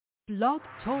Blog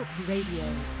Talk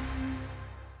Radio.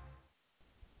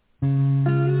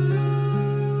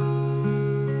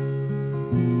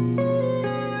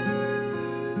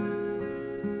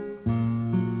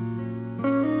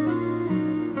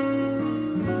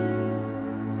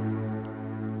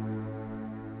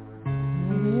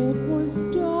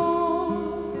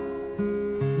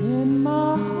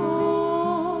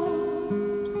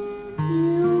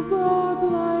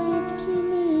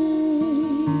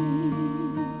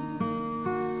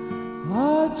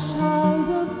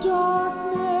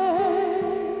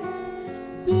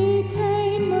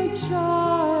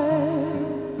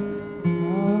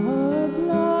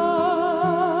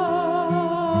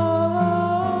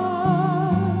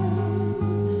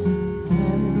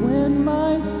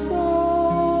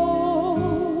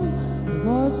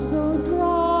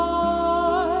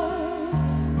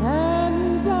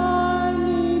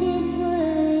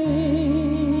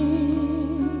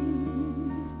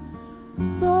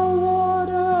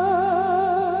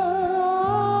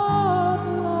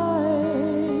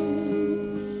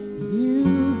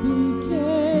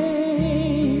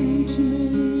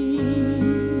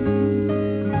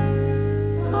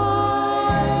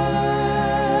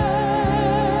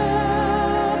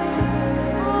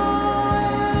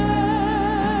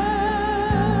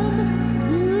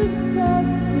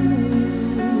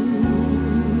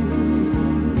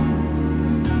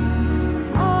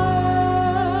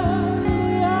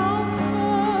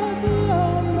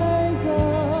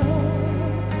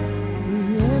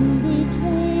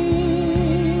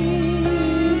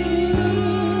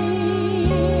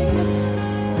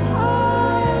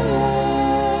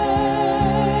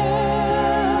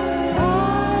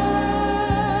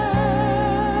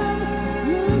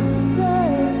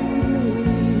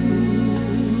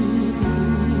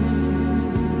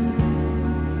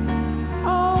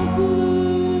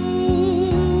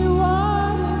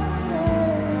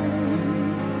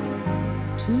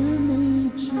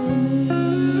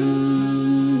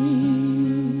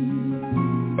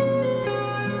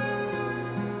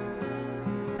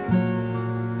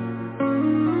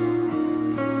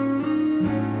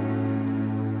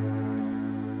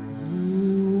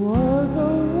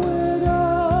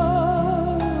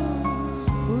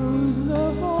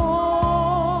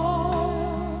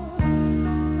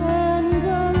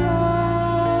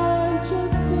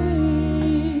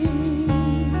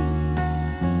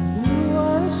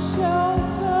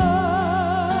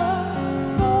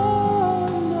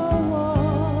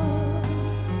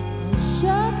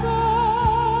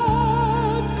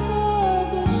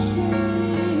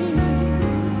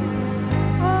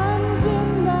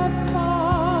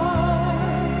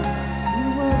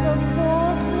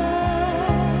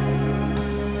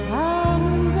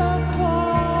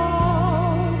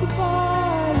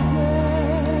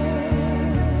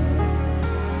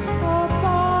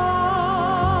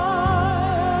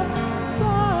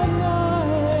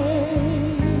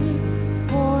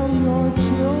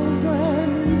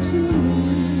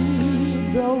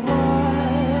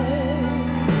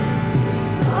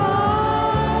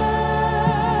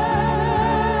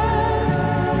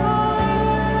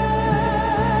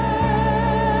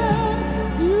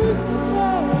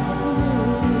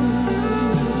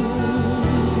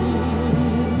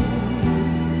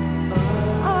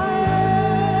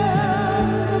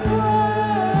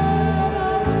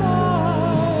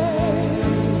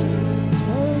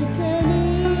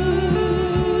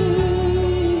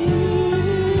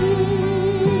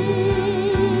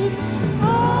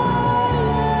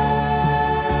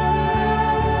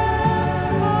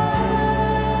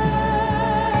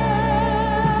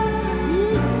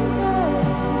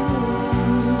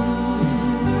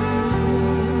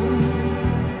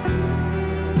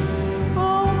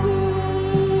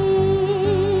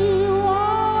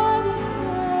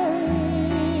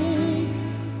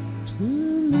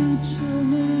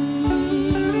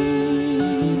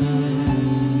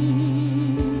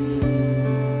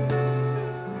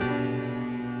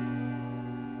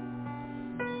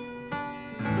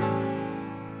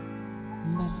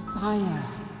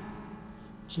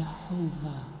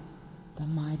 Jehovah, the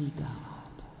mighty God.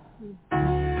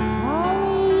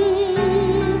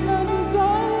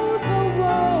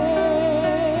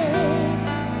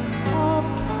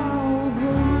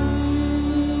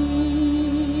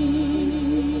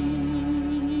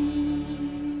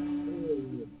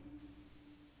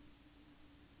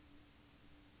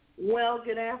 Well,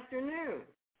 good afternoon,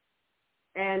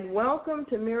 and welcome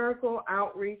to Miracle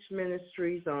Outreach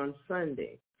Ministries on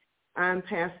Sunday. I'm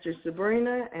Pastor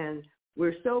Sabrina, and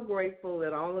we're so grateful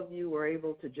that all of you were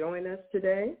able to join us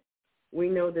today. We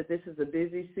know that this is a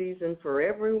busy season for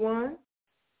everyone.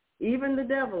 Even the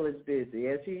devil is busy,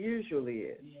 as he usually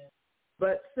is.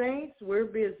 But saints, we're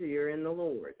busier in the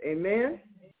Lord. Amen?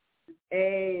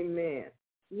 Amen.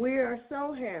 We are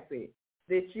so happy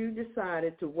that you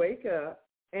decided to wake up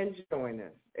and join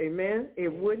us. Amen?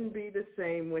 It wouldn't be the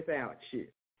same without you.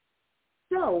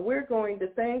 So we're going to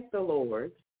thank the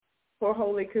Lord for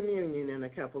Holy Communion in a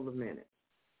couple of minutes.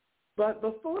 But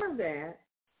before that,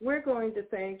 we're going to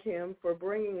thank him for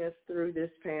bringing us through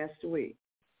this past week.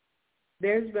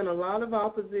 There's been a lot of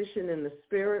opposition in the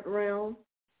spirit realm,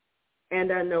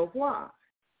 and I know why.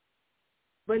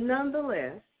 But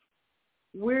nonetheless,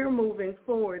 we're moving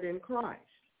forward in Christ,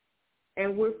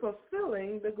 and we're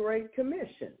fulfilling the Great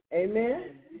Commission.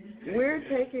 Amen? We're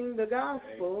taking the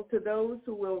gospel to those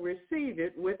who will receive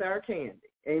it with our candy.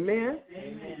 Amen?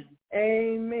 Amen.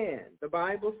 Amen. The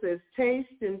Bible says,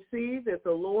 taste and see that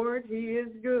the Lord, he is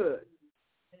good.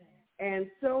 And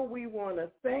so we want to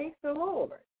thank the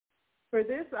Lord for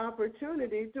this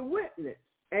opportunity to witness.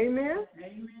 Amen?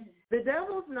 Amen. The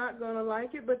devil's not going to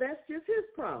like it, but that's just his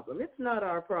problem. It's not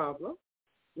our problem.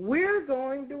 We're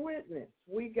going to witness.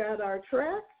 We got our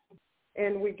tracts,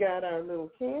 and we got our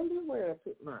little candy. Where I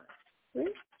put mine? See?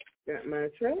 Got my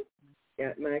tract,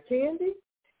 got my candy.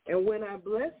 And when I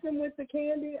bless them with the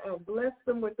candy, I bless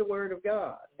them with the word of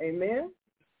God. Amen?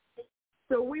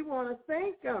 So we want to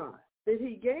thank God that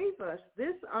he gave us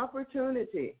this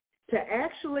opportunity to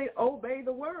actually obey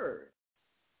the word.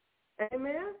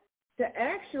 Amen? To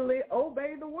actually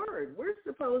obey the word. We're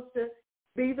supposed to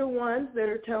be the ones that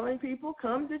are telling people,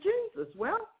 come to Jesus.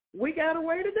 Well, we got a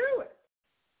way to do it.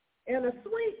 And a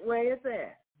sweet way at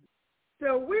that.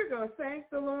 So we're going to thank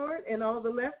the Lord, and all the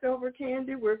leftover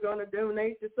candy we're going to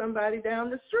donate to somebody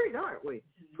down the street, aren't we?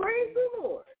 Praise the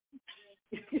Lord.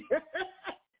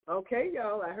 Okay,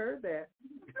 y'all, I heard that.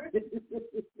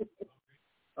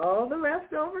 All the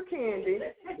leftover candy,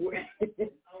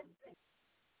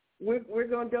 we're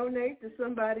going to donate to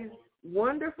somebody's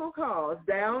wonderful cause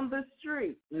down the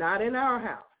street, not in our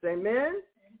house. Amen?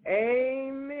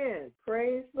 Amen.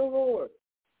 Praise the Lord.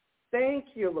 Thank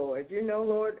you, Lord. You know,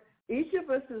 Lord, each of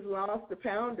us has lost a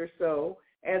pound or so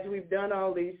as we've done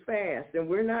all these fasts, and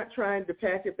we're not trying to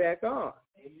pack it back on.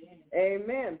 Amen.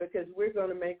 Amen, because we're going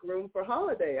to make room for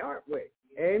holiday, aren't we?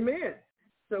 Amen.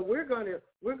 So we're going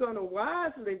to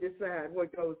wisely decide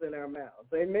what goes in our mouths.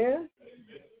 Amen?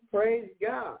 Praise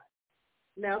God.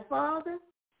 Now, Father,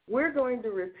 we're going to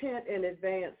repent in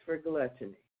advance for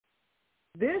gluttony.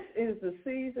 This is the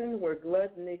season where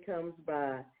gluttony comes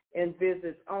by and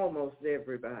visits almost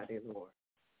everybody, Lord.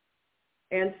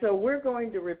 And so we're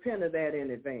going to repent of that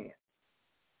in advance.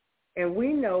 And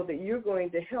we know that you're going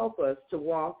to help us to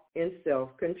walk in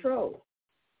self-control.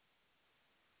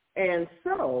 And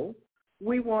so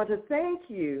we want to thank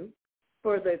you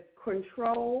for the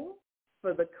control,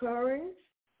 for the courage,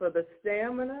 for the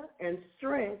stamina and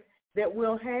strength that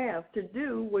we'll have to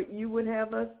do what you would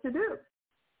have us to do.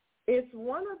 It's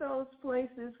one of those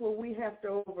places where we have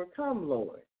to overcome,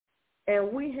 Lord,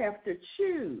 and we have to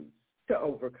choose to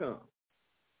overcome.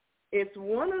 It's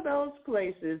one of those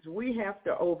places we have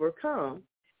to overcome,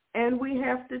 and we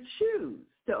have to choose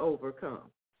to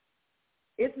overcome.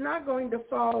 It's not going to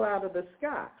fall out of the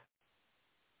sky.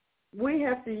 We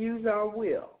have to use our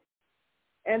will.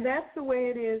 And that's the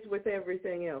way it is with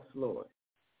everything else, Lord.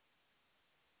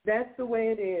 That's the way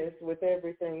it is with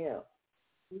everything else.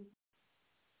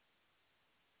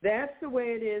 That's the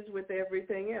way it is with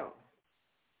everything else.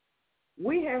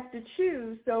 We have to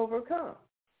choose to overcome.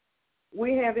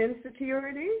 We have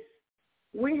insecurities.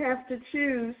 We have to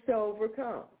choose to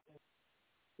overcome.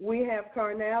 We have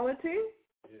carnality.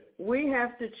 We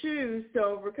have to choose to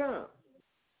overcome.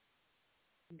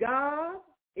 God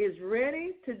is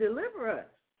ready to deliver us,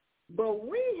 but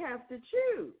we have to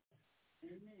choose.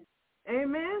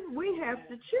 Amen. We have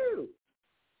to choose.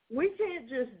 We can't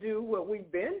just do what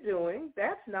we've been doing.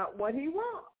 That's not what he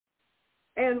wants.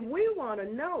 And we want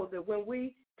to know that when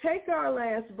we take our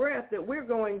last breath that we're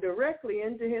going directly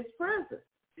into his presence,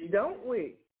 don't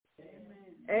we?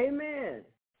 Amen.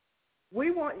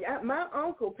 Amen. My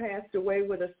uncle passed away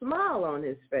with a smile on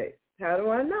his face. How do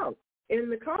I know? In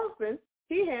the coffin,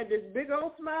 he had this big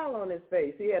old smile on his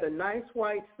face. He had a nice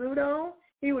white suit on.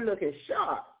 He was looking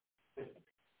sharp.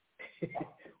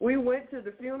 We went to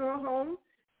the funeral home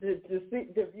to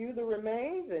view the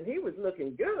remains, and he was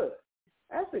looking good.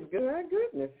 I said, my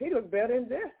goodness, he looked better in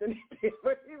death than he did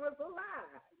when he was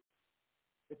alive.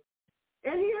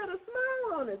 And he had a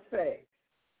smile on his face.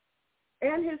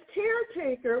 And his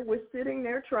caretaker was sitting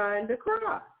there trying to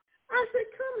cry. I said,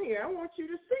 come here, I want you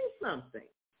to see something.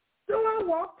 So I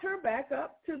walked her back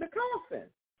up to the coffin.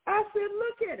 I said,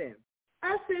 look at him.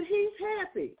 I said, he's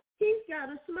happy. He's got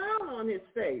a smile on his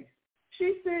face.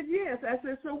 She said, yes. I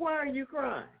said, so why are you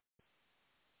crying?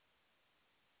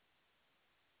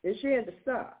 And she had to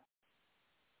stop.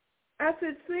 I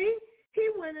said, see, he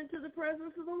went into the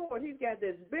presence of the Lord. He's got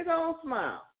this big old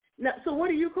smile. Now, so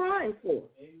what are you crying for?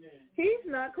 Amen. He's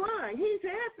not crying. He's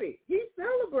happy. He's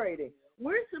celebrating.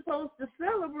 We're supposed to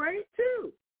celebrate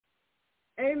too.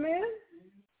 Amen?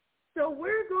 So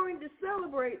we're going to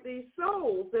celebrate these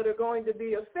souls that are going to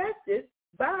be affected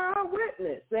by our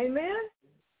witness. Amen?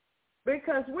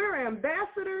 Because we're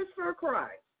ambassadors for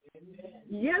Christ. Amen.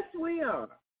 Yes, we are.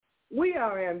 We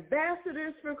are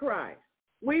ambassadors for Christ.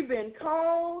 We've been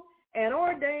called and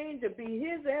ordained to be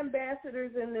his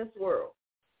ambassadors in this world.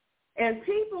 And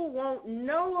people won't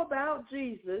know about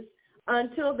Jesus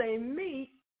until they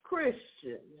meet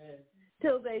Christians,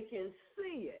 till they can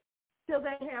see it, till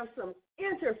they have some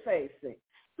interfacing,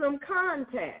 some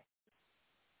contact.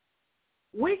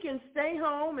 We can stay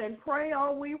home and pray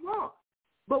all we want,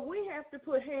 but we have to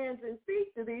put hands and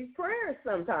feet to these prayers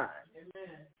sometimes.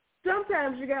 Amen.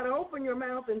 Sometimes you got to open your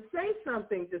mouth and say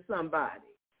something to somebody.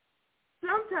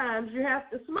 Sometimes you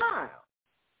have to smile.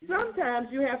 Sometimes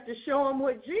you have to show them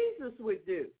what Jesus would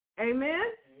do. Amen?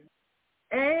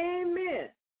 Amen.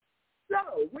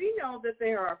 So we know that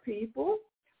there are people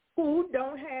who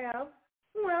don't have,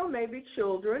 well, maybe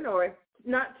children or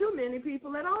not too many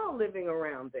people at all living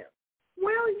around them.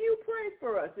 Well, you pray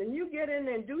for us and you get in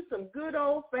and do some good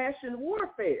old-fashioned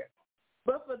warfare.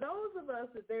 But for those of us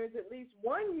that there's at least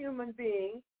one human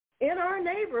being in our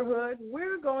neighborhood,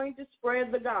 we're going to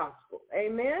spread the gospel.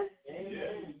 Amen?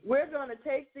 Amen. We're going to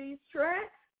take these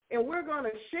tracts and we're going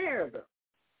to share them.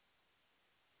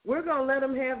 We're going to let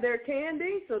them have their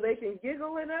candy so they can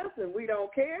giggle at us and we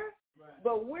don't care. Right.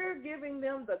 But we're giving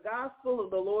them the gospel of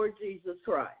the Lord Jesus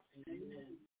Christ. Amen.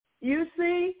 You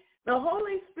see, the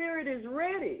Holy Spirit is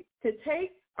ready to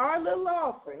take our little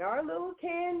offering, our little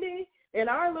candy, and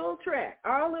our little tract,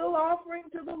 our little offering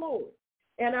to the Lord,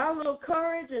 and our little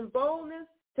courage and boldness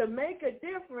to make a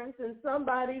difference in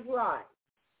somebody's life.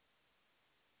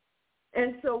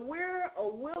 And so we're a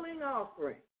willing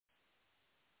offering.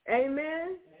 Amen?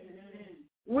 Amen.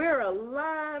 We're a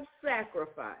live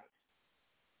sacrifice,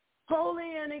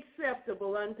 holy and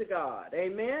acceptable unto God.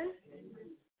 Amen? Amen?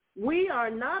 We are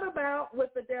not about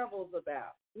what the devil's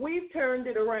about. We've turned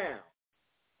it around,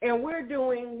 and we're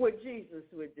doing what Jesus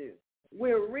would do.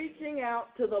 We're reaching out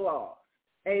to the lost.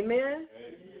 Amen?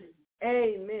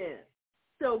 Amen? Amen.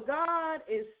 So God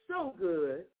is so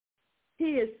good. He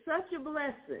is such a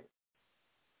blessing,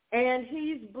 and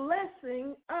he's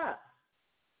blessing us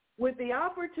with the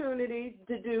opportunity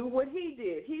to do what he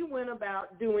did. He went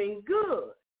about doing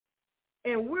good,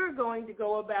 and we're going to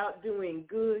go about doing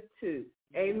good too.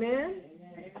 Amen?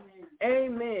 Amen.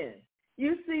 Amen.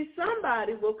 You see,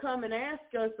 somebody will come and ask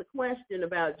us a question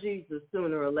about Jesus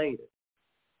sooner or later.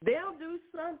 They'll do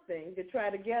something to try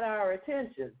to get our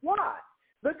attention. Why?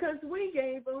 Because we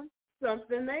gave them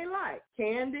something they like,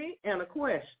 candy and a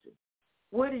question.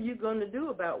 What are you going to do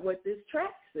about what this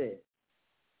tract says?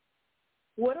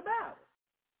 What about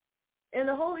it? And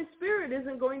the Holy Spirit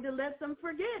isn't going to let them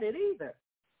forget it either.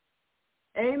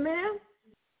 Amen?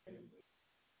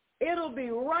 It'll be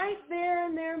right there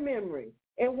in their memory.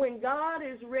 And when God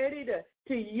is ready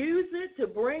to use it to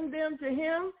bring them to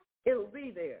him, it'll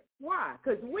be there. Why?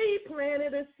 Because we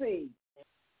planted a seed,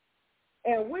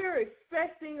 and we're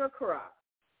expecting a crop.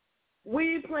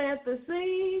 We plant the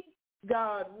seed,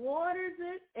 God waters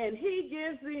it, and he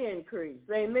gives the increase.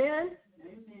 Amen?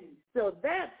 Amen. So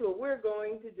that's what we're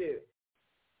going to do.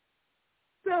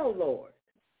 So, Lord,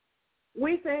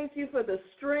 we thank you for the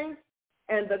strength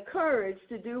and the courage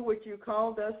to do what you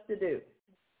called us to do.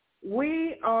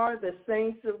 We are the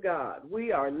saints of God.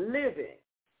 We are living.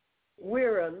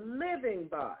 We're a living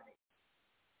body.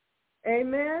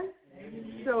 Amen?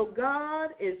 Amen? So God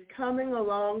is coming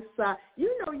alongside.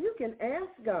 You know, you can ask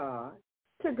God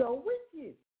to go with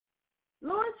you.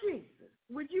 Lord Jesus,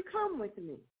 would you come with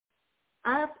me?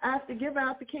 I have to give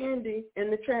out the candy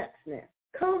and the tracts now.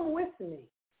 Come with me.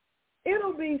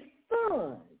 It'll be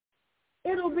fun.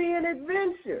 It'll be an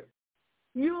adventure.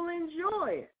 You'll enjoy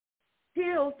it.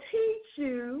 He'll teach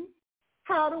you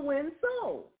how to win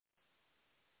souls.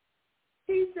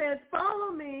 He says,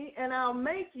 follow me and I'll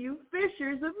make you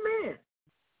fishers of men.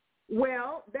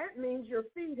 Well, that means your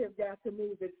feet have got to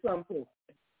move at some point.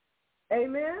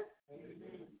 Amen?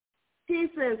 Amen. He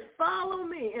says, follow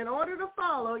me. In order to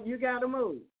follow, you got to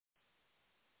move.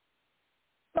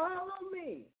 Follow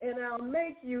me and I'll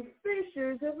make you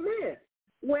fishers of men.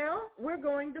 Well, we're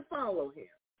going to follow him.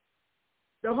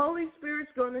 The Holy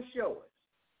Spirit's going to show us.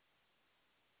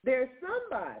 There's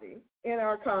somebody in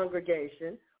our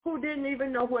congregation who didn't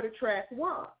even know what a track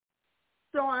was.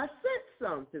 So I sent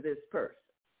some to this person.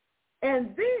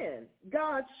 And then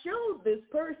God showed this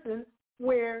person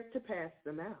where to pass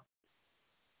them out.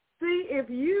 See, if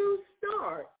you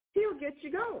start, he'll get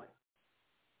you going.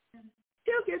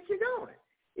 He'll get you going.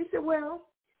 He said, well,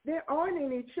 there aren't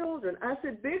any children. I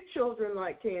said, big children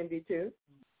like candy too.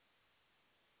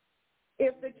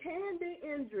 If the candy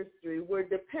industry were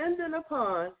dependent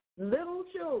upon little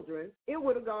children, it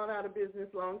would have gone out of business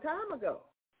a long time ago.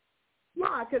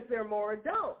 Why? Because there are more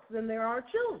adults than there are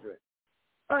children.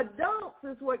 Adults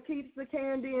is what keeps the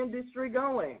candy industry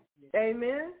going.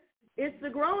 Amen? It's the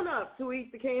grown-ups who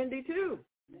eat the candy too.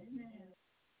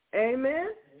 Amen?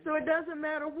 So it doesn't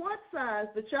matter what size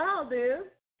the child is,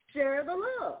 share the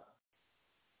love.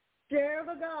 Share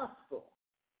the gospel.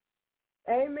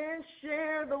 Amen?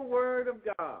 Share the word of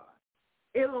God.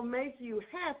 It'll make you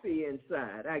happy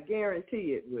inside. I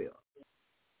guarantee it will.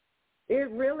 It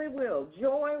really will.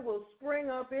 Joy will spring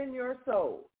up in your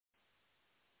soul.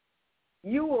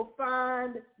 You will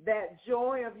find that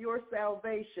joy of your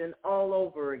salvation all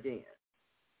over again.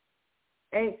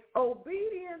 And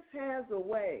obedience has a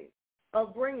way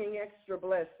of bringing extra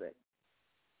blessing.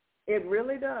 It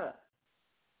really does.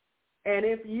 And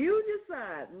if you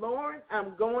decide, Lord,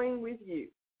 I'm going with you,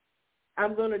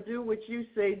 I'm going to do what you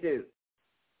say do,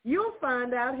 you'll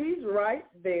find out he's right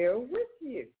there with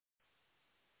you.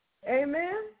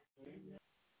 Amen?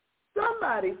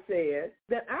 Somebody said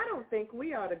that I don't think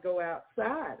we ought to go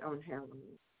outside on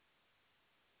Halloween.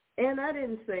 And I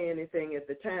didn't say anything at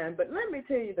the time, but let me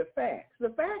tell you the facts. The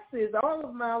facts is all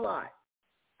of my life,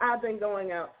 I've been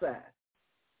going outside.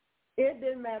 It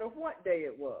didn't matter what day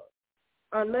it was.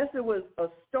 Unless it was a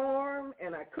storm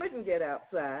and I couldn't get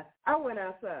outside, I went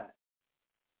outside.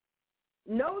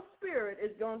 No spirit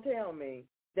is going to tell me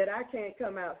that I can't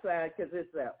come outside because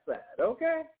it's outside,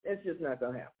 okay? It's just not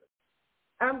going to happen.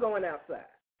 I'm going outside.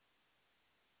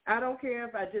 I don't care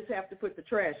if I just have to put the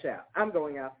trash out. I'm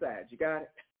going outside. You got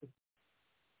it?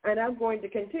 And I'm going to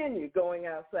continue going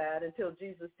outside until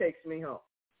Jesus takes me home.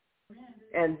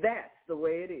 And that's the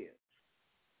way it is.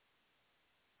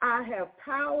 I have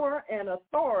power and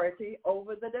authority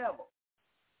over the devil.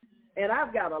 And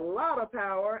I've got a lot of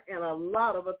power and a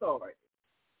lot of authority.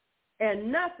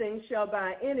 And nothing shall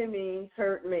by any means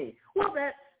hurt me. Well,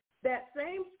 that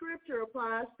same scripture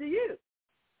applies to you.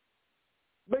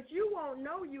 But you won't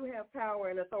know you have power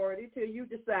and authority till you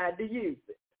decide to use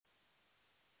it.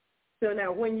 So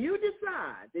now when you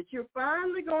decide that you're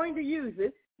finally going to use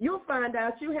it, you'll find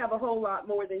out you have a whole lot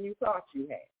more than you thought you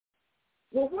had.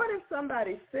 Well, what if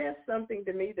somebody says something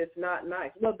to me that's not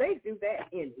nice? Well, they do that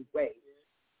anyway.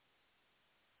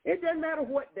 It doesn't matter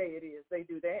what day it is, they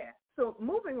do that. So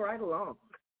moving right along.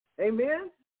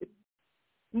 Amen?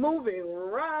 Moving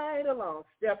right along.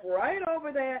 Step right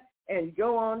over that and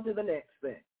go on to the next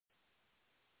thing.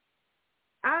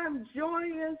 I'm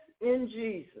joyous in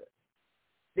Jesus.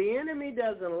 The enemy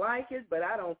doesn't like it, but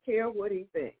I don't care what he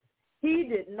thinks. He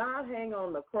did not hang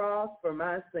on the cross for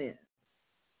my sins.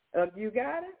 You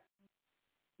got it?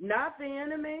 Not the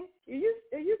enemy.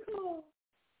 Are you cold?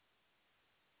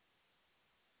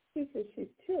 He said she's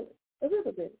chilly a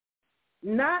little bit.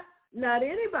 Not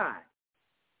anybody.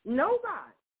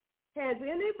 Nobody has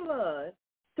any blood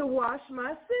to wash my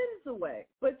sins away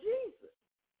but Jesus.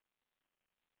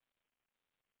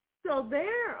 So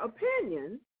their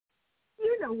opinion,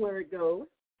 you know where it goes,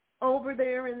 over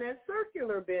there in that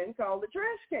circular bin called the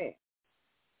trash can.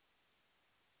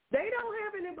 They don't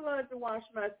have any blood to wash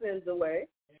my sins away,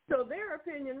 so their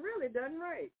opinion really doesn't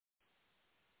rate.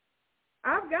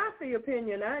 I've got the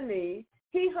opinion I need.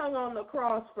 He hung on the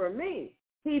cross for me.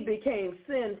 He became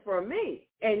sin for me,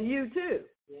 and you too.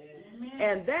 Yes.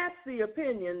 And that's the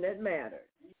opinion that matters.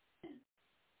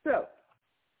 So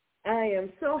I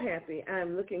am so happy.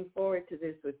 I'm looking forward to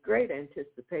this with great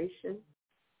anticipation.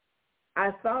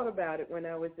 I thought about it when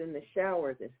I was in the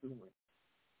shower this morning,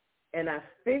 and I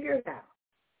figured out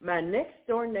my next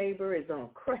door neighbor is on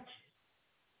crutches,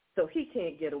 so he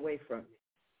can't get away from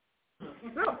me.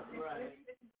 So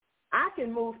I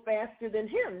can move faster than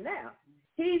him now.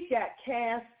 He's got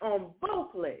casts on both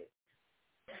legs.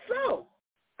 So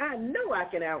I know I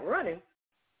can outrun him.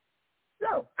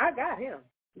 So I got him.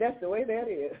 That's the way that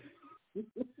is.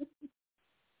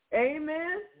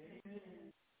 Amen?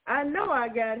 I know I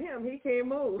got him. He can't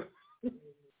move.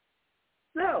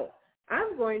 So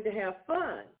I'm going to have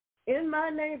fun in my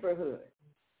neighborhood.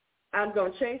 I'm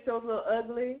going to chase those little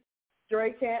ugly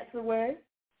stray cats away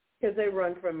because they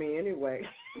run from me anyway.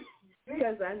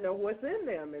 Because I know what's in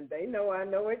them, and they know I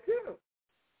know it too.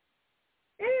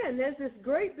 And there's this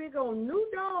great big old new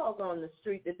dog on the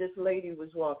street that this lady was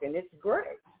walking. It's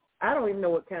great. I don't even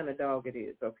know what kind of dog it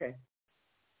is, okay?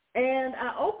 And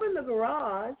I opened the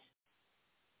garage,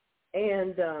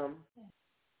 and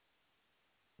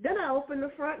then I opened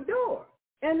the front door,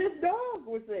 and this dog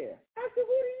was there. I said,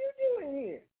 what are you doing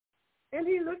here? And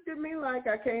he looked at me like,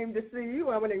 I came to see you.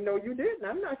 I went, no, you didn't.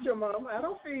 I'm not your mama. I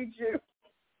don't feed you.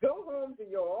 Go home to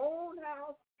your own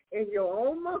house and your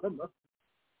own mama.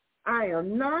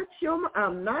 I'm not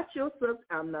your sister.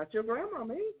 I'm not your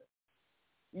grandmama either.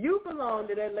 You belong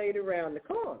to that lady around the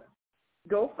corner.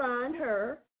 Go find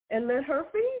her and let her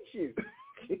feed you.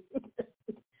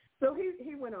 So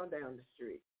he went on down the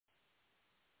street.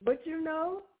 But you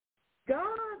know, God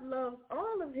loves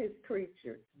all of his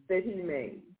creatures that he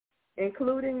made,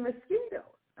 including mosquitoes.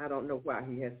 I don't know why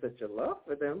he has such a love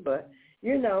for them, but,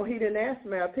 you know, he didn't ask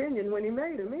my opinion when he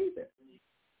made them either.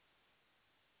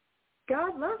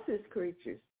 God loves his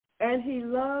creatures, and he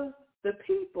loves the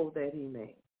people that he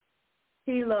made.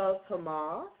 He loves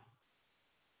Hamas.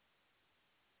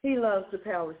 He loves the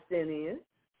Palestinians.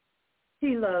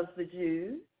 He loves the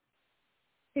Jews.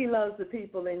 He loves the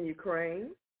people in Ukraine.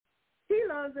 He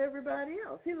loves everybody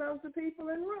else. He loves the people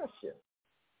in Russia.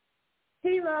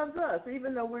 He loves us,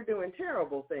 even though we're doing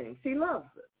terrible things. He loves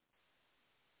us.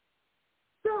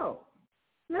 So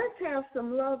let's have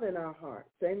some love in our hearts.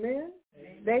 Amen?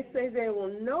 Amen. They say they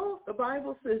will know, the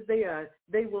Bible says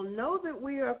they will know that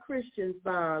we are Christians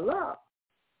by our love.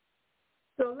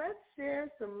 So let's share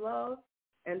some love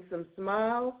and some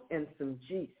smiles and some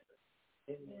Jesus.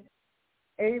 Amen.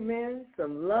 Amen.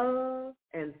 Some love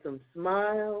and some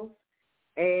smiles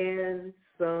and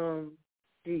some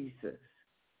Jesus.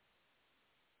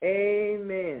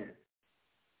 Amen.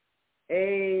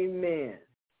 Amen.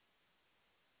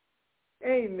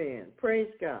 Amen.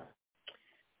 Praise God.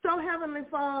 So, Heavenly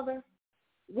Father,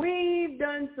 we've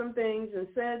done some things and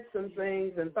said some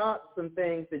things and thought some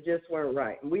things that just weren't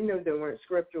right. And we knew they weren't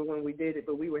scriptural when we did it,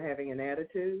 but we were having an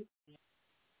attitude.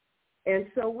 And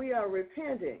so we are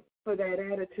repenting for that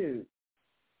attitude.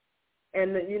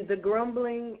 And the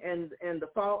grumbling and the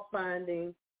fault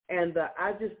finding and the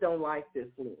I just don't like this,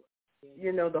 Lord.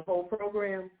 You know, the whole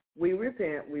program, we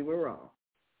repent, we were wrong.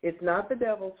 It's not the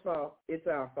devil's fault, it's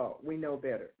our fault. We know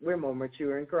better. We're more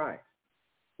mature in Christ.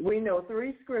 We know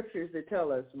 3 scriptures that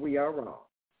tell us we are wrong.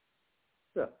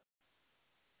 So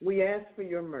we ask for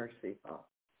your mercy, Father.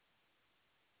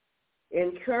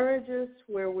 Encourage us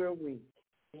where we're weak.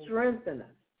 Strengthen us.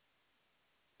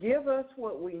 Give us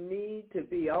what we need to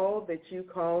be all that you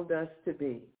called us to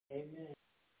be. Amen.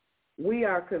 We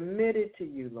are committed to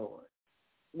you, Lord.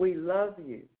 We love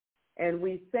you, and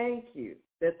we thank you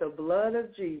that the blood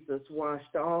of Jesus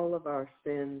washed all of our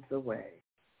sins away.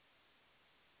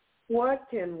 What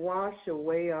can wash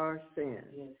away our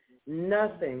sins?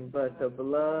 Nothing but the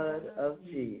blood of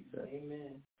Jesus.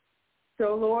 Amen.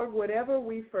 So, Lord, whatever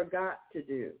we forgot to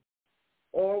do,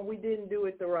 or we didn't do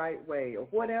it the right way, or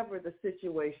whatever the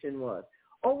situation was,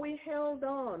 or we held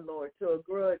on, Lord, to a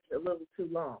grudge a little too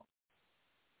long,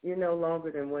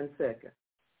 longer than 1 second.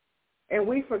 And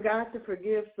we forgot to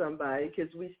forgive somebody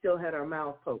because we still had our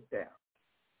mouth poked out.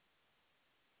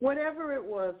 Whatever it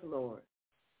was, Lord,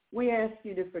 we ask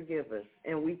you to forgive us,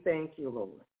 and we thank you,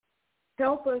 Lord.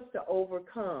 Help us to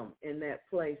overcome in that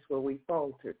place where we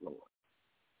faltered, Lord.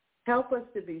 Help us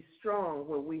to be strong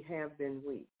where we have been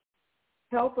weak.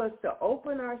 Help us to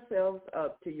open ourselves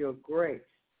up to your grace,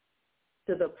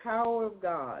 to the power of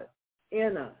God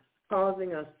in us,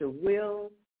 causing us to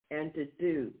will and to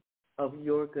do of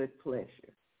your good pleasure.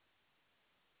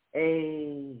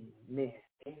 Amen.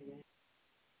 Amen.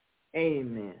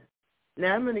 Amen.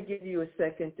 Now I'm going to give you a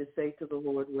second to say to the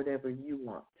Lord whatever you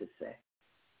want to say.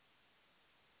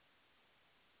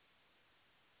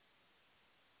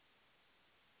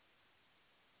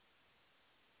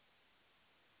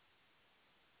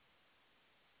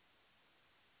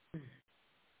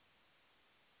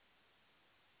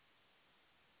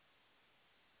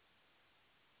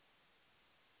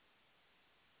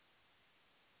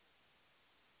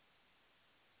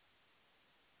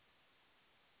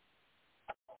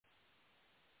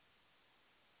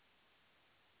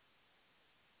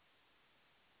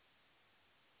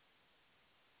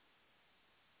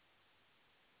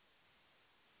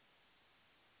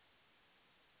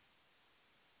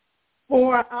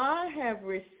 For I have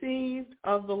received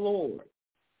of the Lord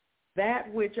that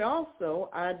which also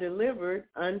I delivered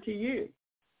unto you,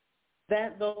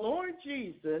 that the Lord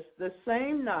Jesus, the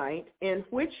same night in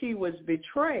which he was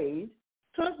betrayed,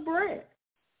 took bread.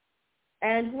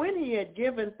 And when he had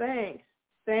given thanks,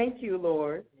 thank you,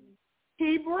 Lord,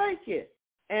 he brake it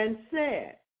and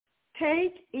said,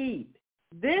 take, eat,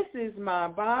 This is my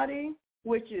body,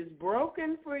 which is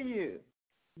broken for you.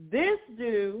 This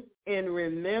do in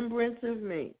remembrance of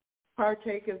me.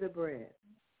 Partake of the bread.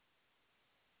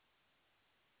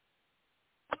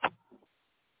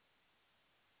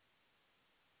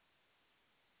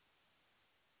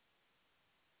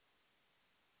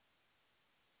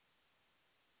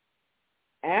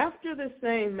 After the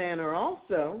same manner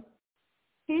also,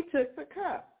 he took the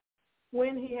cup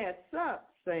when he had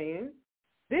supped, saying,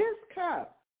 this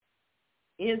cup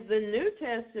is the New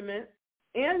Testament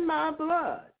in my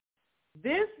blood.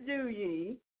 This do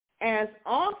ye as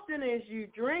often as you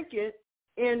drink it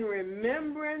in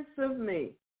remembrance of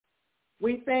me.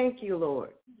 We thank you,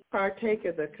 Lord. Partake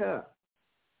of the cup.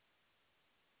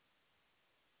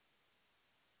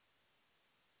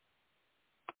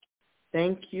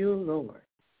 Thank you, Lord.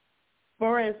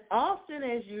 For as often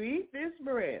as you eat this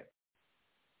bread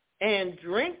and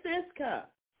drink this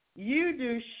cup, you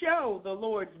do show the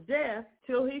Lord's death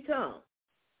till he comes.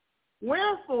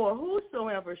 Wherefore,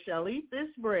 whosoever shall eat this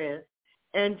bread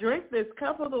and drink this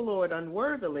cup of the Lord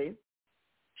unworthily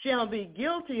shall be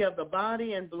guilty of the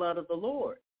body and blood of the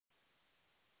Lord.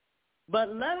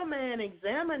 But let a man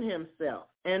examine himself,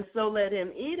 and so let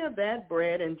him eat of that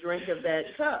bread and drink of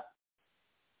that cup.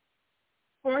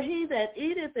 For he that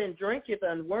eateth and drinketh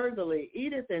unworthily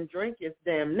eateth and drinketh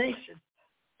damnation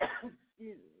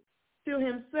to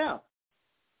himself,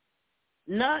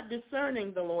 not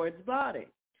discerning the Lord's body.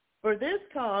 For this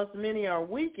cause many are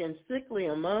weak and sickly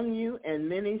among you, and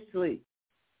many sleep.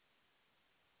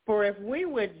 For if we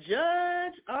would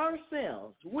judge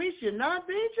ourselves, we should not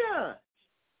be judged.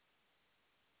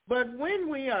 But when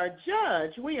we are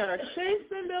judged, we are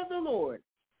chastened of the Lord,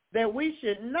 that we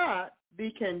should not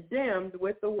be condemned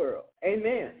with the world.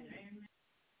 Amen.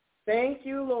 Thank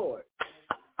you, Lord.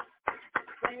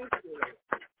 Thank you, Lord.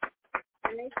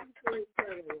 Thank you for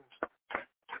eternal life.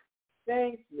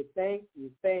 Thank you, thank you,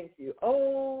 thank you.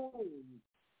 Oh,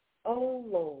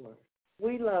 Lord,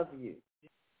 we love you.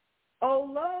 Oh,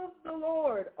 love the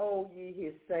Lord, O ye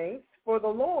his saints, for the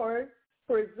Lord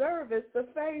preserveth the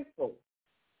faithful.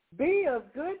 Be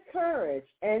of good courage,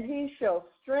 and he shall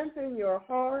strengthen your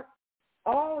heart,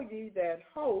 all ye that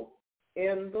hope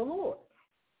in the Lord.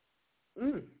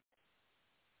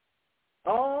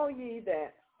 All ye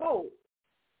that hope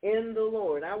in the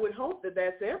Lord. I would hope that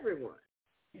that's everyone,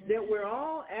 that we're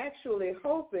all actually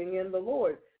hoping in the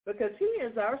Lord, because he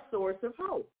is our source of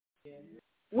hope.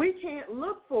 We can't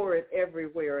look for it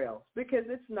everywhere else because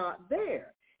it's not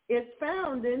there. It's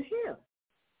found in him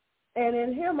and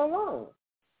in him alone.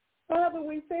 Father,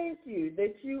 we thank you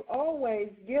that you always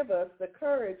give us the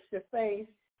courage to face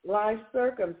life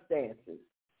circumstances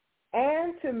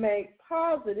and to make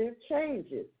positive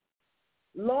changes.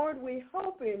 Lord, we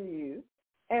hope in you,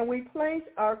 and we place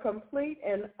our complete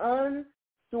and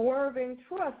unswerving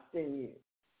trust in you.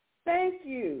 Thank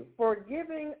you for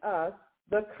giving us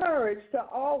the courage to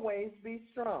always be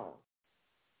strong.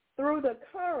 Through the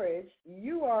courage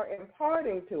you are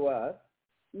imparting to us,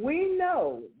 we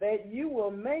know that you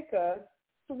will make us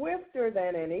swifter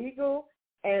than an eagle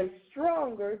and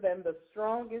stronger than the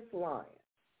strongest lion.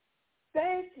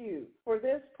 Thank you for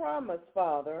this promise,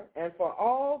 Father, and for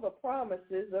all the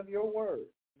promises of your word.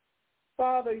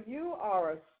 Father, you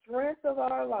are a strength of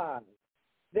our lives.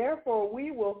 Therefore,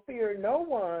 we will fear no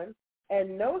one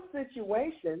and no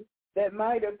situation that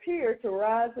might appear to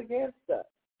rise against us.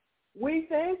 We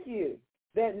thank you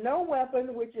that no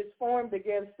weapon which is formed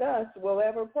against us will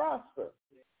ever prosper.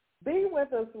 Be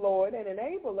with us, Lord, and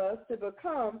enable us to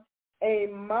become a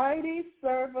mighty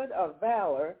servant of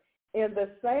valor in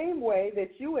the same way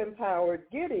that you empowered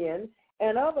Gideon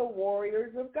and other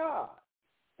warriors of God.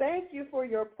 Thank you for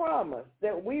your promise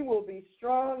that we will be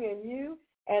strong in you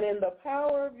and in the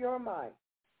power of your might.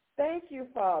 Thank you,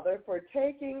 Father, for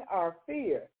taking our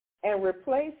fear and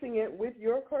replacing it with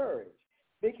your courage.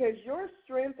 Because your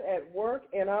strength at work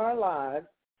in our lives,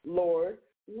 Lord,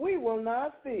 we will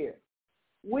not fear.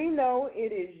 We know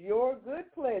it is your good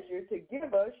pleasure to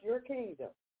give us your kingdom.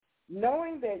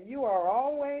 Knowing that you are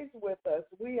always with us,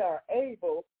 we are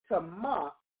able to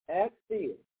mock at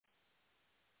fear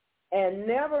and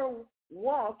never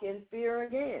walk in fear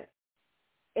again.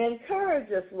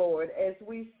 Encourage us, Lord, as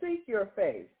we seek your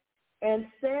face and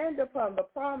stand upon the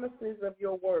promises of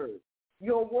your word.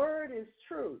 Your word is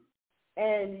truth.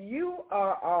 And you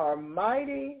are our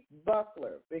mighty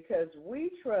buckler because we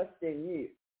trust in you.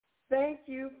 Thank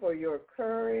you for your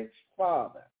courage,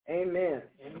 Father. Amen.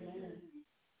 Amen.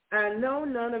 I know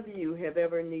none of you have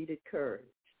ever needed courage.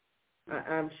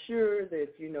 I'm sure that,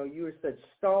 you are such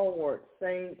stalwart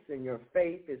saints and your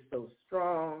faith is so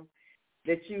strong.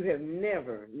 that you have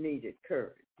never needed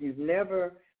courage. You've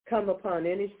never come upon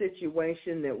any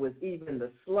situation that was even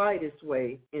the slightest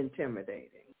way intimidating.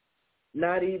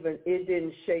 Not even, it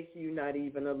didn't shake you not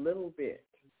even a little bit.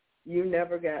 You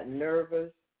never got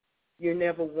nervous. You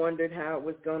never wondered how it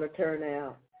was going to turn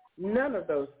out. None of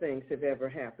those things have ever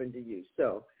happened to you.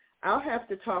 So I'll have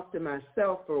to talk to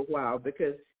myself for a while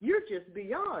because you're just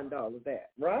beyond all of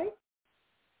that, right?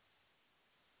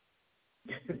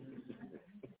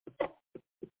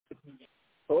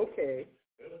 Okay.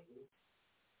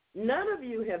 None of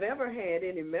you have ever had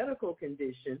any medical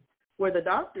condition where the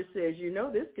doctor says, you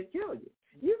know, this could kill you.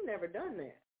 You've never done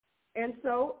that. And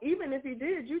so even if he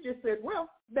did, you just said, well,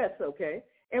 that's okay,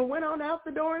 and went on out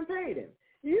the door and paid him.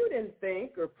 You didn't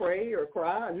think or pray or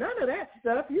cry, none of that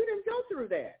stuff. You didn't go through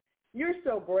that. You're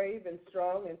so brave and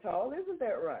strong and tall. Isn't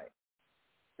that right?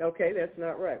 Okay, that's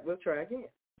not right. We'll try again.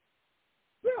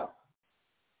 So,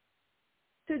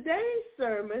 today's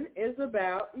sermon is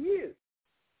about you.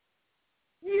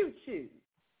 You choose.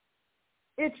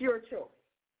 It's your choice.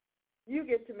 You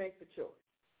get to make the choice.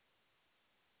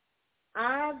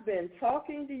 I've been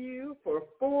talking to you for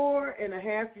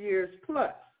 4.5 years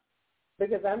plus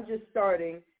because I'm just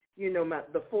starting, you know,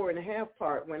 the 4.5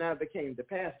 part when I became the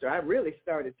pastor. I really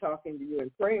started talking to you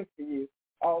and praying for you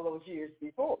all those years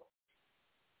before.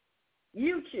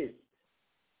 You choose.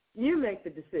 You make the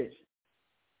decision.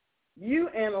 You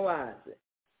analyze it.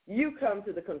 You come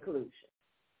to the conclusion.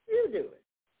 You do it.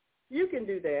 You can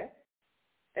do that.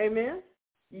 Amen?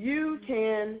 You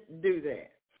can do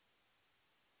that.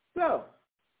 So,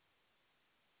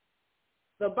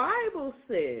 the Bible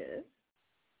says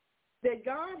that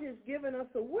God has given us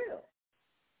a will,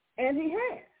 and he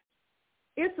has.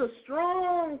 It's a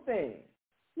strong thing.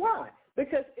 Why?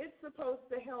 Because it's supposed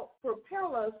to help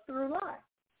propel us through life.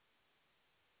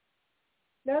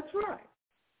 That's right.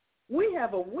 We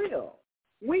have a will.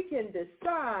 We can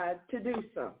decide to do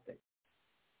something.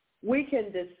 We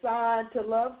can decide to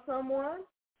love someone,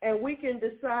 and we can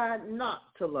decide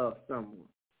not to love someone.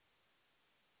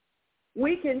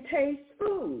 We can taste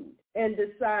food and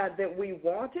decide that we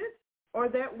want it or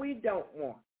that we don't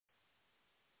want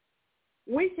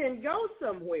it. We can go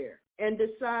somewhere and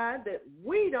decide that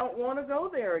we don't want to go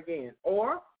there again,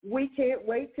 or we can't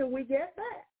wait till we get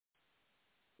back.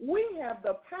 We have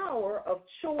the power of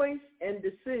choice and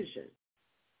decision.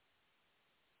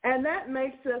 And that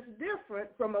makes us different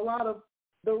from a lot of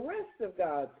the rest of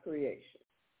God's creation.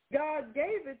 God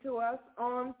gave it to us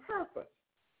on purpose.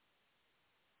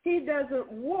 He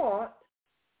doesn't want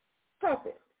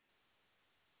puppets.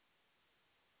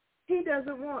 He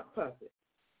doesn't want puppets.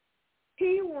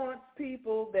 He wants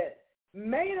people that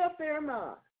made up their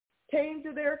mind, came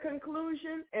to their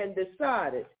conclusion, and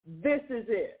decided this is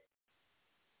it.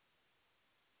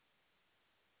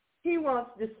 He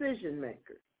wants decision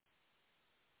makers,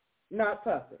 not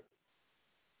puppets.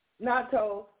 Not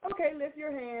told, okay, lift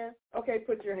your hand. Okay,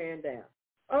 put your hand down.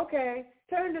 Okay,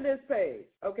 turn to this page.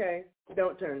 Okay,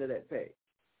 don't turn to that page.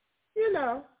 You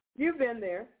know, you've been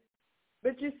there.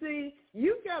 But you see,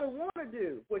 you've got to want to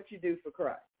do what you do for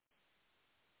Christ.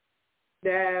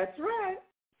 That's right.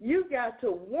 You've got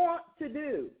to want to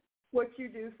do what you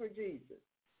do for Jesus.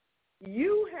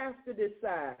 You have to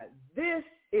decide, this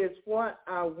is what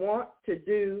I want to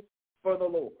do for the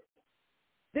Lord.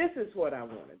 This is what I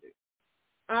want to do.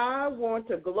 I want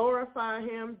to glorify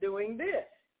him doing this.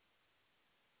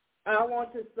 I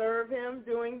want to serve him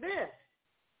doing this.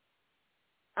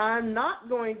 I'm not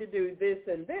going to do this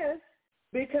and this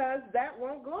because that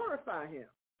won't glorify him.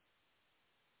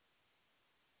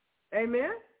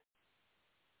 Amen?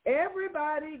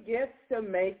 Everybody gets to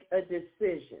make a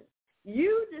decision.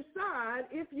 You decide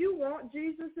if you want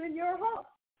Jesus in your heart.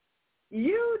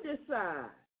 You decide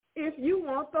if you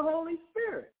want the Holy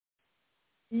Spirit.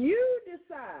 You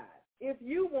decide if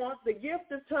you want the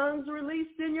gift of tongues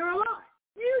released in your life.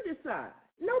 You decide.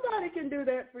 Nobody can do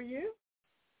that for you.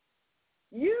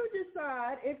 You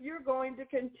decide if you're going to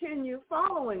continue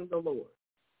following the Lord.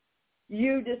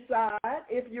 You decide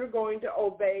if you're going to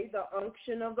obey the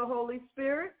unction of the Holy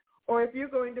Spirit or if you're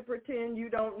going to pretend you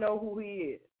don't know who he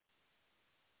is.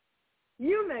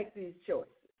 You make these choices.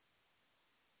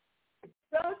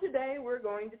 So today we're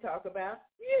going to talk about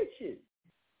you choose.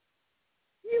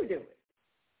 You do it.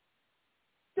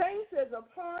 Saints, as a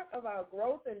part of our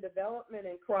growth and development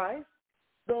in Christ,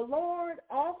 the Lord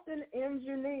often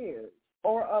engineers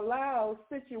or allows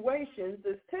situations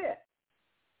as tests.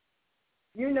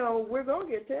 You know, we're going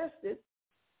to get tested.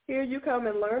 Here you come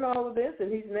and learn all of this,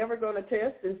 and he's never going to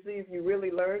test and see if you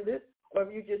really learned it, or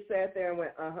if you just sat there and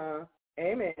went,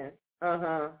 amen,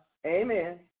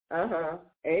 amen,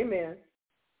 amen.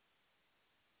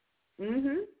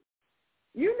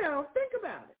 You know, think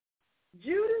about it.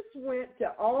 Judas went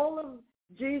to all of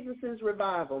Jesus'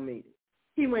 revival meetings.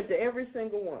 He went to every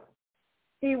single one.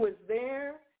 He was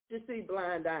there to see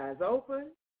blind eyes open,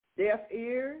 deaf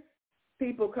ears,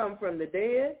 people come from the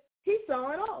dead. He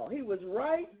saw it all. He was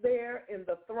right there in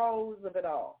the throes of it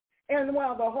all. And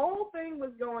while the whole thing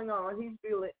was going on, he's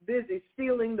busy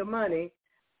stealing the money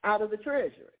out of the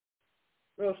treasury.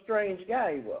 Real strange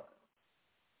guy he was.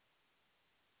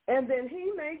 And then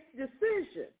he makes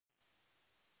decisions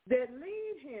that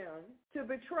lead him to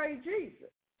betray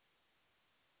Jesus.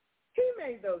 He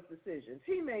made those decisions.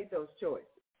 He made those choices.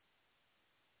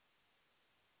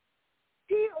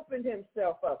 He opened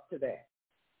himself up to that.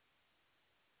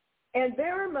 And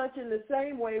very much in the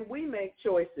same way we make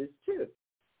choices too.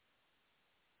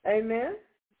 Amen?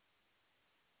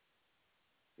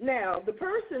 Now, the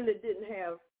person that didn't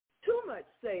have too much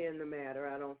say in the matter,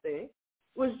 I don't think,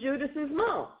 was Judas's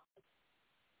mom.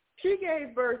 She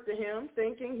gave birth to him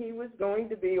thinking he was going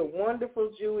to be a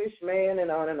wonderful Jewish man and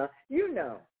on and on. You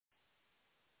know.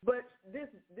 But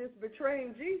this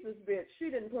betraying Jesus bit,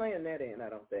 she didn't plan that in, I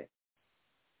don't think.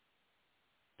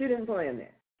 She didn't plan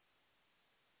that.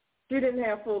 She didn't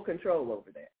have full control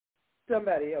over that.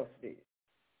 Somebody else did.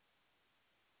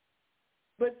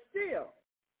 But still,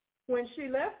 when she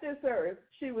left this earth,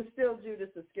 she was still Judas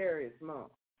Iscariot's mom.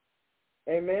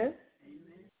 Amen?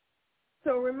 Amen.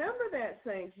 So remember that,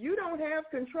 saints. You don't have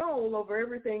control over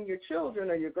everything your children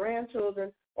or your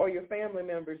grandchildren or your family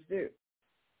members do.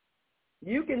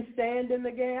 You can stand in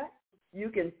the gap. You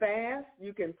can fast.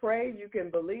 You can pray. You can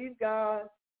believe God.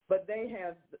 But they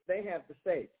have the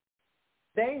say.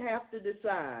 They have to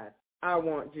decide, I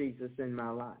want Jesus in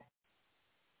my life.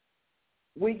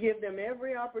 We give them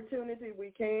every opportunity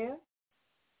we can.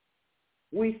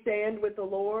 We stand with the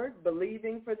Lord,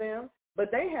 believing for them,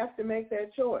 but they have to make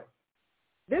that choice.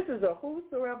 This is a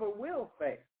whosoever will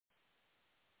faith.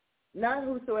 Not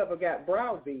whosoever got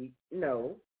browbeat,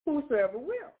 no, whosoever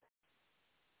will.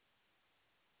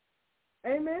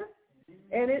 Amen?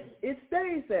 And it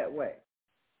stays that way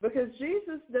because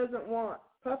Jesus doesn't want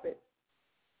puppets.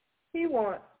 He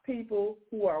wants people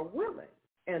who are willing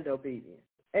and obedient.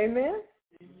 Amen?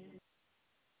 Amen.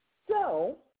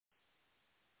 So,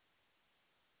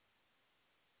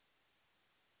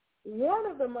 one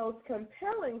of the most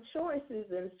compelling choices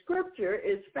in Scripture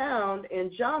is found in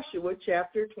Joshua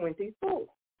chapter 24.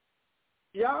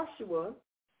 Joshua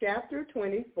chapter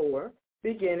 24,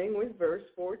 beginning with verse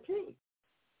 14.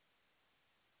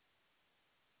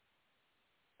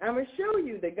 I'm going to show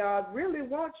you that God really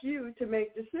wants you to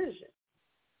make decisions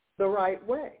the right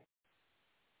way.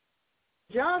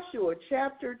 Joshua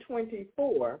chapter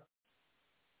 24,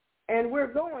 and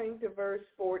we're going to verse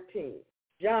 14.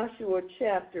 Joshua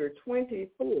chapter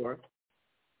 24,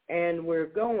 and we're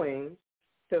going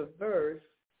to verse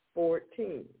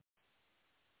 14.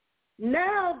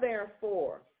 Now,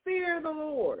 therefore, fear the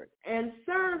Lord and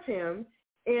serve him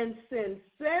in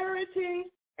sincerity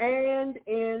and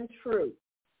in truth.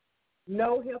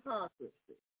 No hypocrisy.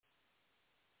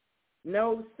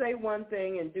 No say one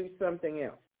thing and do something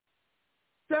else.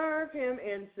 Serve him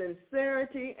in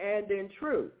sincerity and in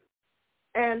truth,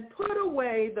 and put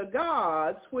away the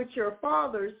gods which your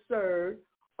fathers served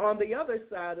on the other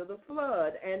side of the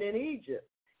flood and in Egypt,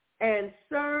 and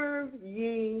serve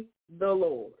ye the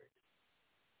Lord.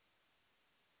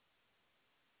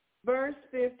 Verse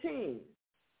 15.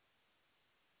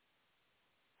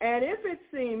 And if it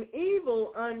seem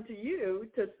evil unto you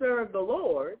to serve the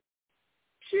Lord,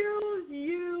 choose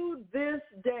you this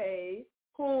day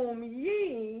whom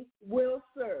ye will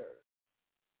serve.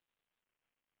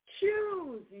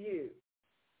 Choose you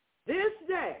this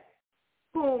day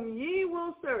whom ye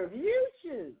will serve. You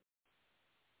choose.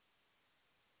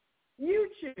 You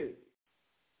choose.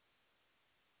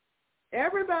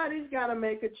 Everybody's got to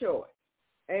make a choice.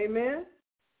 Amen?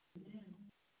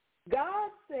 God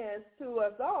says to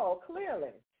us all clearly,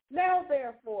 now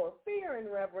therefore fear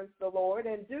and reverence the Lord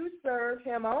and do serve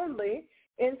him only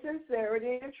in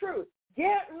sincerity and truth.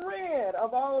 Get rid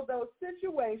of all of those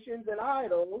situations and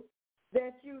idols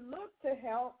that you look to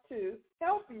help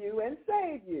you and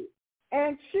save you,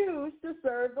 and choose to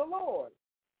serve the Lord.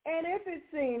 And if it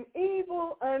seem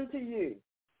evil unto you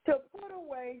to put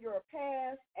away your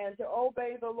past and to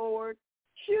obey the Lord,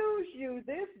 choose you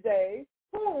this day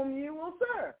whom you will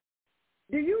serve.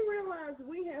 Do you realize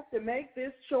we have to make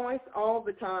this choice all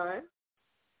the time?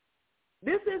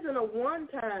 This isn't a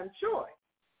one-time choice.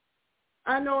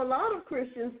 I know a lot of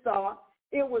Christians thought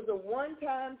it was a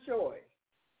one-time choice.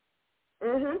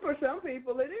 For some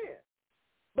people it is.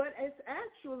 But it's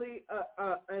actually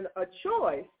a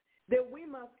choice that we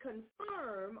must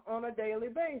confirm on a daily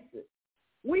basis.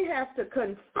 We have to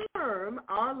confirm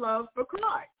our love for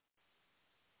Christ.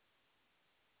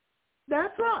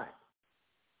 That's right.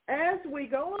 As we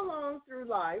go along through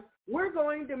life, we're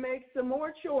going to make some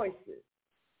more choices.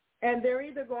 And they're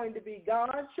either going to be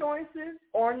God choices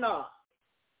or not.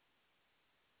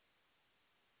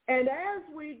 And as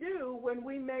we do, when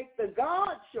we make the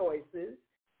God choices,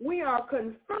 we are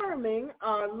confirming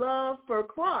our love for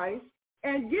Christ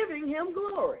and giving him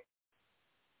glory.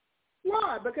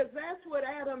 Why? Because that's what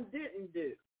Adam didn't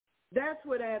do. That's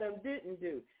what Adam didn't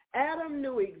do. Adam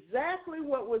knew exactly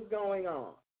what was going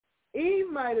on. Eve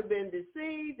might have been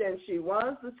deceived, and she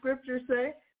was, the scriptures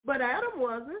say, but Adam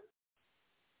wasn't.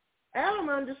 Adam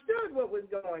understood what was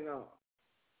going on,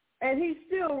 and he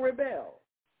still rebelled.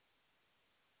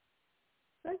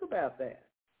 Think about that.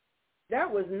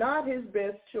 That was not his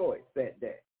best choice that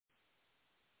day.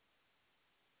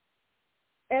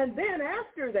 And then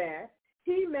after that,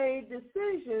 he made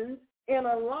decisions in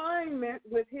alignment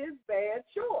with his bad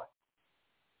choice.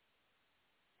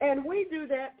 And we do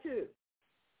that too.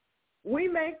 We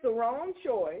make the wrong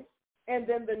choice, and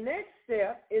then the next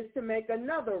step is to make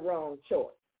another wrong choice.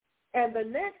 And the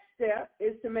next step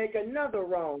is to make another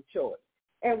wrong choice.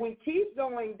 And we keep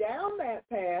going down that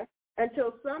path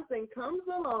until something comes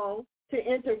along to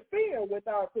interfere with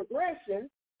our progression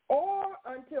or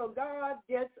until God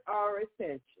gets our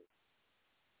attention.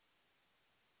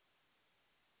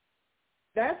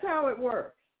 That's how it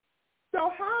works. So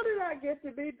how did I get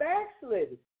to be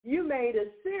backslidden? You made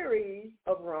a series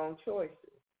of wrong choices.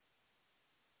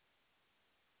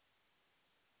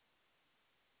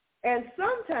 And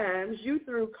sometimes you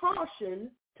threw caution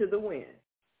to the wind.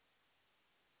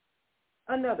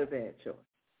 Another bad choice.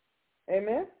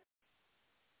 Amen?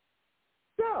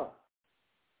 So,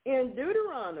 in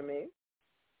Deuteronomy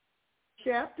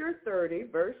chapter 30,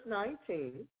 verse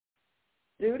 19,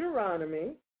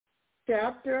 Deuteronomy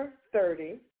chapter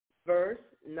 30, verse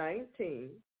 19,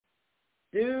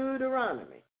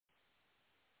 Deuteronomy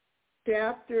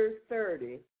chapter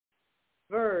 30,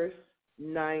 verse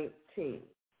 19.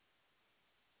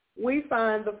 We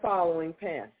find the following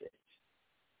passage.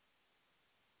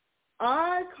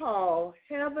 I call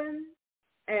heaven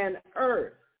and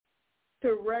earth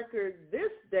to record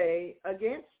this day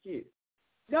against you.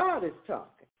 God is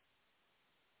talking.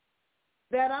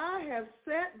 That I have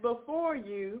set before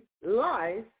you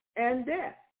life and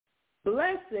death,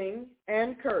 blessing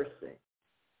and cursing.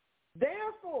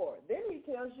 Therefore, then he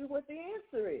tells you what the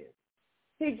answer is.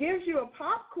 He gives you a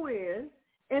pop quiz,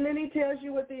 and then he tells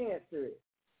you what the answer is.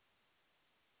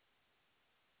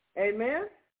 Amen?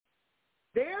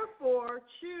 Therefore,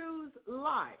 choose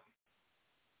life,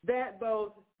 that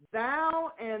both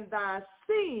thou and thy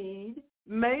seed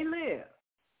may live.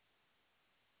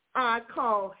 I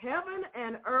call heaven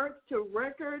and earth to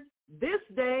record this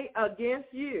day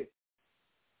against you,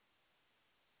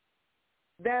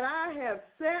 that I have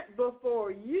set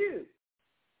before you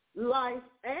life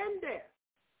and death,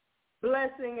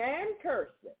 blessing and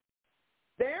cursing.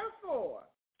 Therefore,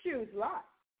 choose life,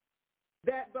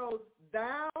 that both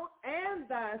thou and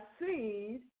thy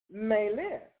seed may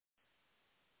live.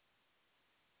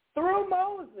 Through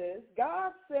Moses,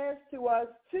 God says to us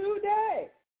today,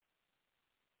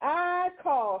 I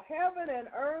call heaven and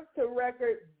earth to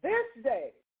record this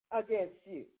day against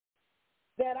you,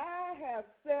 that I have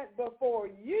set before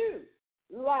you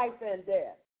life and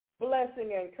death,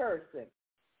 blessing and cursing.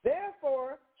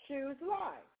 Therefore, choose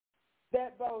life,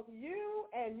 that both you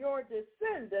and your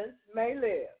descendants may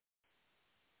live.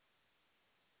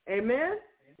 Amen?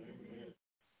 Amen.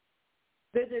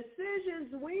 The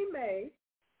decisions we make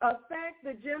affect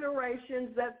the generations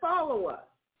that follow us.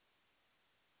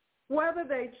 Whether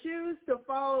they choose to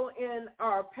follow in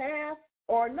our path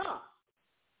or not.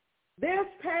 This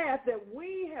path that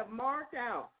we have marked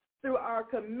out through our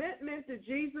commitment to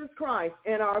Jesus Christ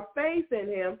and our faith in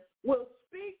him will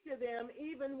speak to them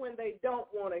even when they don't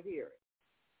want to hear it.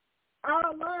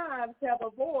 Our lives have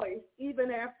a voice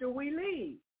even after we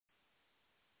leave.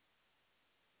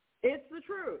 It's the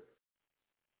truth.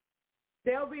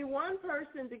 There'll be one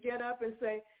person to get up and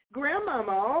say,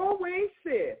 Grandmama always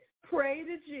said, pray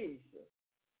to Jesus.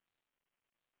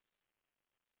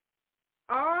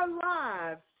 Our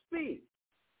lives speak.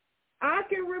 I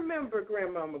can remember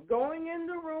Grandmama going in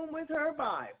the room with her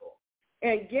Bible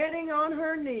and getting on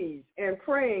her knees and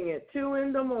praying at 2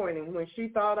 a.m. when she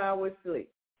thought I was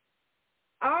asleep.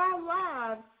 Our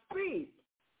lives speak.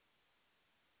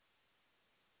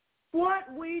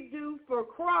 What we do for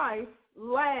Christ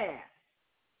lasts.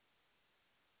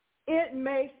 it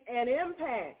makes an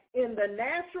impact in the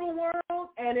natural world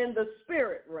and in the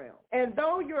spirit realm. And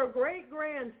though your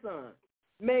great-grandson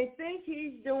may think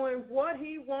he's doing what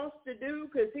he wants to do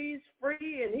because he's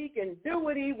free and he can do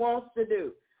what he wants to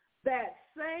do, that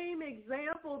same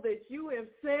example that you have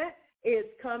set is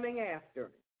coming after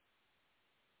him.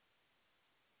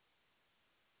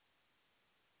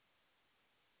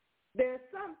 There's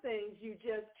some things you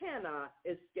just cannot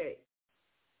escape.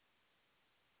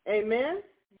 Amen?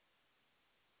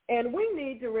 And we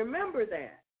need to remember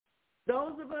that.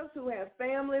 Those of us who have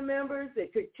family members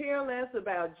that could care less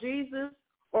about Jesus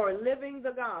or living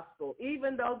the gospel,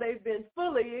 even though they've been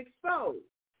fully exposed,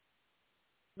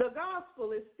 the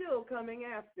gospel is still coming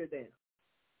after them.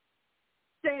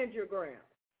 Stand your ground.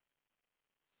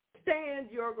 Stand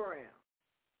your ground.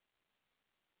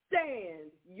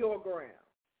 Stand your ground.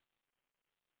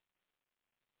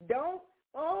 Don't,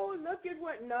 look at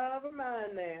what, never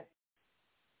mind that.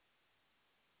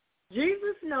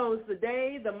 Jesus knows the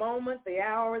day, the moment, the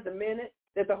hour, the minute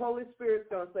that the Holy Spirit's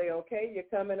going to say, okay, you're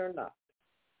coming or not.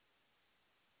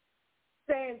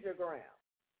 Stand your ground.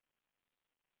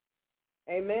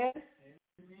 Amen?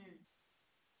 Amen.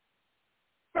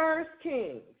 1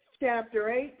 Kings chapter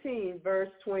 18, verse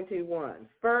 21.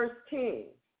 1 Kings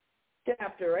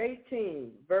chapter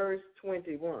 18, verse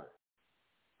 21.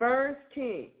 1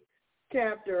 Kings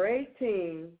chapter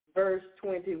 18, verse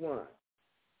 21.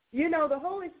 You know, the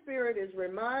Holy Spirit is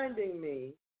reminding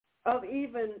me of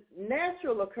even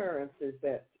natural occurrences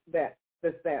that's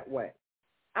that way.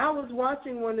 I was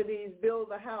watching one of these build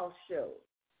a house shows,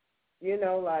 you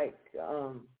know, like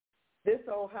This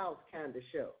Old House kind of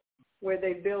show, where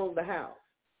they build the house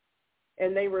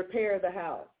and they repair the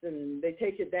house and they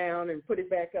take it down and put it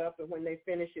back up, and when they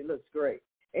finish it looks great.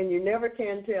 And you never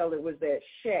can tell it was that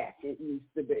shack it used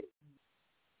to be.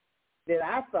 That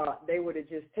I thought they would have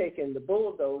just taken the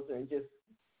bulldozer and just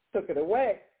took it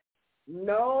away.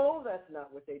 No, that's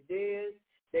not what they did.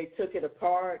 They took it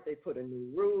apart. They put a new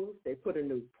roof. They put a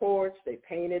new porch. They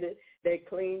painted it. They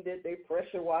cleaned it. They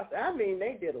pressure washed it. I mean,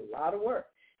 they did a lot of work.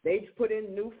 They put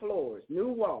in new floors, new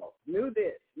walls, new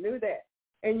this, new that.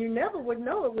 And you never would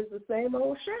know it was the same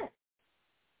old shack.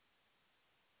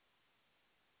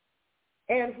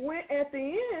 And when at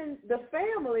the end, the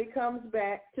family comes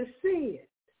back to see it.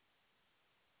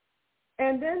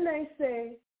 And then they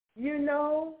say, you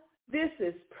know, this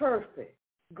is perfect.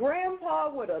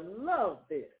 Grandpa would have loved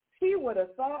this. He would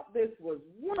have thought this was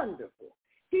wonderful.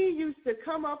 He used to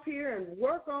come up here and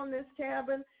work on this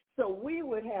cabin so we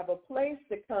would have a place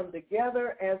to come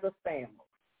together as a family.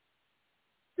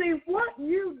 See, what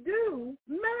you do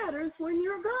matters when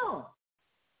you're gone.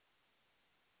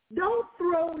 Don't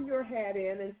throw your hat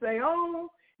in and say, oh,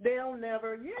 they'll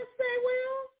never. Yes, they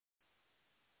will.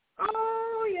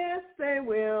 Oh, yes, they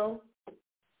will.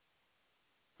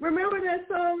 Remember that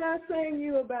song I sang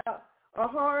you about a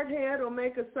hard head will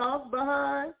make a soft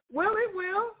behind? Well, it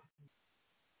will.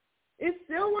 It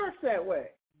still works that way.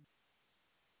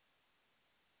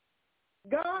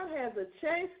 God has a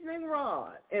chastening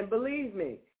rod, and believe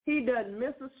me, he doesn't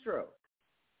miss a stroke.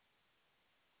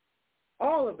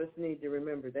 All of us need to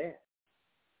remember that.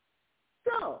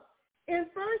 So, in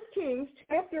 1 Kings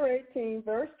chapter 18,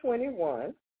 verse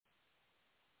 21,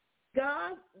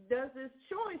 God does this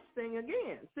choice thing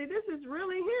again. See, this is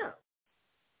really him.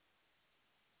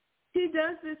 He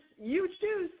does this you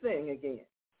choose thing again.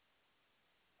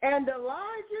 And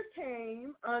Elijah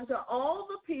came unto all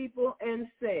the people and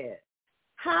said,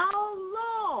 how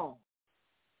long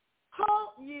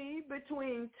halt ye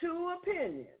between two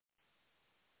opinions?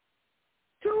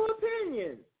 Two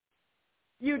opinions,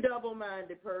 you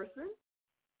double-minded person.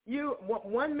 You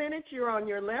 1 minute you're on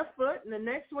your left foot and the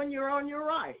next one you're on your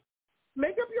right.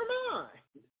 Make up your mind.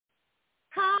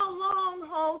 How long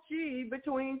halt ye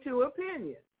between two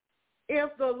opinions?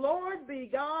 If the Lord be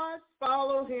God,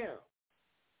 follow him.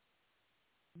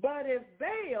 But if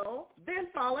Baal, then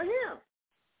follow him.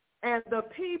 And the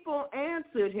people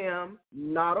answered him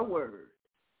not a word.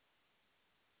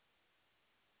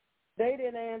 They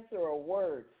didn't answer a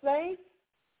word. Saints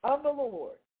of the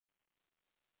Lord,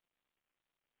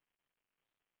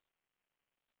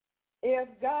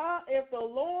 if the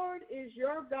Lord is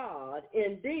your God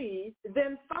indeed,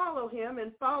 then follow him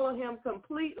and follow him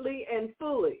completely and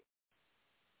fully.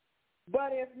 But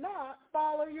if not,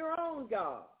 follow your own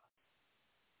God.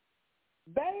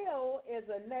 Baal is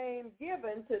a name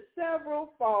given to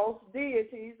several false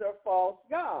deities or false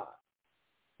gods.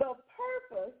 The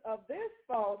purpose of this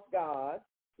false god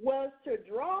was to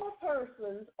draw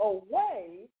persons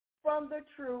away from the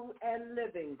true and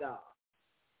living God.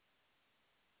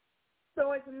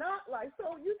 So it's not like,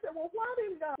 so you say, well, why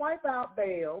didn't God wipe out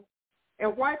Baal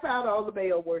and wipe out all the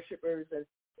Baal worshipers. And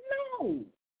no,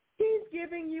 he's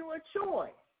giving you a choice.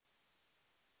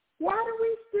 Why do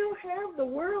we still have the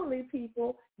worldly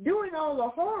people doing all the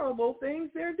horrible things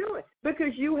they're doing?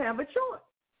 Because you have a choice.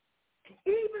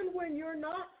 Even when you're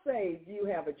not saved, you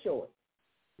have a choice.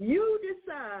 You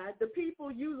decide the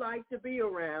people you like to be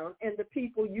around and the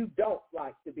people you don't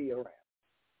like to be around.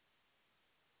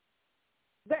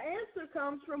 The answer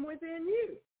comes from within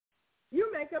you.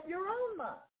 You make up your own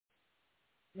mind.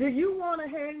 Do you want to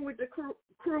hang with the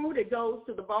crew that goes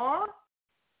to the bar?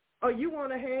 Or you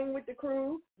want to hang with the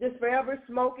crew that's forever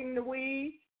smoking the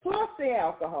weed plus the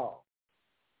alcohol?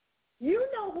 You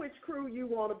know which crew you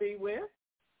want to be with.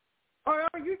 Or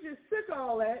are you just sick of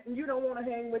all that and you don't want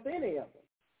to hang with any of them?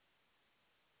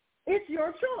 It's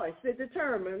your choice that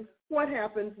determines what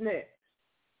happens next.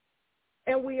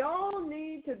 And we all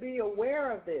need to be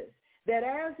aware of this, that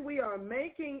as we are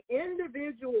making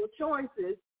individual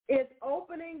choices, it's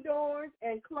opening doors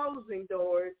and closing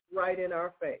doors right in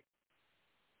our face.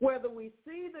 Whether we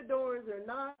see the doors or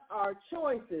not, our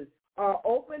choices are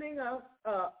opening us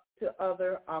up to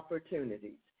other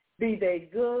opportunities, be they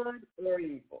good or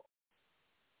evil.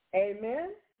 Amen?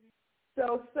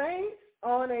 So saints,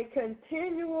 on a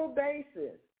continual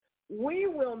basis, we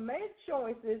will make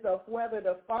choices of whether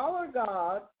to follow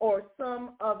God or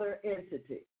some other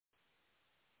entity.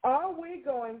 Are we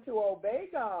going to obey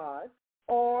God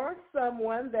or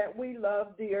someone that we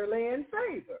love dearly and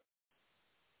favor?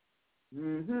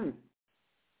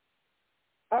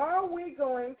 Are we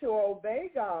going to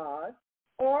obey God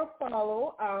or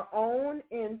follow our own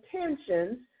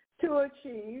intentions to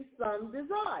achieve some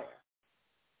desire?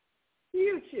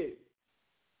 You choose.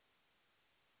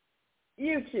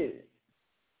 You choose.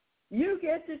 You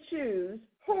get to choose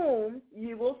whom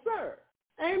you will serve.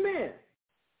 Amen.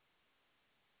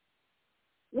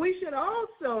 We should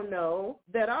also know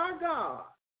that our God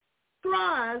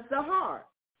tries the heart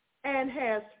and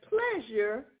has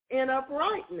pleasure in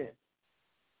uprightness.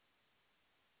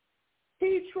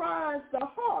 He tries the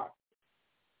heart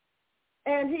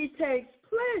and he takes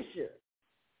pleasure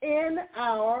in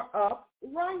our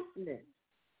uprightness.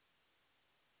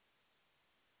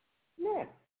 Now,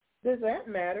 does that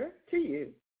matter to you?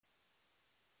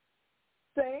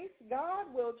 Saints, God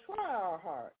will try our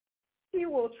hearts. He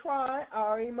will try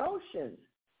our emotions.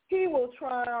 He will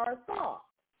try our thoughts.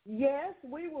 Yes,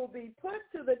 we will be put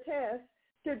to the test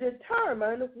to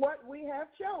determine what we have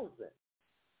chosen.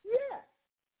 Yes,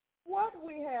 what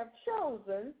we have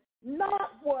chosen,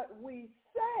 not what we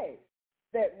say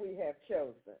that we have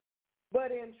chosen, but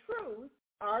in truth,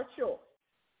 our choice.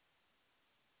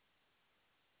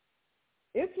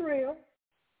 It's real.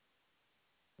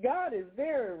 God is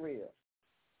very real.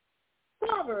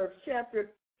 Proverbs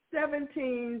chapter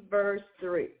 17, verse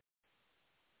 3.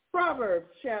 Proverbs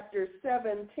chapter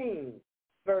 17,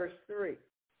 verse 3.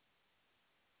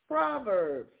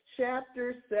 Proverbs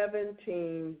chapter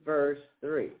 17, verse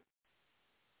 3.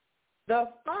 The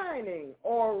fining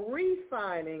or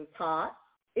refining pot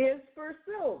is for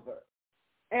silver,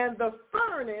 and the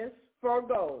furnace for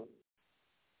gold.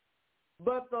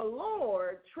 But the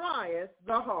Lord trieth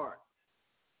the heart.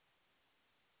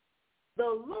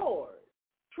 The Lord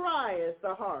trieth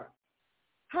the heart.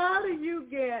 How do you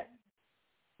get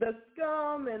the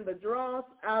scum and the dross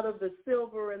out of the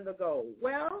silver and the gold?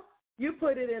 Well, you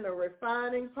put it in a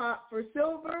refining pot for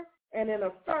silver and in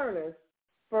a furnace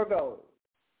for gold.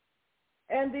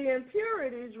 And the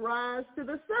impurities rise to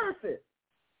the surface.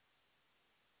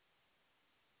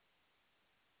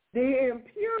 The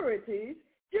impurities,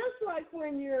 just like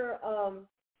when you're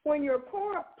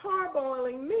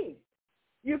parboiling meat,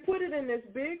 you put it in this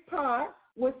big pot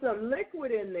with some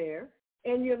liquid in there,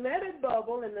 and you let it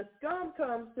bubble, and the scum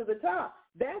comes to the top.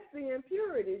 That's the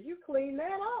impurities. You clean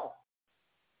that off.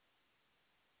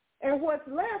 And what's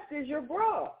left is your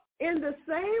broth. In the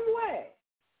same way,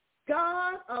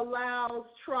 God allows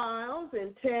trials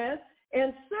and tests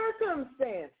and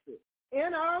circumstances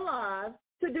in our lives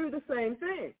to do the same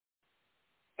thing.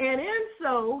 And in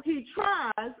so, he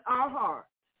tries our hearts.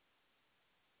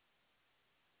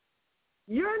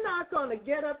 You're not going to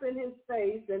get up in his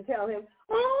face and tell him,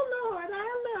 oh, Lord,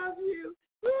 I love you.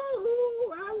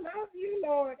 Ooh, I love you,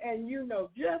 Lord. And you know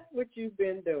just what you've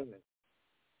been doing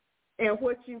and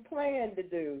what you plan to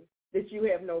do that you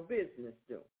have no business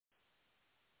doing.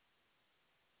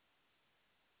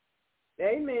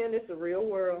 Amen. It's a real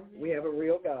world. We have a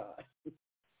real God.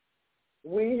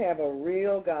 We have a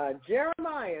real God.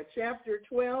 Jeremiah chapter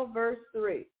 12, verse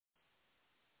 3.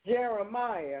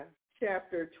 Jeremiah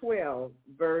chapter 12,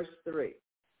 verse 3.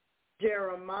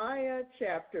 Jeremiah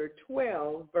chapter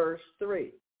 12, verse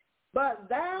 3. But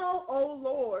thou, O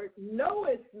Lord,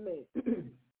 knowest me.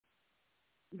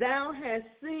 Thou hast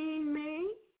seen me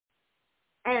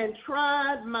and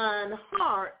tried mine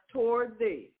heart toward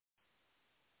thee.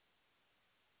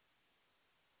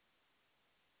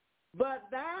 But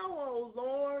thou, O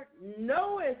Lord,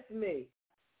 knowest me.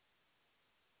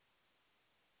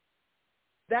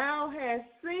 Thou hast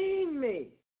seen me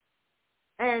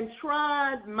and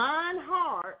tried mine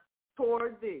heart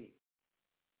toward thee.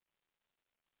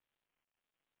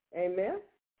 Amen?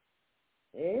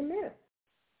 Amen.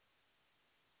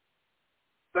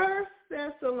 1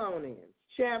 Thessalonians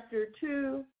chapter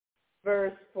 2,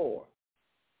 verse 4.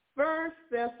 1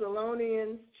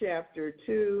 Thessalonians chapter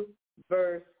 2,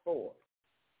 verse 4.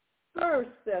 1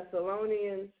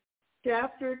 Thessalonians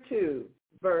chapter 2,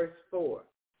 verse 4.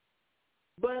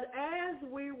 But as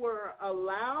we were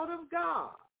allowed of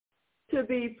God to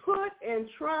be put in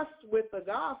trust with the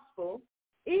gospel,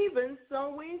 even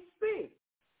so we speak,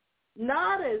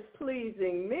 not as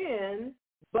pleasing men,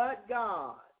 but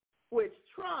God, which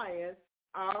trieth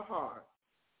our hearts.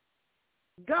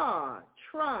 God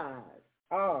tries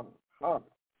our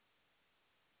hearts.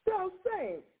 So,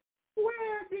 saints,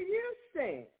 where do you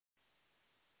stand?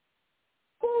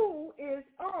 Who is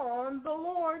on the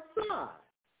Lord's side?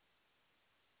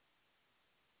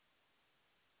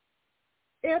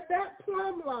 If that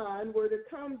plumb line were to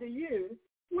come to you,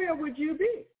 where would you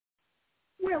be?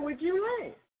 Where would you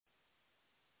land?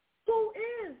 Who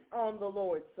is on the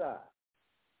Lord's side?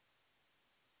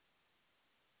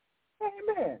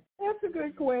 Amen. That's a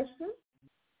good question.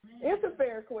 It's a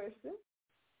fair question.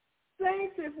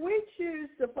 Saints, if we choose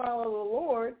to follow the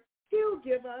Lord, he'll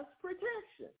give us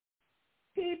protection.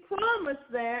 He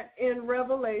promised that in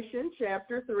Revelation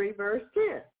chapter 3, verse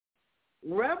 10.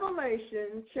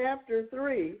 Revelation chapter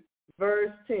 3,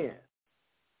 verse 10.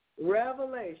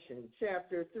 Revelation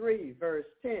chapter 3, verse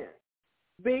 10.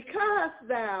 Because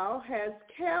thou hast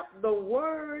kept the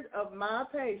word of my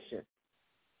patience,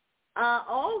 I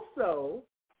also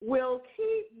will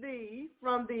keep thee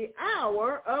from the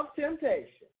hour of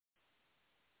temptation.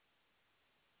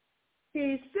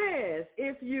 He says,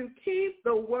 if you keep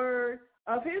the word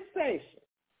of his patience,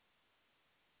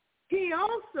 he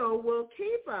also will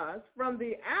keep us from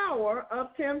the hour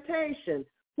of temptation,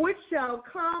 which shall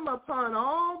come upon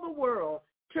all the world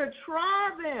to try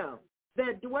them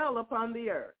that dwell upon the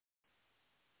earth.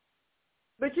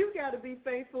 But you've got to be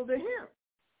faithful to him.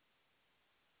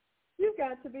 You've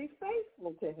got to be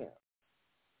faithful to him.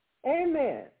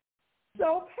 Amen.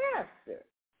 So, Pastor,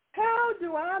 how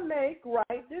do I make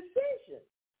right decisions?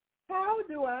 How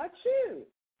do I choose?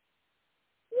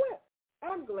 Well,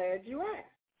 I'm glad you asked.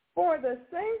 For the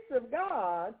saints of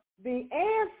God, the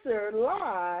answer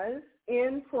lies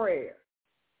in prayer.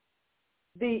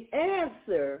 The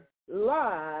answer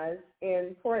lies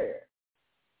in prayer.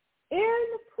 In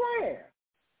prayer,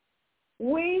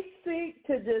 we seek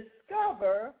to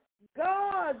discover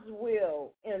God's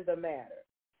will in the matter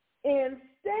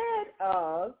instead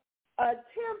of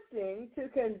attempting to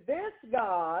convince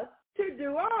God to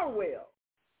do our will.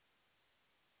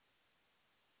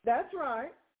 That's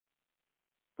right.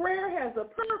 Prayer has a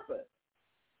purpose.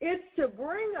 It's to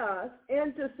bring us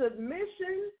into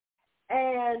submission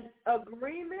and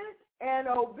agreement and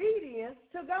obedience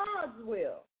to God's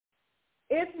will.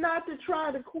 It's not to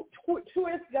try to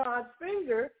twist God's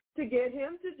finger to get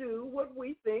him to do what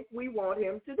we think we want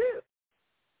him to do.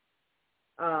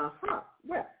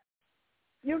 Well,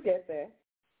 you get that.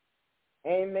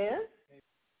 Amen.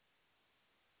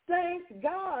 Saints,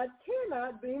 God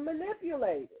cannot be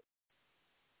manipulated.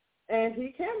 And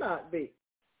he cannot be.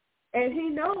 And he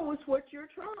knows what you're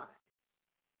trying.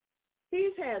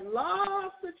 He's had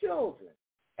lots of children.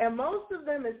 And most of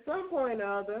them at some point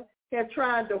or other have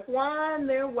tried to whine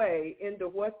their way into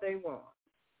what they want.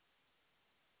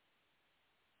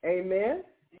 Amen?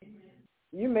 Amen.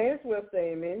 You may as well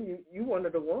say amen. You one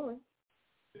of the ones.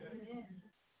 Amen.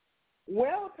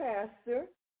 Well, Pastor,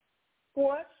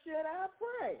 what should I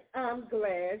pray? I'm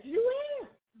glad you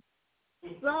asked.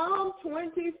 Psalm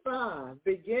 25,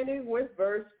 beginning with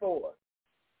verse 4.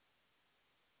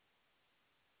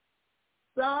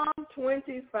 Psalm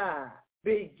 25,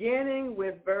 beginning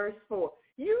with verse 4.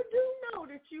 You do know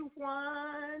that you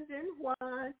whined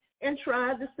and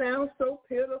tried to sound so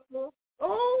pitiful.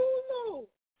 Oh, Lord.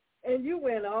 And you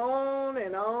went on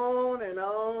and on and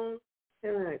on.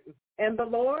 And the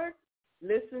Lord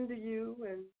listened to you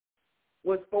and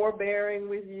was forbearing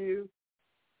with you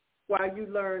while you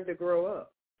learned to grow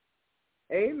up.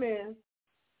 Amen.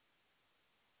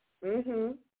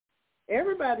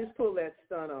 Everybody's pulled that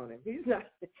stunt on him.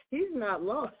 He's not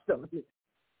lost on it.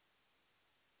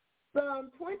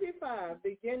 Psalm 25,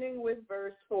 beginning with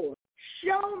verse 4.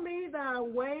 Show me thy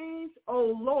ways,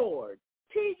 O Lord.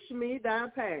 Teach me thy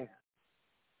path.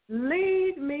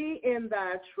 Lead me in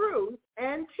thy truth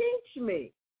and teach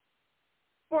me.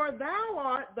 For thou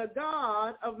art the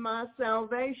God of my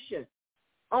salvation.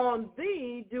 On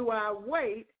thee do I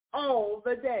wait all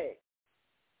the day.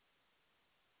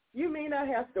 You mean I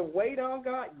have to wait on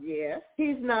God? Yes.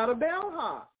 He's not a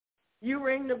bellhop. You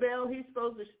ring the bell, he's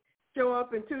supposed to show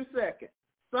up in 2 seconds.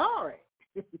 Sorry.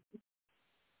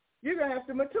 You're going to have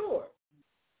to mature.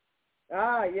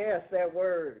 Ah, yes, that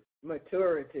word,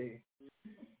 maturity.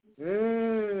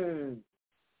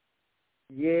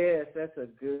 Yes, that's a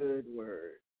good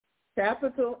word.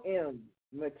 Capital M,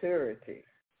 maturity.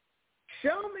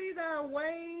 Show me thy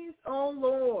ways, O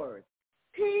Lord.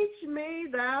 Teach me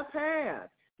thy path.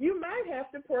 You might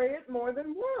have to pray it more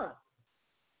than once.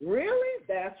 Really?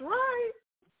 That's right.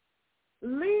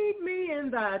 Lead me in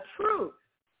thy truth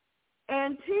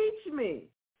and teach me,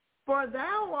 for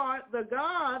thou art the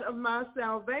God of my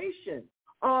salvation.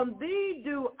 On thee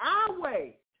do I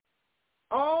wait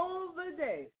all the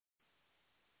day.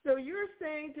 So you're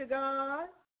saying to God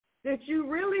that you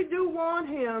really do want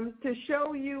him to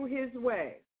show you his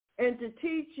way and to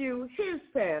teach you his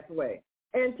pathway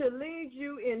and to lead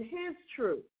you in his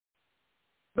truth,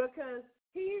 because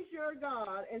he's your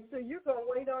God, and so you're going to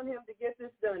wait on him to get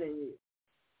this done in you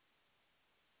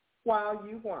while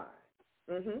you whine.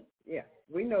 Yeah,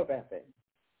 we know about that.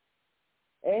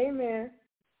 Amen.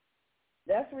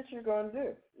 That's what you're going to do.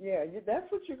 Yeah,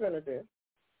 that's what you're going to do.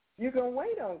 You're going to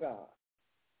wait on God.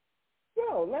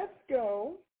 So let's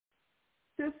go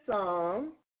to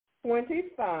Psalm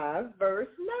 25, verse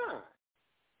 9.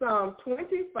 Psalm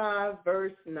 25,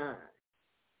 verse 9.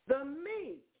 The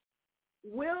meek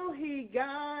will he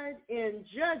guide in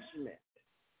judgment.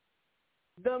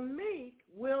 The meek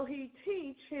will he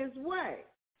teach his way.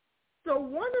 So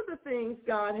one of the things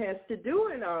God has to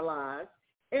do in our lives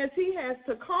is he has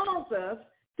to cause us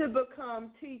to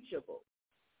become teachable.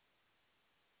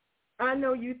 I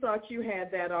know you thought you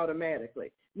had that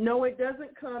automatically. No, it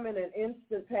doesn't come in an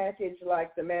instant package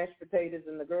like the mashed potatoes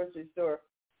in the grocery store.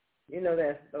 You know,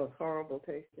 those horrible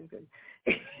tasting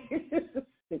things.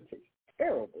 It's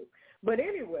terrible. But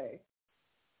anyway,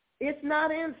 it's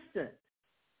not instant.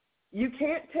 You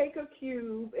can't take a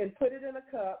cube and put it in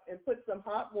a cup and put some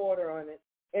hot water on it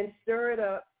and stir it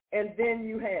up and then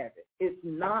you have it. It's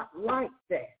not like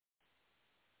that.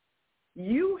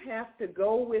 You have to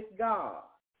go with God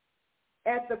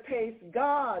at the pace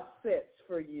God sets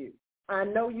for you. I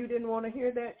know you didn't want to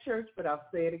hear that, church, but I'll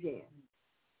say it again.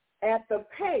 At the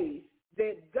pace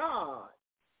that God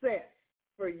sets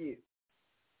for you.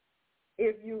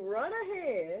 If you run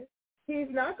ahead, he's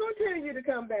not going to tell you to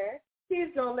come back.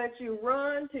 He's going to let you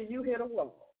run till you hit a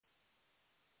wall.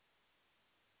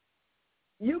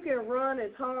 You can run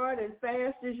as hard and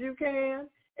fast as you can,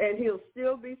 and he'll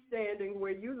still be standing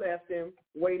where you left him,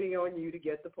 waiting on you to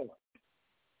get the point.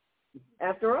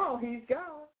 After all, he's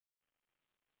God.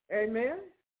 Amen?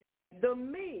 The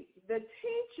meek, the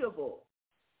teachable,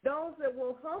 those that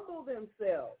will humble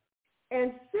themselves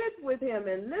and sit with him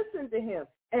and listen to him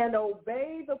and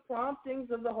obey the promptings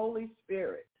of the Holy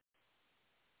Spirit.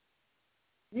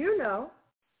 You know,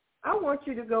 I want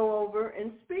you to go over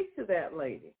and speak to that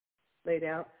lady. Lay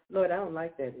down. Lord, I don't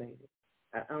like that lady.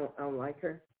 I don't like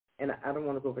her, and I don't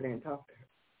want to go over there and talk to her.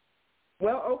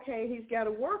 Well, okay, he's got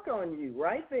to work on you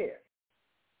right there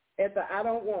at the I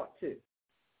don't want to.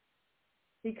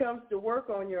 He comes to work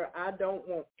on your I don't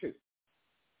want to.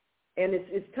 And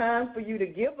it's time for you to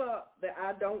give up the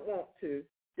I don't want to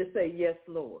say, yes,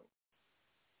 Lord.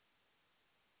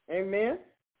 Amen?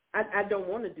 I don't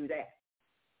want to do that.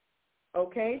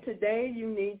 Okay, today you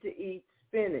need to eat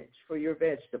spinach for your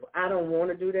vegetable. I don't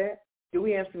want to do that. Do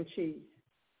we have some cheese?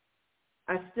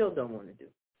 I still don't want to do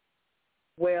it.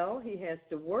 Well, he has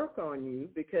to work on you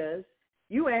because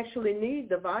you actually need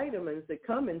the vitamins that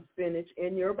come in spinach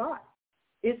in your body.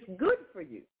 It's good for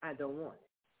you. I don't want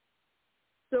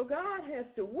it. So God has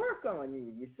to work on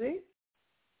you, you see.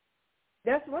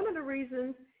 That's one of the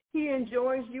reasons he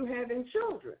enjoys you having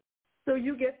children, so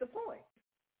you get the point.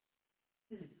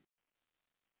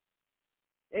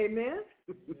 Amen?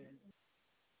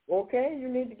 Okay, you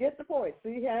need to get the point.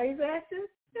 See how he's acting?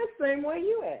 That's the same way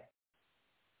you act.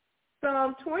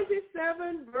 Psalm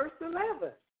 27, verse 11.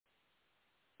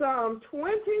 Psalm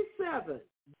 27,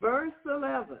 verse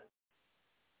 11.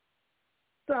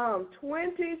 Psalm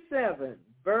 27,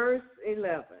 verse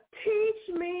 11.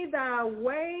 Teach me thy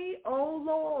way, O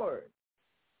Lord.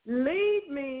 Lead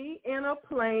me in a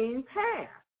plain path.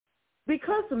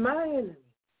 Because of my enemies,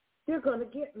 they're going to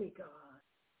get me, God.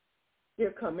 They're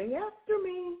coming after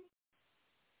me.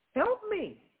 Help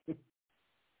me.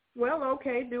 Well,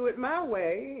 okay, do it my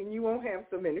way, and you won't have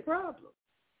so many problems.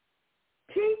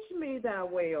 Teach me thy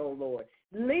way, O Lord.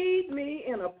 Lead me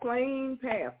in a plain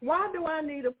path. Why do I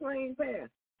need a plain path?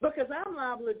 Because I'm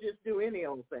liable to just do any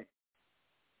old thing.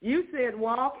 You said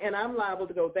walk, and I'm liable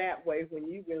to go that way when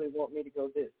you really want me to go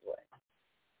this way.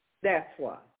 That's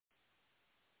why.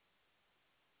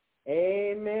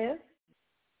 Amen.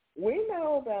 We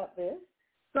know about this.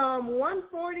 Psalm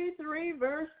 143,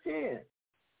 verse 10.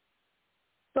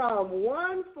 Psalm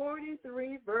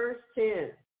 143, verse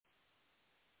 10.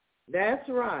 That's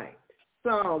right.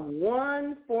 Psalm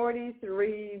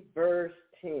 143, verse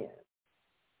 10.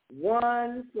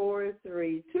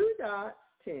 143,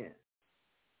 10.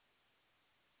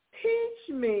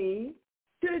 Teach me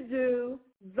to do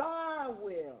thy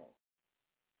will.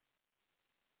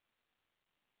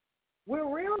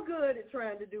 We're real good at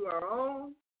trying to do our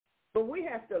own, but we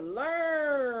have to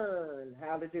learn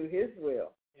how to do his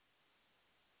will.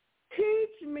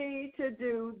 Teach me to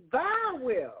do thy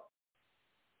will,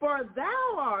 for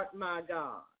thou art my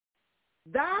God.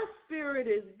 Thy spirit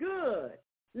is good.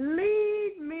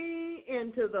 Lead me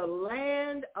into the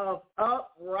land of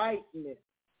uprightness.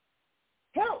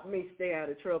 Help me stay out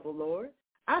of trouble, Lord.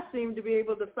 I seem to be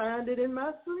able to find it in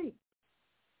my sleep.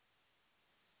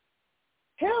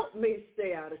 Help me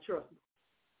stay out of trouble.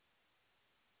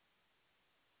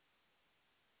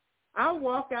 I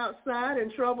walk outside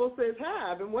and trouble says,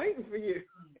 hi, I've been waiting for you.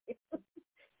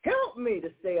 Help me to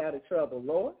stay out of trouble,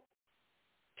 Lord.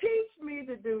 Teach me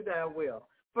to do thy will.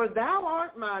 For thou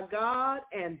art my God,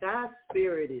 and thy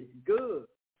spirit is good.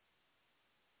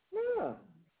 Now,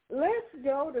 let's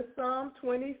go to Psalm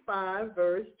 25,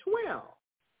 verse 12.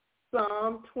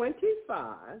 Psalm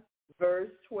 25,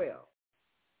 verse 12.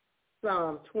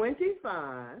 Psalm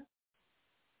 25,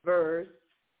 verse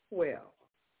 12.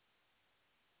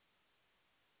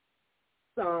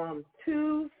 Psalm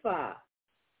 25,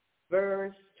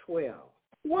 verse 12.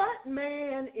 What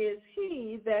man is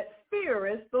he that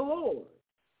feareth the Lord?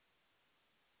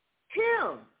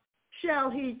 Him shall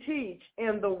he teach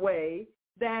in the way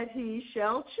that he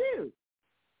shall choose.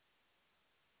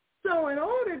 So in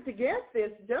order to get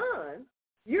this done,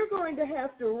 you're going to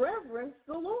have to reverence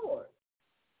the Lord.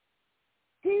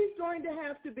 He's going to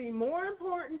have to be more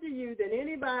important to you than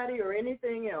anybody or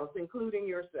anything else, including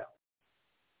yourself.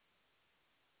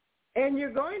 And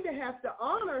you're going to have to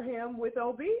honor him with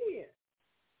obedience.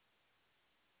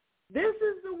 This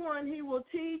is the one he will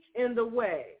teach in the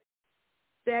way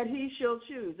that he shall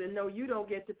choose. And no, you don't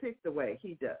get to pick the way,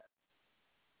 he does.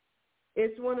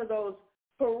 It's one of those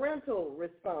parental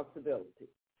responsibilities.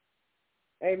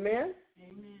 Amen?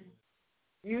 Amen.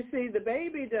 You see, the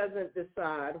baby doesn't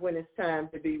decide when it's time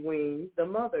to be weaned. The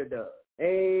mother does.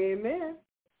 Amen?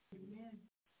 Amen.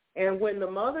 And when the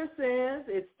mother says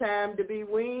it's time to be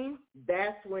weaned,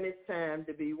 that's when it's time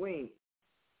to be weaned.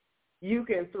 You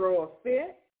can throw a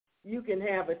fit. You can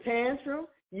have a tantrum.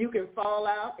 You can fall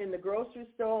out in the grocery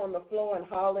store on the floor and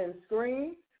holler and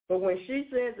scream. But when she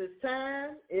says it's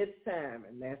time,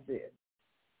 and that's it.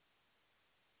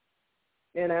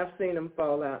 And I've seen them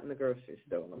fall out in the grocery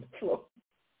store on the floor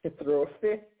and throw a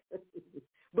fit.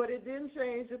 But it didn't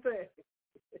change a thing.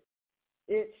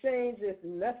 It changes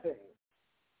nothing.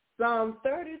 Psalm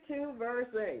 32,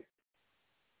 verse 8.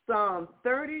 Psalm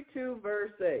 32,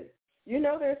 verse 8. You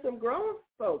know there's some grown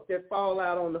folk that fall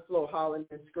out on the floor hollering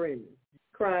and screaming,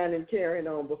 crying and carrying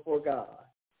on before God.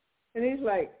 And he's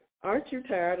like, aren't you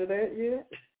tired of that yet?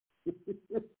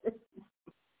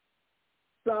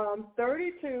 Psalm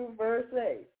 32, verse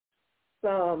 8.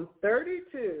 Psalm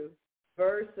 32,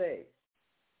 verse 8.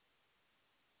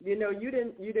 You know, you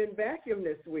didn't vacuum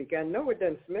this week. I know it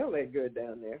doesn't smell that good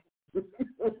down there.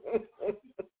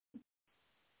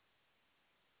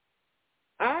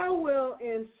 I will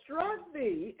instruct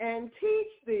thee and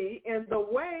teach thee in the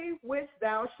way which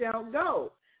thou shalt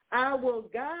go. I will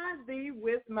guide thee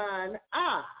with mine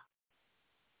eye.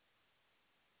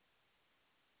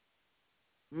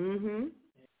 And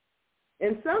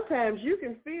sometimes you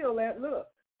can feel that look.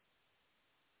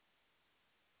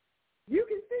 You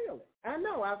can feel it. I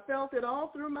know. I felt it all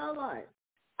through my life.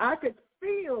 I could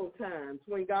feel times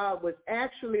when God was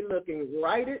actually looking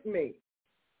right at me.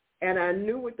 And I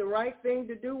knew what the right thing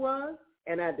to do was,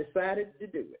 and I decided to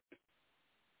do it.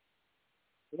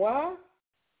 Why?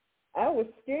 I was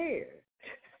scared.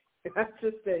 I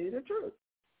just tell you the truth.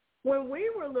 When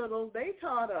we were little, they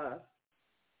taught us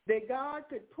that God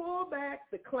could pull back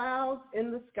the clouds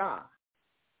in the sky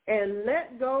and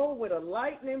let go with a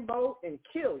lightning bolt and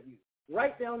kill you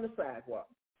right down the sidewalk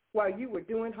while you were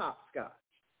doing hopscotch.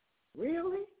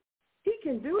 Really? He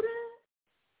can do that?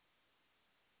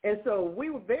 And so we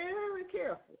were very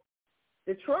careful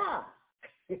to try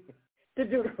to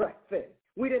do the right thing.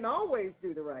 We didn't always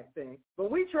do the right thing,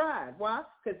 but we tried. Why?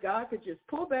 Because God could just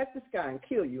pull back the sky and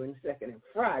kill you in a second and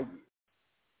fry you.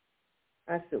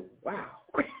 I said, wow.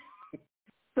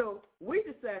 So we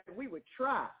decided we would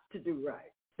try to do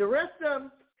right. The rest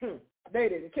of them, they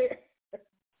didn't care.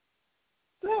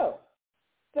 So,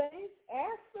 saints,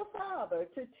 ask the Father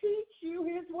to teach you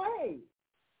his ways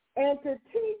and to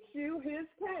teach you his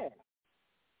path.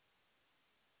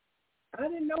 I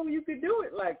didn't know you could do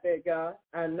it like that, God.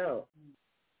 I know.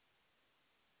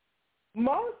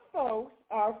 Most folks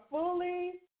are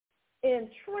fully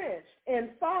entrenched in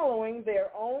following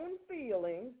their own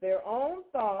feelings, their own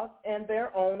thoughts, and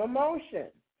their own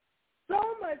emotions.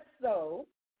 So much so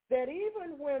that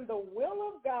even when the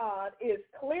will of God is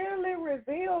clearly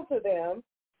revealed to them,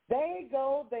 they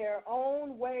go their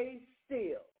own way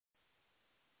still.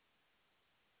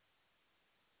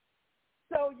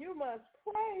 So you must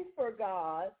pray for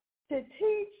God to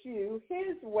teach you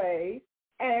his way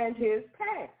and his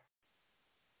path.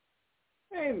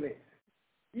 Amen.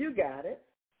 You got it.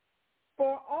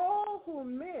 For all who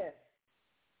missed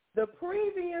the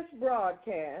previous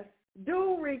broadcast,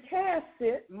 do recast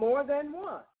it more than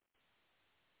once.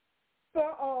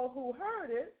 For all who heard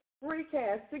it,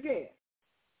 recast again.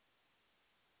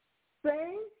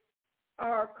 Saints,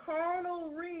 our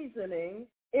carnal reasoning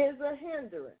is a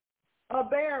hindrance, a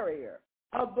barrier,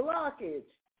 a blockage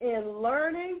in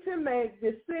learning to make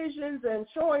decisions and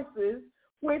choices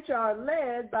which are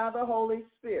led by the Holy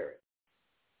Spirit.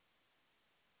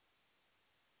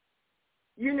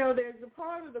 You know, there's a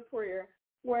part of the prayer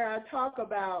where I talk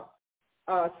about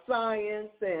science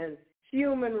and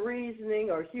human reasoning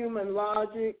or human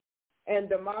logic and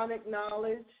demonic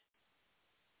knowledge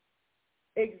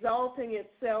exalting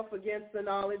itself against the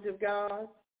knowledge of God.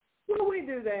 Well, we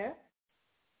do that.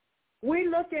 We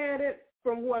look at it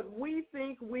from what we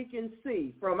think we can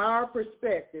see from our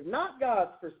perspective, not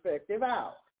God's perspective,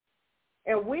 out.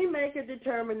 And we make a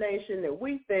determination that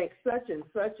we think such and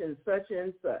such and such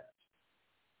and such.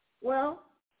 Well,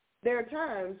 there are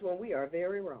times when we are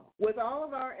very wrong. With all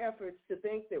of our efforts to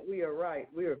think that we are right,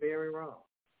 we are very wrong.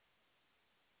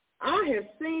 I have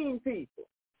seen people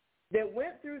that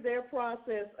went through their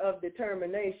process of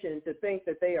determination to think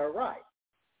that they are right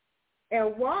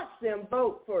and watched them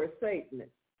vote for a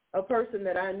Satanist, a person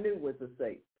that I knew was a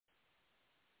Satanist.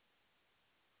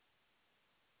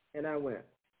 And I went,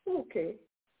 okay.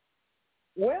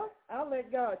 Well, I'll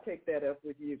let God take that up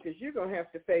with you because you're going to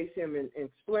have to face him and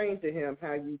explain to him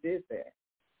how you did that.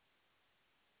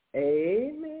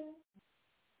 Amen.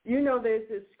 You know, there's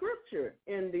this scripture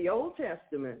in the Old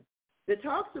Testament that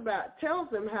tells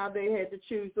them how they had to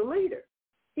choose a leader.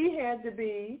 He had to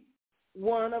be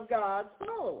one of God's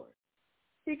followers.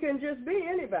 He couldn't just be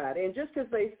anybody. And just because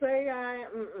they say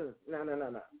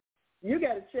no. You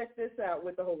got to check this out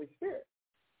with the Holy Spirit.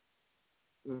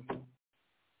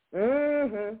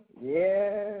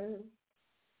 Yes.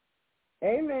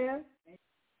 Amen.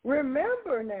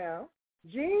 Remember now,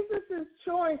 Jesus'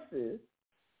 choice,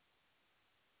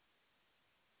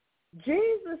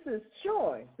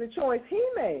 the choice he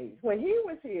made when he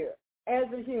was here as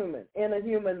a human, in a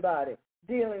human body,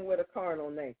 dealing with a carnal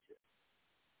nature.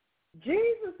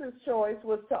 Jesus' choice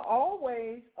was to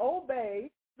always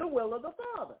obey the will of the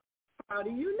Father. How do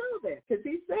you know that? Because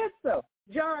he said so.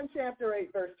 John chapter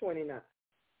 8, verse 29.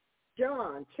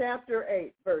 John chapter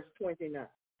 8, verse 29.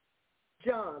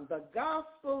 John, the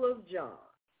Gospel of John,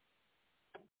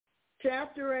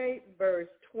 chapter 8, verse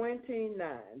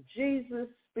 29. Jesus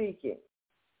speaking.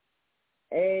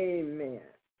 Amen.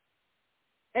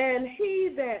 And he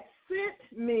that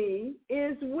sent me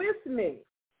is with me.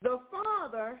 The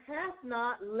Father hath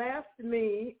not left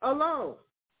me alone.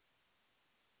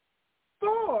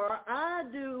 For I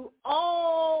do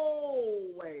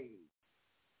always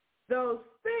those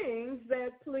things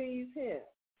that please him.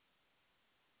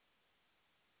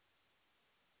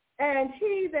 And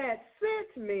he that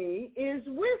sent me is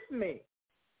with me.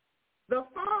 The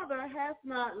Father hath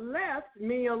not left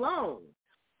me alone,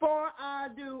 for I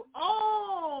do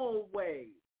always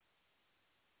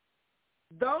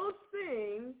those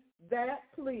things that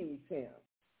please him.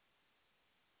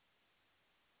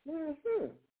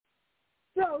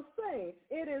 So, saints,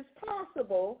 it is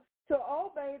possible to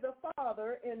obey the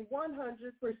Father in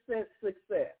 100%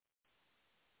 success.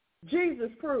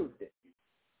 Jesus proved it.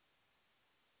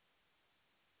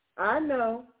 I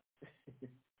know,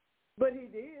 but he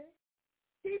did.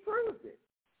 He proved it.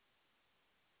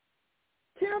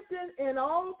 Tempted in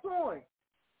all points,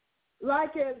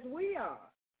 like as we are,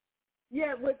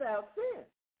 yet without sin.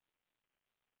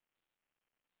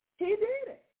 He did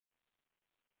it.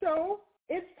 So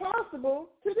it's possible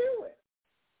to do it.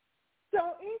 So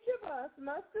each of us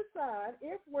must decide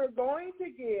if we're going to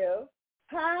give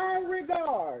high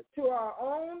regard to our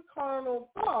own carnal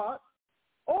thoughts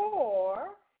or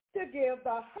to give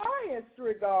the highest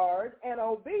regard and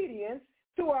obedience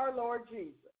to our Lord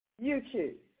Jesus. You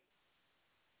choose.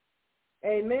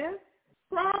 Amen.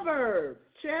 Proverbs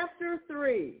chapter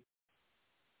 3.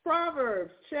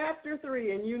 Proverbs chapter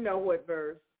 3, and you know what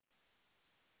verse.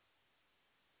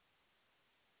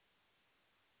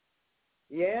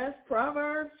 Yes,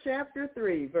 Proverbs chapter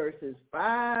 3, verses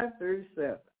 5 through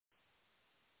 7.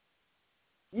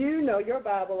 You know your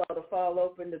Bible ought to fall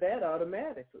open to that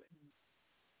automatically.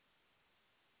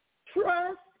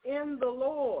 Trust in the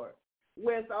Lord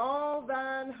with all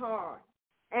thine heart,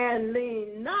 and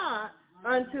lean not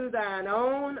unto thine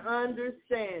own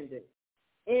understanding.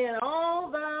 In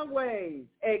all thy ways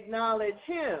acknowledge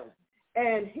him,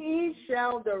 and he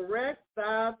shall direct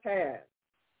thy path.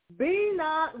 Be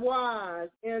not wise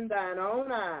in thine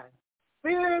own eyes.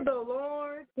 Fear the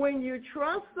Lord. When you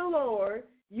trust the Lord,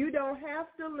 you don't have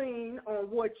to lean on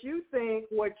what you think,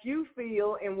 what you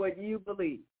feel, and what you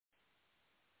believe.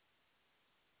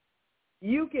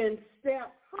 You can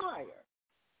step higher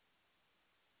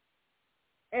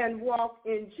and walk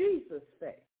in Jesus'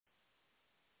 faith.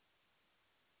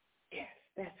 Yes,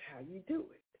 that's how you do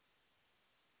it.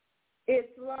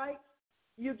 It's like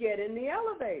you get in the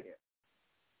elevator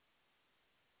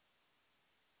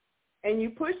and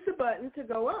you push the button to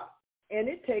go up, and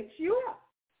it takes you up.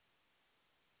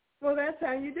 Well, that's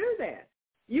how you do that.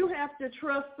 You have to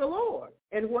trust the Lord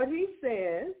and what he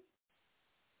says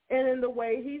and in the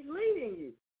way he's leading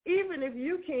you, even if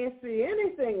you can't see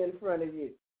anything in front of you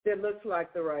that looks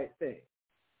like the right thing.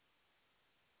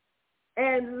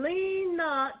 And lean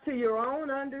not to your own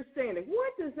understanding.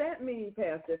 What does that mean,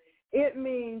 Pastor? It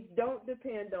means don't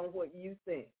depend on what you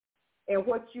think and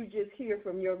what you just hear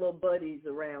from your little buddies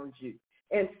around you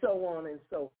and so on and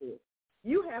so forth.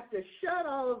 You have to shut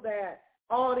all of that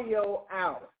audio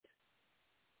out,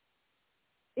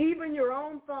 even your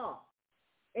own thoughts,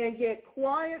 and get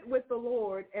quiet with the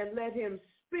Lord and let him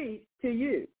speak to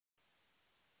you.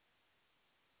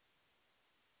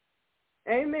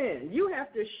 Amen. You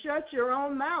have to shut your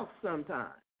own mouth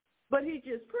sometimes. But he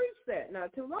just preached that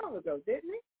not too long ago,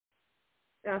 didn't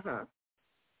he?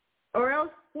 Or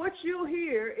else what you'll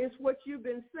hear is what you've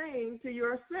been saying to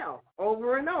yourself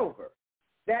over and over.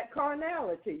 That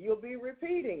carnality, you'll be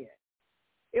repeating it.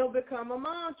 It'll become a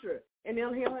mantra, and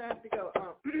then he'll have to go,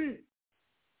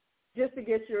 just to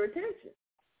get your attention.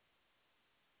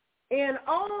 In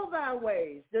all thy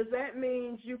ways, does that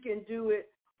mean you can do it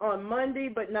on Monday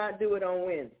but not do it on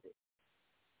Wednesday?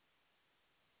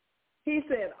 He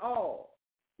said all.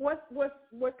 What's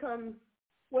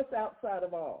outside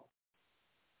of all?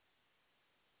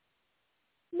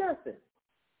 Nothing.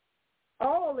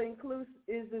 All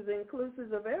is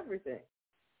inclusive of everything.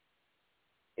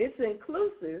 It's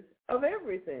inclusive of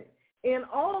everything. In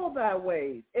all thy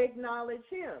ways, acknowledge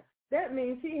him. That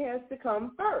means he has to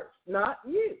come first, not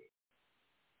you.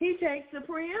 He takes the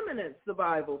preeminence, the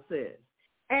Bible says.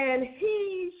 And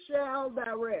he shall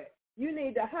direct. You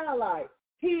need to highlight,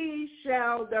 he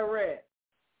shall direct.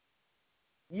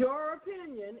 Your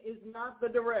opinion is not the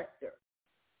director.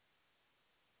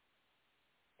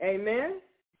 Amen?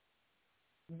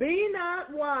 Be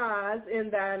not wise in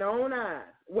thine own eyes.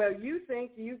 Well, you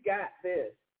think you got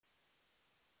this.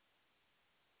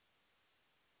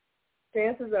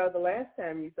 Chances are the last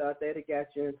time you thought that, it got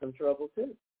you in some trouble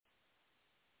too.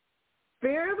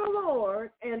 Fear the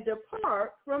Lord and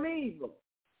depart from evil.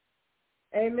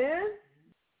 Amen?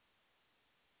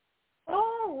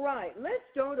 All right, let's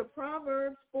go to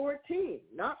Proverbs 14,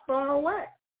 not far away.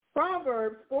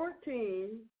 Proverbs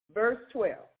 14, verse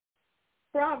 12.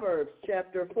 Proverbs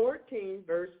chapter 14,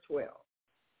 verse 12.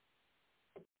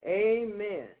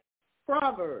 Amen.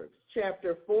 Proverbs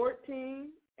chapter 14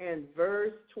 and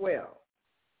verse 12.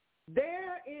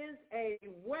 There is a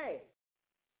way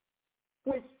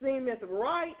which seemeth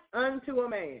right unto a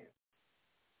man,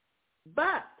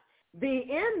 but the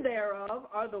end thereof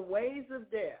are the ways of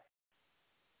death.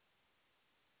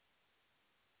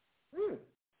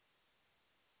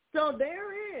 So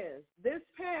there is this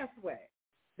pathway,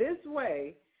 this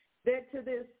way that to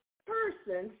this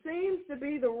person seems to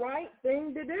be the right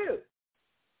thing to do.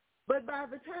 But by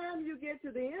the time you get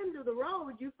to the end of the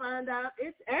road, you find out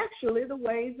it's actually the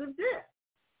ways of death.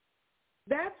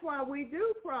 That's why we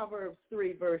do Proverbs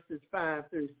 3, verses 5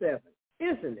 through 7,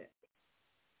 isn't it?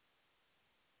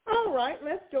 All right,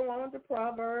 let's go on to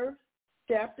Proverbs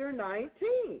chapter 19,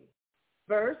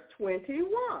 verse 21.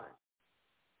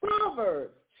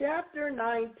 Proverbs chapter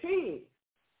 19,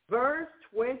 verse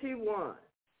 21.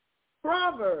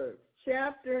 Proverbs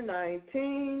chapter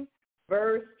 19,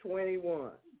 verse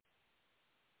 21.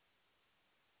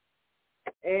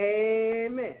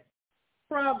 Amen.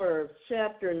 Proverbs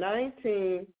chapter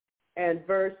 19 and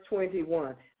verse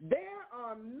 21. There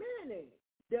are many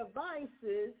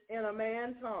devices in a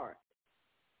man's heart.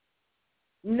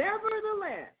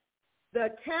 Nevertheless, the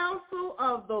counsel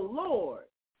of the Lord,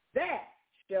 that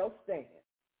shall stand.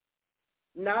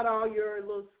 Not all your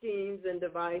little schemes and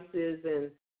devices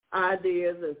and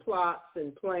ideas and plots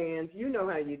and plans. You know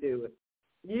how you do it.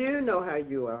 You know how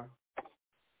you are.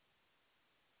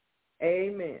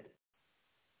 Amen.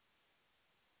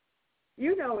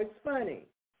 You know, it's funny.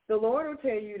 The Lord will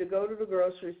tell you to go to the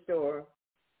grocery store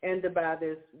and to buy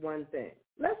this one thing.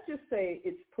 Let's just say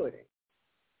it's pudding.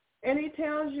 And he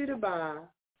tells you to buy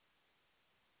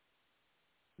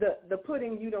the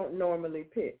pudding you don't normally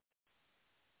pick.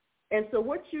 And so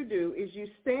what you do is you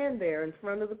stand there in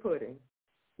front of the pudding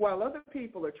while other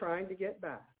people are trying to get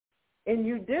by. And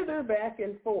you dither back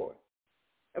and forth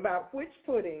about which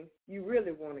pudding you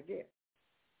really want to get.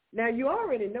 Now, you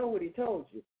already know what he told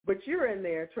you, but you're in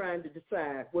there trying to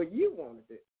decide what you want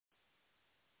to do.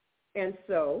 And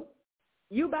so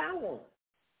you buy one.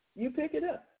 You pick it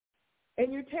up.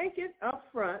 And you take it up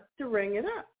front to ring it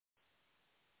up.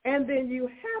 And then you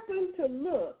happen to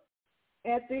look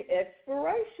at the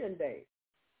expiration date.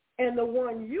 And the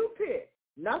one you pick,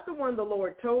 not the one the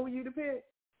Lord told you to pick,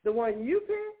 the one you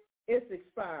pick, it's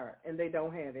expired and they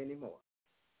don't have any more.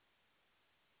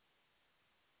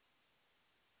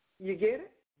 You get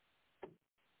it?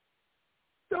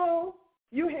 So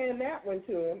you hand that one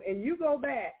to him and you go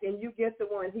back and you get the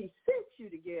one he sent you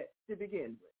to get to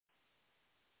begin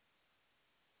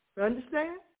with.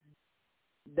 Understand?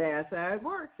 That's how it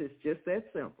works. It's just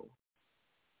that simple.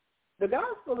 The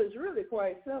gospel is really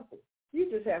quite simple. You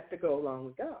just have to go along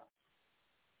with God.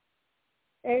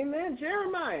 Amen.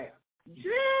 Jeremiah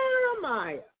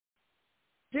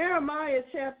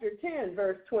chapter 10,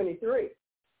 verse 23.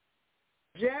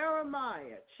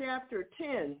 Jeremiah chapter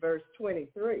 10, verse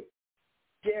 23.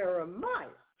 Jeremiah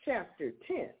chapter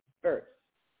 10, verse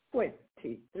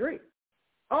 23.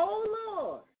 Oh,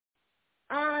 Lord,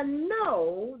 I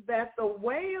know that the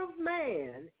way of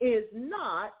man is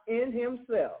not in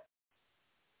himself.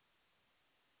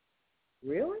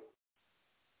 Really?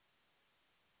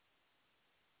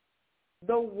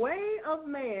 The way of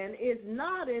man is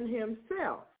not in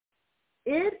himself.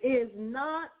 It is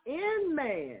not in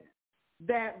man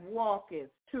that walketh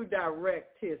to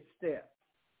direct his steps.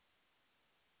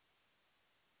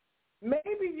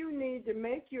 Maybe you need to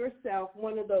make yourself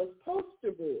one of those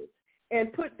poster boards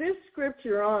and put this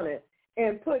scripture on it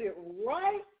and put it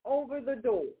right over the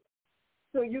door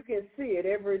so you can see it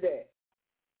every day.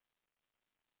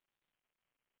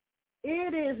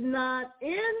 It is not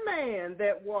in man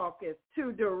that walketh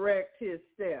to direct his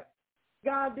steps.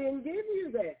 God didn't give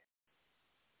you that.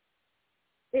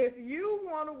 If you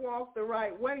want to walk the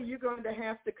right way, you're going to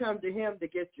have to come to him to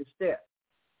get your steps.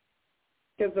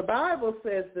 Because the Bible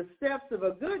says the steps of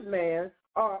a good man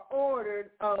are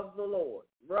ordered of the Lord,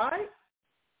 right?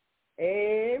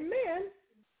 Amen.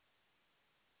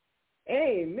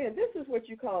 Amen. This is what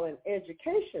you call an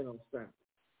educational sermon.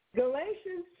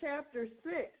 Galatians chapter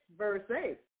 6, verse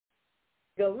 8.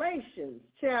 Galatians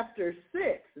chapter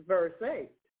 6, verse 8.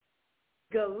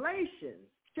 Galatians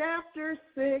chapter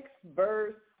 6,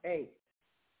 verse 8.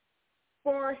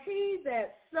 For he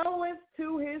that soweth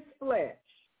to his flesh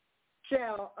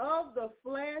shall of the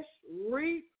flesh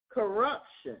reap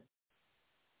corruption,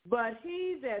 but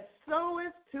he that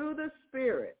soweth to the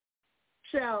Spirit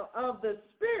shall of the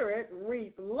Spirit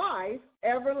reap life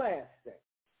everlasting.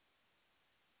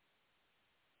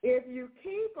 If you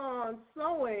keep on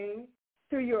sowing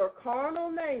to your carnal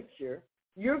nature,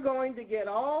 you're going to get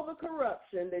all the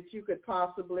corruption that you could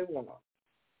possibly want.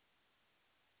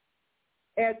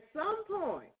 At some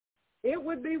point, it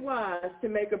would be wise to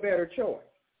make a better choice.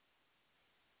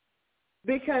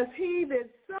 Because he that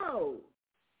sows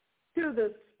to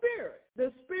the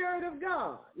Spirit of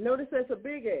God, notice that's a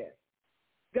big S,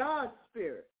 God's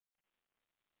Spirit,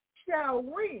 shall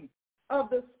reap of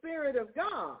the Spirit of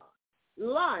God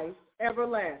life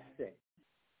everlasting.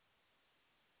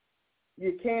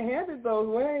 You can't have it both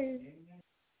ways.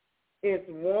 It's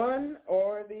one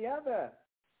or the other.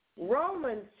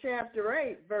 Romans chapter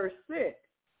 8, verse 6.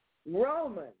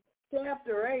 Romans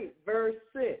chapter 8, verse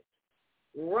 6.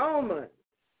 Romans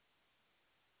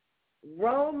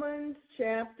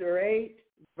chapter 8,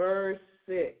 verse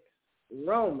 6.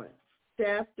 Romans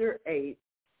chapter 8,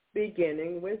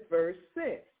 beginning with verse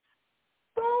 6.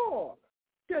 For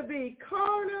To be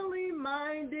carnally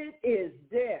minded is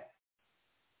death.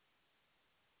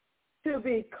 To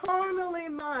be carnally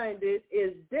minded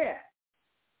is death.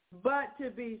 But to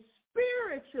be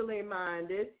spiritually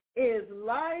minded is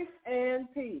life and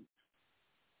peace.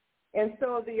 And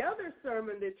so the other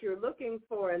sermon that you're looking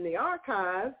for in the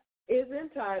archives is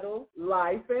entitled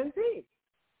Life and Peace.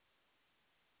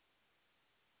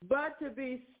 But to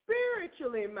be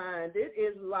spiritually minded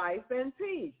is life and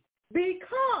peace,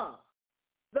 because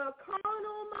the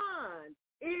carnal mind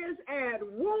is at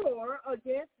war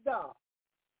against God.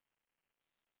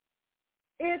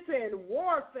 It's in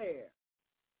warfare.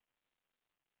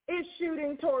 It's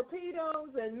shooting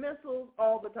torpedoes and missiles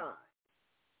all the time.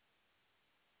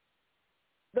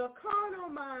 The carnal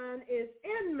mind is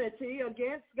enmity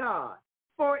against God,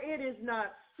 for it is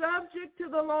not subject to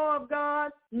the law of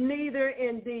God, neither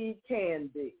indeed can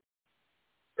be.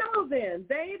 So then,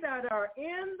 they that are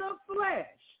in the flesh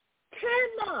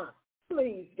cannot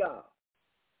please God.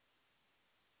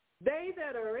 They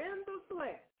that are in the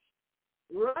flesh,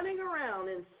 running around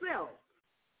in self,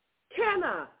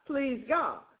 cannot please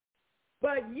God.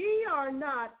 But ye are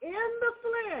not in the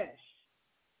flesh.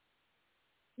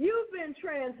 You've been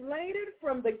translated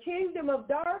from the kingdom of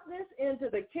darkness into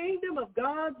the kingdom of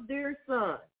God's dear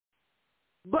Son.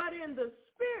 But in the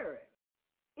Spirit,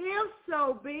 if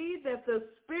so be that the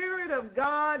Spirit of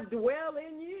God dwell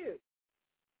in you.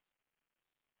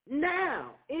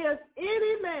 Now, if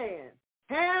any man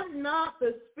have not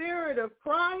the Spirit of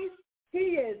Christ,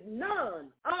 he is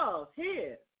none of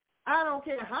his. I don't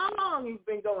care how long he's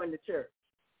been going to church.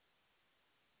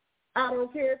 I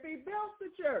don't care if he built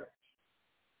the church.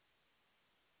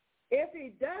 If he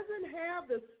doesn't have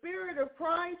the Spirit of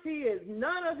Christ, he is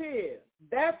none of his.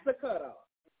 That's the cutoff.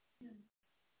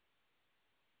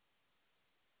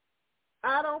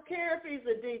 I don't care if he's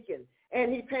a deacon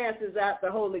and he passes out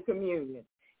the Holy Communion.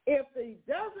 If he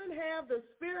doesn't have the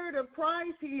Spirit of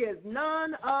Christ, he is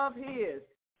none of his,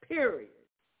 period.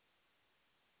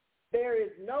 There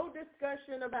is no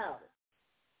discussion about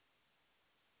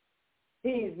it.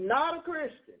 He's not a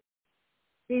Christian.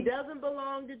 He doesn't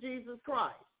belong to Jesus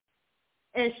Christ.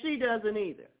 And she doesn't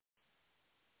either.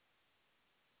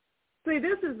 See,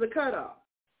 this is the cutoff.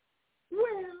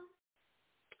 Well,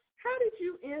 how did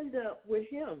you end up with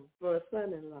him for a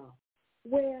son-in-law?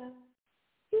 Well,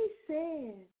 he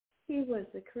said he was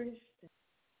a Christian.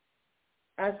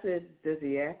 I said, does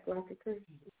he act like a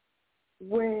Christian?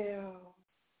 Well.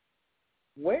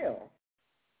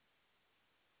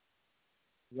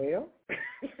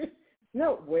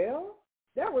 No, well,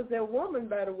 that was that woman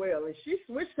by the well, and she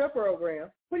switched her program.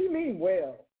 What do you mean,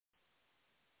 well?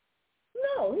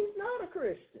 No, he's not a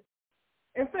Christian.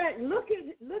 In fact, look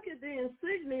at the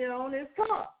insignia on his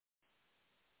car.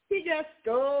 He got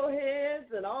skull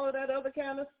heads and all of that other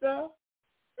kind of stuff.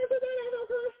 I said, that ain't no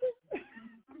Christian.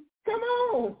 Come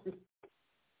on.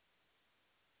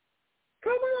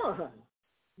 Come on.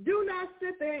 Do not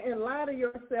sit there and lie to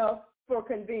yourself for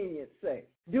convenience sake.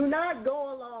 Do not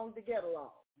go along to get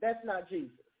along. That's not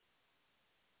Jesus.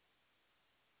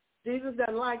 Jesus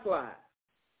doesn't like lies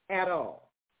at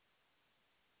all.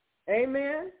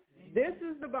 Amen? This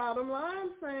is the bottom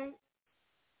line, saints.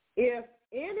 If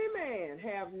any man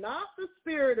have not the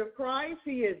Spirit of Christ,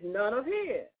 he is none of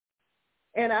his.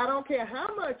 And I don't care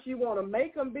how much you want to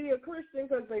make them be a Christian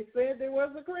because they said they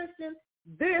was a Christian,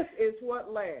 this is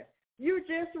what lasts. You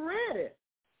just read it.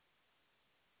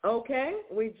 Okay?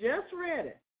 We just read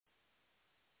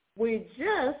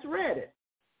it.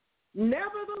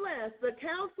 Nevertheless, the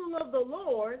counsel of the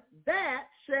Lord, that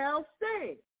shall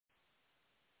stay.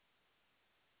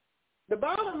 The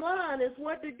bottom line is,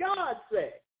 what did God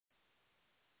say?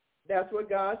 That's what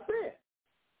God said.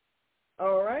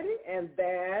 All righty? And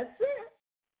that's it.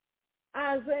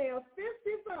 Isaiah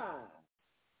 55,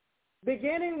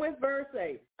 beginning with verse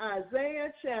 8.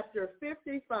 Isaiah chapter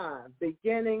 55,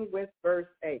 beginning with verse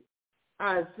 8.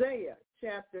 Isaiah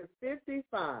chapter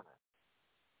 55,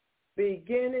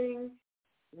 beginning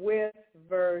with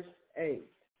verse 8.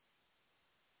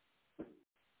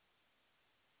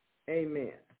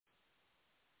 Amen.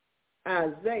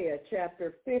 Isaiah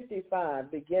chapter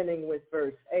 55, beginning with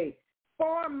verse 8.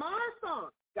 For my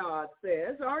thoughts, God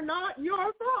says, are not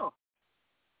your thoughts.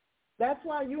 That's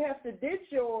why you have to ditch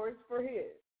yours for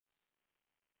his.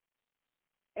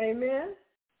 Amen.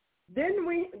 Then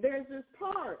there's this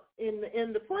part in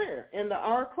the prayer, in the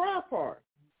Our Cry part,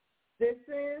 that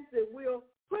says that we'll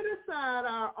put aside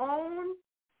our own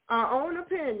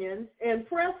opinions in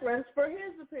preference for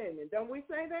his opinion. Don't we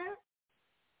say that?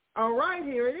 All right,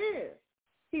 here it is.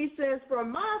 He says, for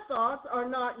my thoughts are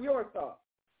not your thoughts.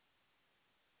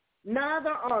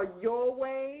 Neither are your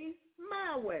ways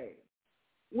my ways.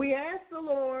 We ask the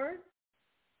Lord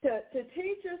to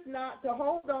teach us not to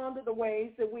hold on to the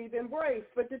ways that we've embraced,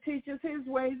 but to teach us his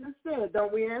ways instead.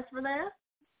 Don't we ask for that?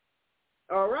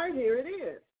 All right, here it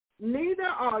is. Neither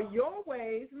are your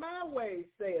ways my ways,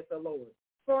 saith the Lord.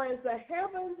 For as the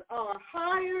heavens are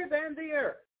higher than the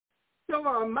earth, so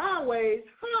are my ways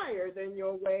higher than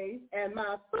your ways, and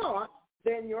my thoughts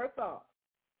than your thoughts.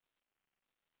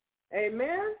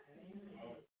 Amen?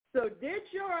 So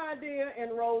ditch your idea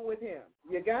and roll with him.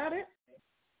 You got it?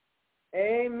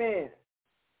 Amen.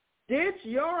 Ditch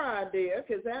your idea,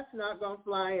 because that's not going to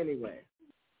fly anyway.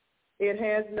 It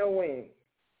has no wings.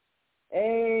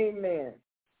 Amen.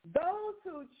 Those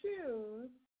who choose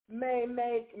may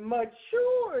make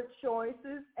mature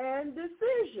choices and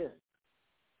decisions.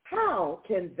 How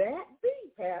can that be,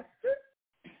 Pastor?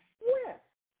 Well,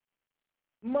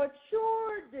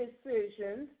 mature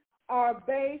decisions are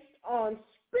based on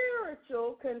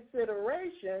spiritual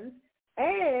considerations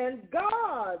and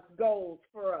God's goals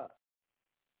for us.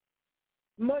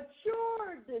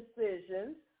 Mature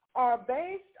decisions are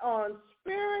based on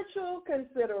spiritual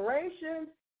considerations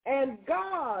and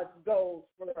God's goals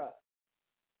for us.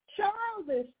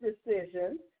 Childish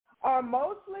decisions are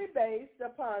mostly based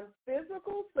upon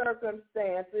physical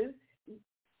circumstances,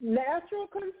 natural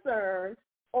concerns,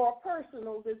 or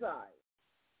personal desires.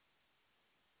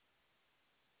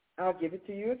 I'll give it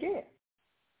to you again.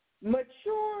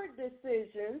 Mature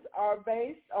decisions are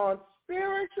based on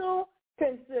spiritual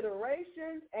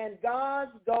considerations and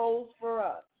God's goals for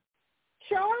us.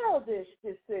 Childish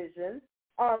decisions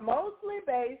are mostly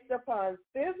based upon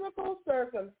physical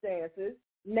circumstances,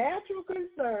 natural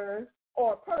concerns,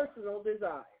 or personal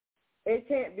desires. It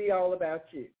can't be all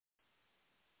about you.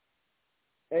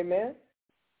 Amen?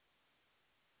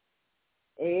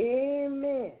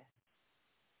 Amen.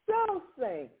 So,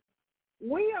 saints,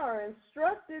 we are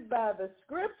instructed by the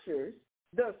scriptures.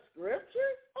 The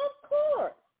scriptures? Of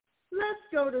course. Let's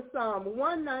go to Psalm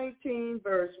 119,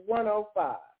 verse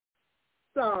 105.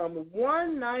 Psalm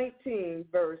 119,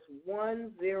 verse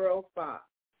 105.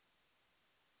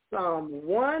 Psalm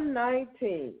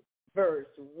 119, verse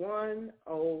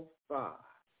 105.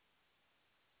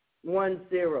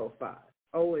 105.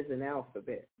 O is an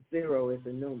alphabet. 0 is a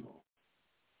numeral.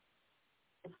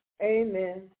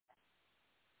 Amen.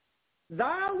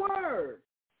 Thy word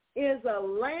is a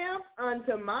lamp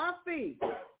unto my feet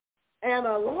and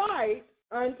a light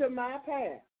unto my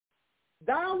path.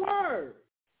 Thy word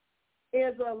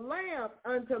is a lamp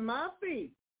unto my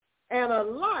feet and a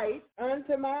light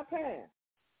unto my path.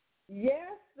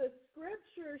 Yes, the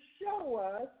scriptures show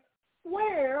us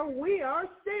where we are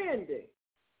standing,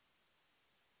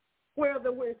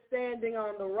 whether we're standing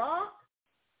on the rock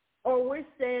or we're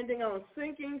standing on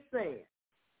sinking sand.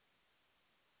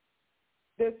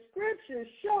 The scriptures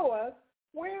show us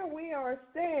where we are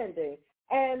standing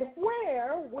and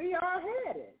where we are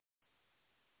headed.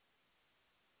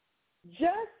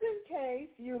 Just in case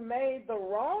you made the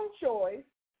wrong choice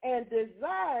and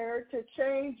desire to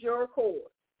change your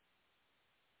course.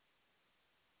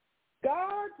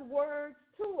 God's words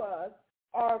to us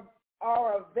are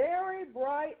a very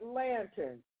bright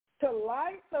lantern to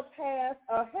light the path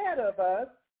ahead of us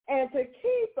and to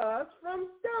keep us from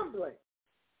stumbling.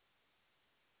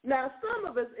 Now, some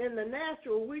of us in the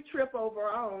natural, we trip over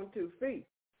our own 2 feet.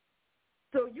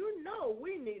 So you know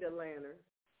we need a lantern,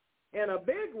 and a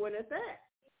big one at that.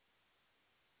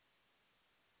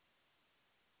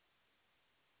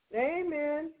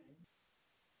 Amen.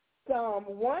 Psalm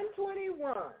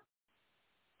 121.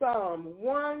 Psalm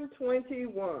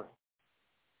 121.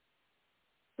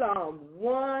 Psalm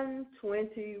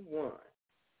 121.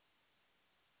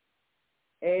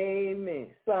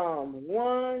 Amen. Psalm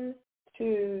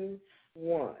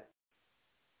 121.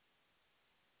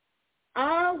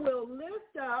 I will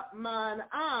lift up mine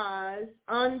eyes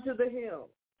unto the hills,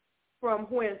 from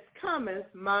whence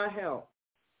cometh my help.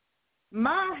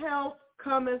 My help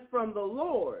cometh from the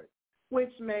Lord,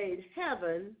 which made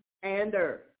heaven and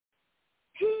earth.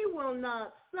 He will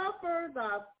not suffer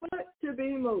thy foot to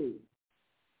be moved.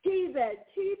 He that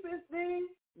keepeth thee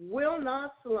will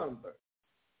not slumber.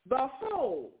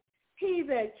 Behold, he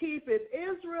that keepeth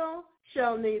Israel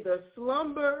shall neither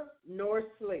slumber nor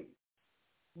sleep.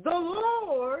 The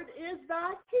Lord is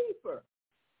thy keeper.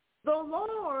 The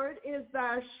Lord is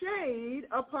thy shade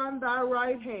upon thy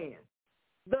right hand.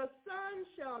 The sun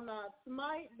shall not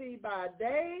smite thee by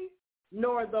day,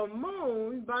 nor the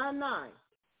moon by night.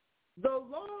 The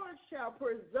Lord shall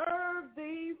preserve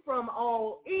thee from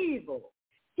all evil.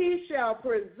 He shall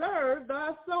preserve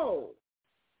thy soul.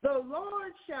 The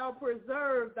Lord shall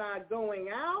preserve thy going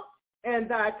out and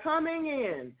thy coming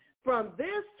in from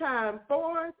this time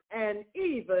forth and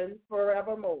even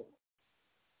forevermore.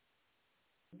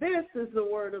 This is the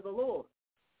word of the Lord.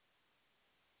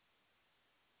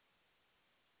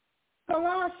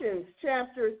 Colossians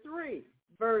chapter 3,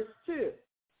 verse 2.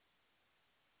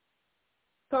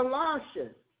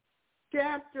 Colossians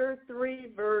chapter 3,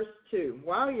 verse 2.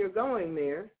 While you're going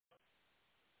there,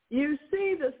 you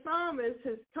see the psalmist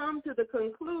has come to the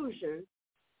conclusion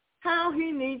how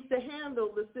he needs to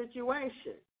handle the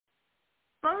situation.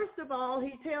 First of all,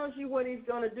 he tells you what he's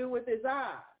going to do with his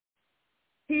eyes.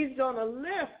 He's going to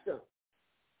lift them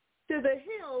to the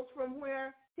hills from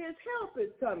where his help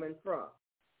is coming from.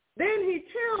 Then he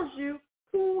tells you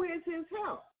who is his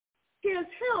help. His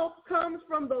help comes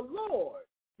from the Lord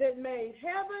that made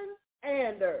heaven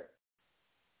and earth.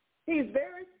 He's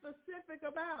very specific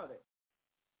about it.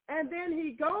 And then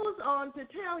he goes on to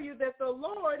tell you that the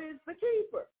Lord is the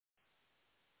keeper.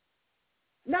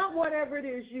 Not whatever it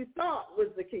is you thought was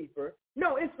the keeper.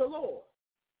 No, it's the Lord.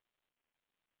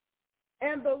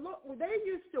 And they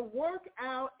used to work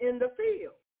out in the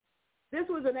field. This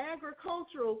was an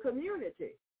agricultural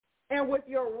community. And with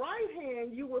your right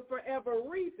hand, you were forever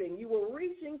reaping. You were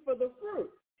reaching for the fruit.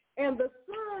 And the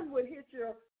sun would hit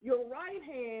your right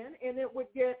hand, and it would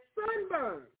get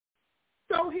sunburned.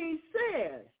 So he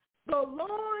says, the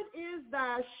Lord is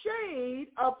thy shade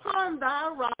upon thy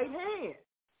right hand.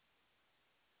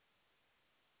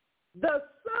 The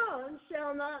sun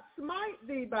shall not smite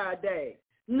thee by day,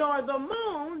 nor the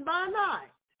moon by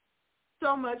night.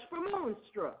 So much for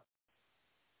moonstruck.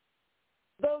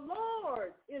 The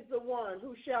Lord is the one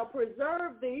who shall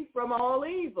preserve thee from all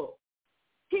evil.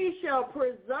 He shall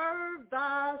preserve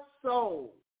thy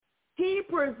soul. He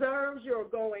preserves your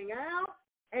going out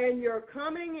and your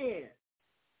coming in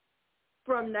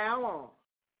from now on.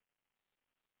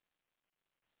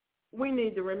 We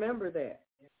need to remember that.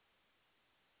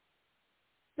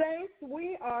 Saints,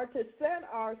 we are to set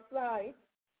our sights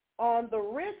on the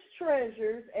rich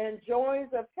treasures and joys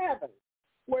of heaven,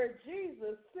 where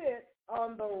Jesus sits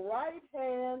on the right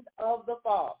hand of the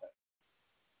Father.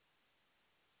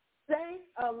 Saints,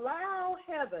 allow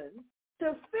heaven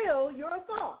to fill your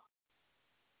thoughts.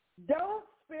 Don't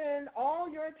spend all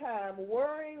your time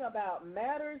worrying about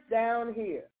matters down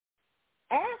here.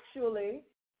 Actually,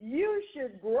 you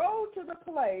should grow to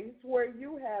the place where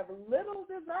you have little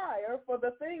desire for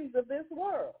the things of this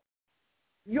world.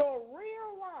 Your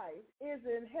real life is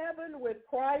in heaven with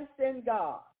Christ and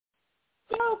God.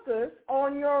 Focus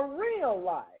on your real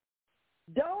life.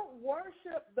 Don't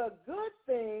worship the good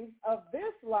things of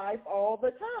this life all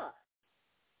the time.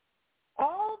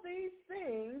 All these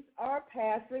things are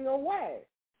passing away.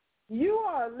 You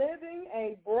are living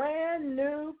a brand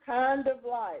new kind of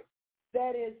life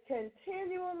that is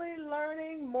continually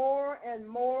learning more and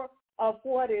more of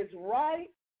what is right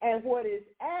and what is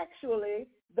actually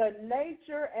the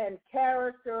nature and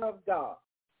character of God.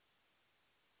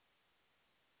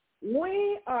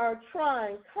 We are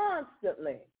trying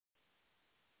constantly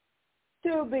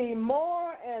to be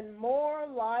more and more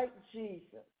like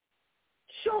Jesus.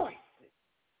 Choices.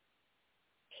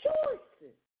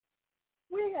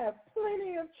 We have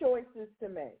plenty of choices to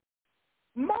make.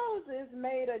 Moses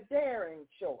made a daring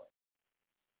choice,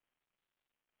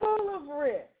 full of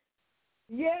risk.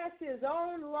 Yes, his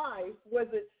own life was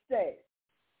at stake.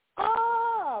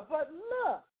 But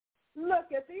look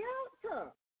at the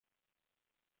outcome.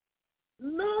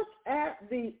 Look at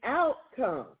the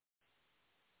outcome.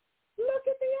 Look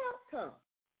at the outcome.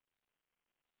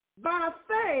 By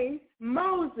faith,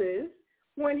 Moses,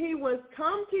 when he was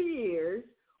come to years,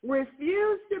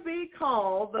 refused to be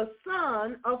called the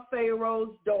son of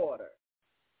Pharaoh's daughter,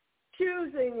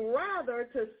 choosing rather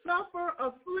to suffer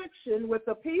affliction with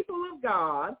the people of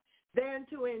God than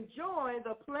to enjoy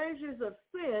the pleasures of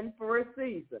sin for a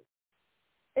season.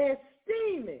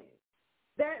 Esteeming,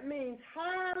 that means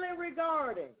highly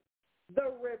regarding,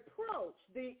 the reproach,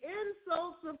 the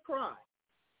insults of Christ,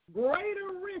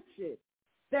 greater riches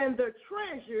than the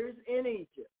treasures in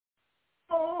Egypt.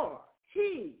 For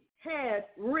he had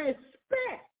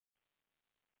respect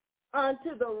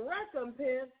unto the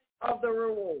recompense of the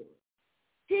reward.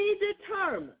 He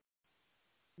determined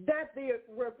that the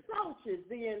reproaches,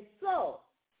 the insults,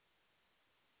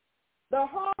 the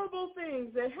horrible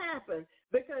things that happened,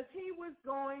 because he was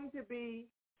going to be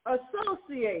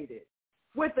associated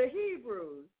with the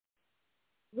Hebrews,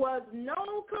 was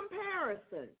no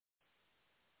comparison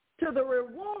to the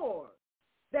reward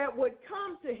that would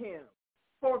come to him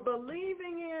for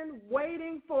believing in,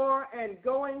 waiting for, and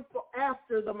going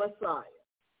after the Messiah.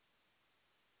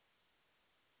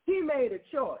 He made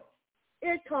a choice.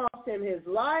 It cost him his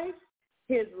life,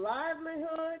 his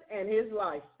livelihood, and his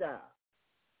lifestyle.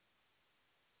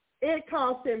 It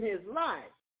cost him his life,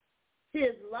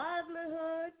 his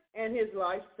livelihood, and his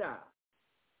lifestyle.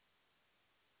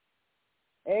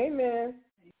 Amen,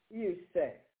 you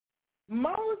say.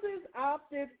 Moses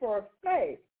opted for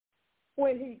faith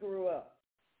when he grew up.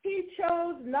 He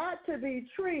chose not to be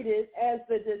treated as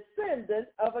the descendant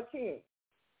of a king,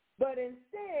 but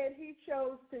instead he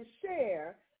chose to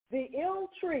share the ill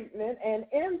treatment and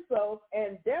insults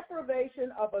and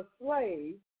deprivation of a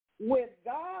slave with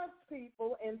God's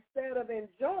people instead of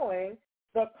enjoying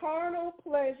the carnal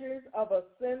pleasures of a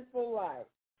sinful life.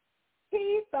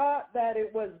 He thought that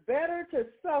it was better to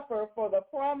suffer for the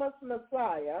promised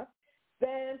Messiah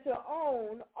than to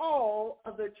own all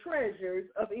of the treasures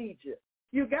of Egypt.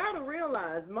 You got to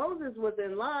realize Moses was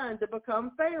in line to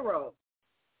become Pharaoh.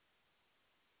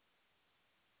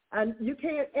 And you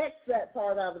can't X that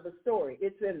part out of the story.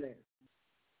 It's in there.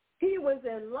 He was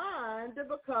in line to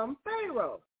become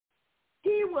Pharaoh.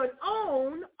 He would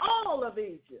own all of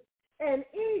Egypt. And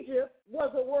Egypt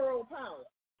was a world power.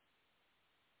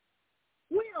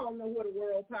 We all know what a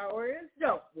world power is,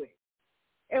 don't we?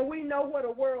 And we know what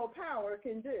a world power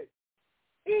can do.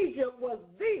 Egypt was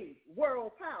the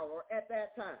world power at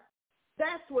that time.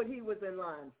 That's what he was in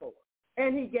line for.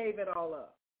 And he gave it all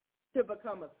up to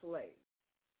become a slave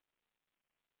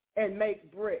and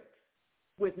make bricks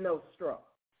with no straw.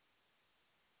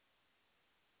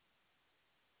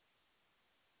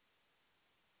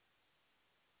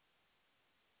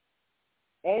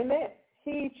 Amen.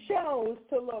 He chose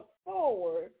to look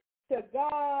forward to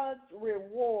God's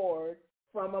reward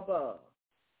from above.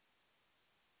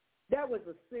 That was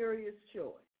a serious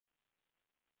choice.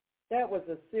 That was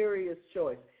a serious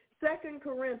choice. 2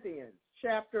 Corinthians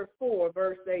chapter 4,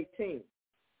 verse 18.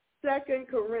 2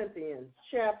 Corinthians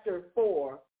chapter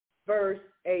 4, verse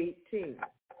 18.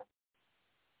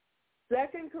 2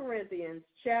 Corinthians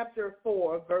chapter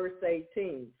 4, verse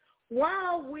 18.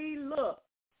 While we look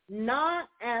not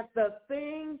at the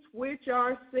things which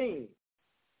are seen,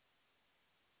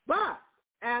 but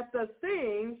at the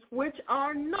things which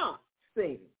are not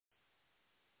seen.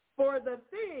 For the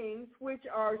things which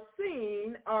are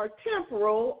seen are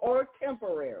temporal or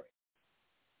temporary,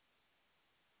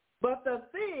 but the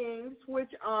things which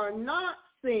are not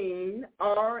seen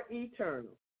are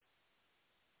eternal.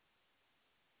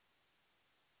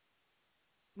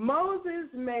 Moses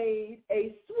made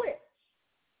a switch.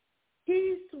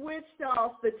 He switched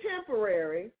off the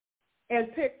temporary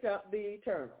and picked up the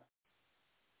eternal.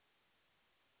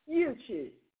 You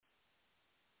choose.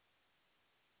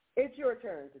 It's your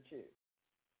turn to choose.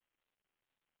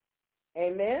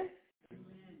 Amen?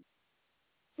 Amen.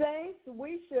 Saints,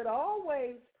 we should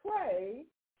always pray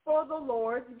for the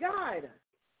Lord's guidance.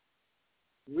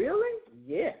 Really?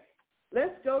 Yes.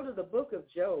 Let's go to the book of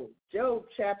Job. Job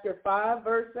chapter 5,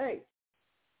 verse 8.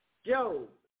 Job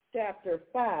chapter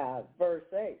 5, verse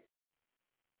 8.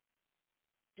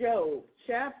 Job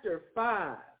chapter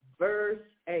 5, verse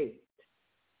 8.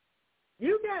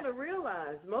 You got to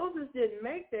realize Moses didn't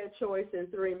make that choice in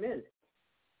 3 minutes.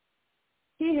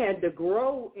 He had to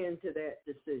grow into that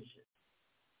decision.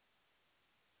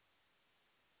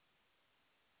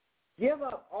 Give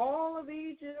up all of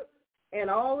Egypt and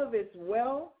all of its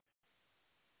wealth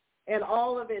and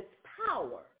all of its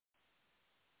power.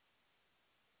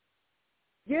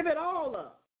 Give it all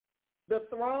up. The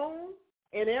throne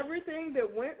and everything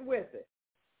that went with it.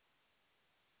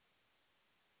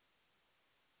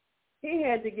 He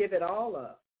had to give it all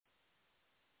up.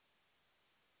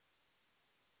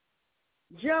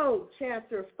 Job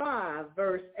chapter 5,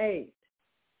 verse 8.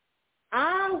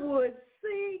 I would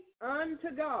seek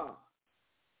unto God,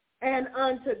 and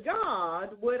unto God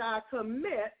would I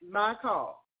commit my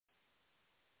cause.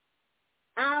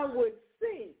 I would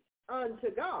seek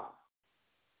unto God,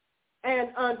 and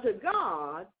unto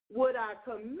God would I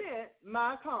commit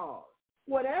my cause.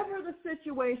 Whatever the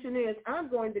situation is,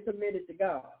 I'm going to commit it to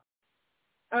God.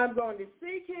 I'm going to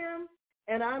seek him,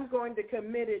 and I'm going to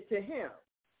commit it to him.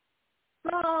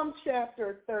 Psalm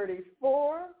chapter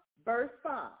 34, verse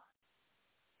 5.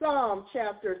 Psalm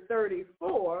chapter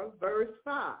 34, verse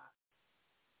 5.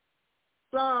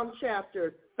 Psalm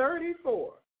chapter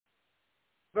 34,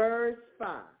 verse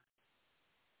 5.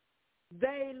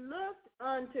 They looked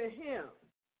unto him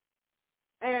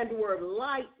and were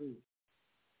lightened,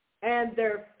 and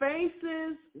their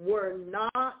faces were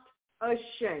not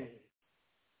ashamed.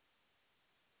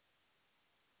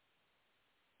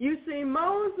 You see,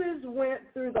 Moses went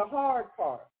through the hard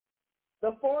part,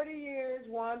 the 40 years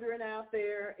wandering out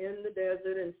there in the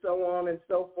desert and so on and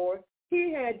so forth.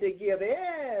 He had to give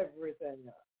everything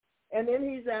up. And then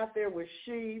he's out there with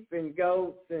sheep and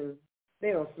goats, and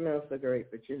they don't smell so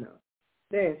great, but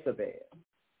they ain't so bad.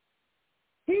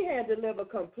 He had to live a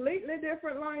completely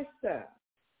different lifestyle.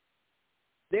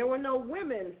 There were no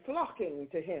women flocking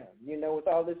to him, with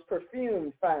all this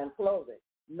perfumed fine clothing.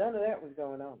 None of that was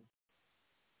going on.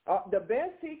 The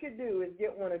best he could do is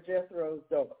get one of Jethro's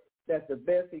daughters. That's the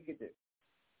best he could do.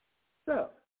 So,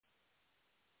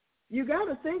 you got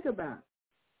to think about it.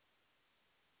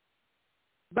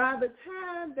 By the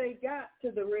time they got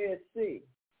to the Red Sea,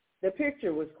 the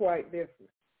picture was quite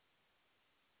different.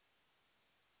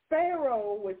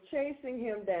 Pharaoh was chasing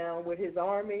him down with his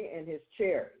army and his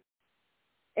chariots.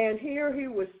 And here he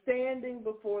was standing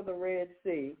before the Red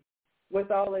Sea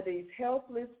with all of these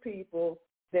helpless people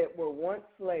that were once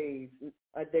slaves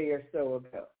a day or so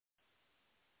ago.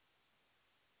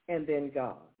 And then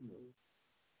God moved.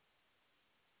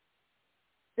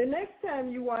 The next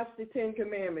time you watch the Ten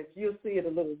Commandments, you'll see it a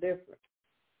little different.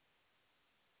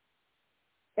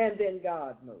 And then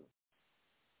God moved.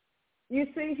 You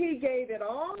see, he gave it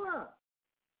all up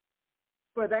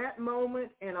for that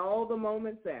moment and all the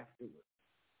moments afterwards.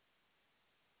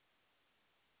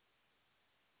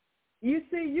 You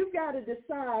see, you've got to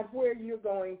decide where you're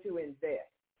going to invest.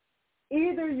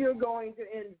 Either you're going to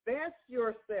invest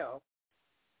yourself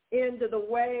into the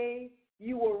way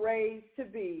you were raised to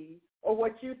be, or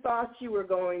what you thought you were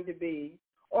going to be,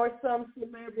 or some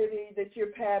celebrity that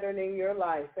you're patterning your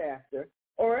life after,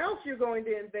 or else you're going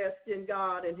to invest in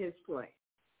God and his plan.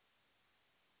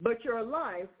 But your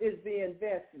life is the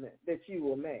investment that you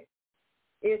will make.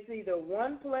 It's either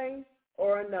one place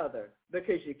or another,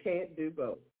 because you can't do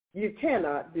both. You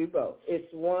cannot do both.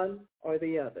 It's one or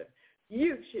the other.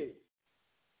 You choose.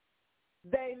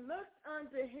 They looked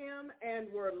unto him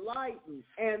and were lightened,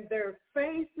 and their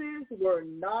faces were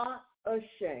not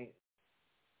ashamed.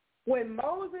 When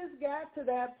Moses got to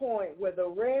that point where the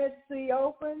Red Sea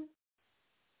opened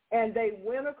and they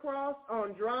went across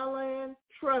on dry land,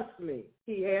 trust me,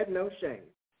 he had no shame.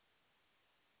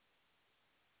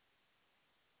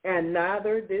 And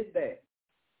neither did they.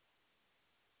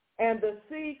 And the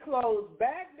sea closed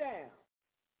back down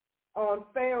on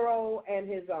Pharaoh and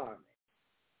his army.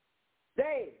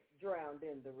 They drowned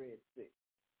in the Red Sea.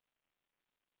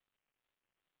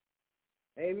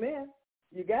 Amen.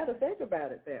 You got to think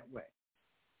about it that way.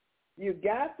 You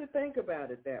got to think about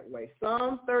it that way.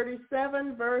 Psalm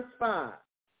 37, verse 5.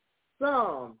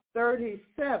 Psalm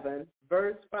 37,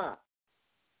 verse 5.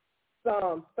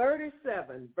 Psalm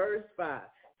 37, verse 5.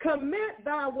 Commit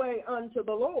thy way unto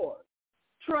the Lord.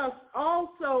 Trust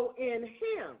also in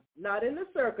him, not in the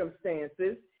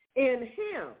circumstances, in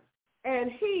him,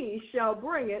 and he shall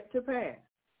bring it to pass.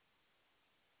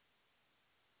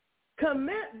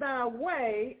 Commit thy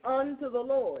way unto the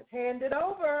Lord. Hand it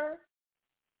over.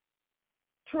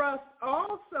 Trust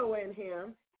also in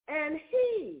him, and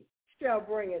he shall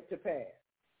bring it to pass.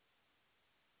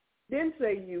 Didn't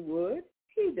say you would.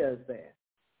 He does that.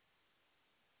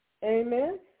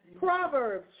 Amen.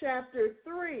 Proverbs chapter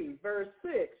 3, verse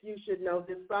 6. You should know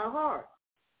this by heart.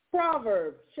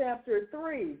 Proverbs chapter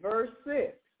 3, verse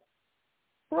 6.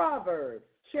 Proverbs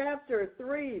chapter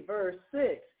 3, verse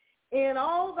 6. In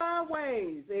all thy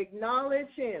ways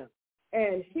acknowledge him,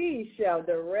 and he shall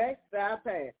direct thy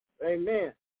path.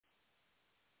 Amen.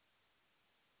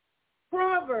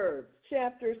 Proverbs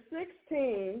chapter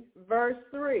 16, verse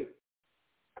 3.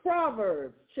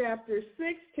 Proverbs chapter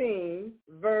 16,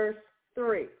 verse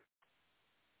 3.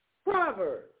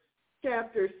 Proverbs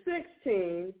chapter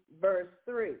 16, verse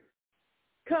 3.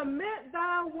 Commit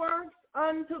thy works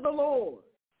unto the Lord,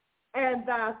 and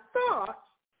thy thoughts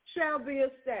shall be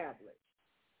established.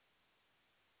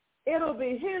 It'll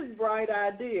be his bright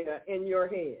idea in your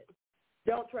head.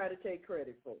 Don't try to take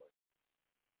credit for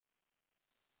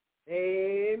it.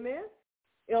 Amen.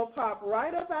 It'll pop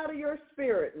right up out of your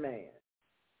spirit, man.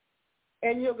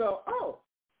 And you'll go, oh,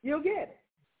 you'll get it.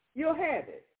 You'll have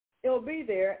it. It'll be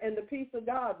there, and the peace of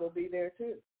God will be there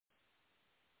too.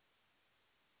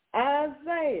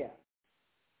 Isaiah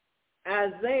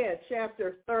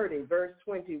chapter 30, verse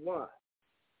 21.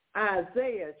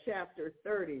 Isaiah chapter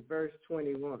 30, verse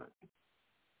 21.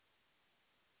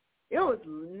 It was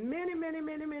many, many,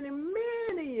 many, many,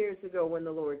 many years ago when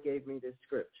the Lord gave me this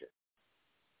scripture.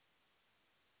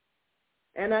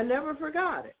 And I never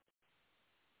forgot it.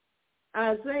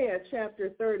 Isaiah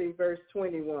chapter 30, verse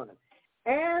 21.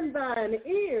 And thine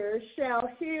ears shall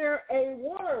hear a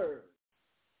word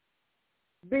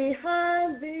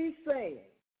behind thee saying,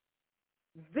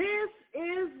 this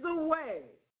is the way,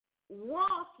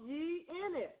 walk ye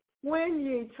in it, when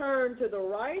ye turn to the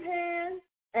right hand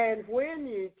and when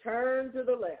ye turn to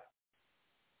the left.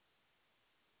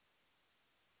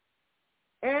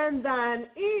 and thine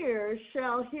ears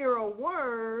shall hear a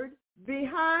word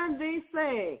behind thee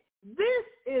saying, this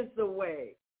is the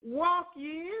way, walk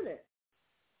ye in it.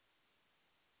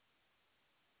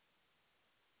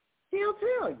 He'll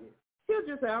tell you. He'll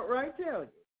just outright tell you.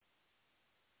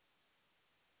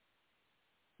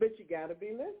 But you got to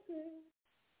be listening.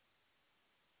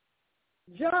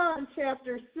 John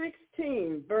chapter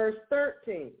 16, verse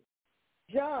 13.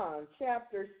 John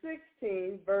chapter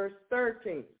 16, verse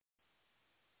 13.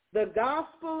 The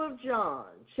Gospel of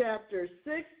John, chapter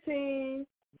 16,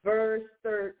 verse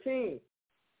 13.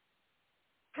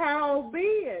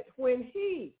 Howbeit, when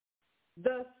he,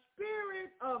 the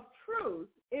Spirit of truth,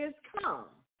 is come,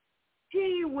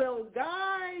 he will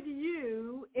guide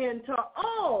you into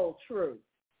all truth.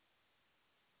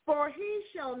 For he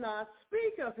shall not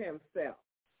speak of himself,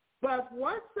 but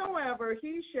whatsoever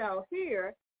he shall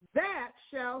hear, that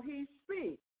shall he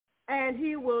speak, and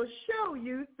he will show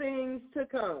you things to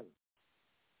come.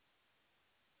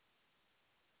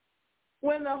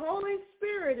 When the Holy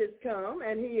Spirit is come,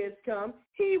 and he is come,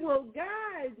 he will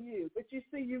guide you. But you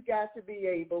see, you got to be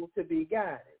able to be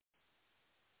guided.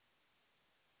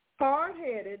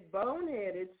 Hard-headed,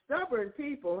 bone-headed, stubborn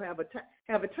people have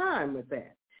a time with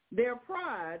that. Their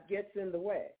pride gets in the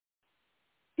way.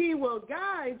 He will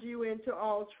guide you into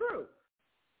all truth,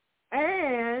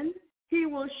 and he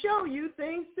will show you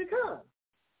things to come.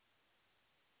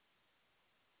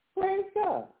 Praise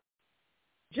God.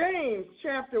 James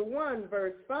chapter 1,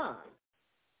 verse 5.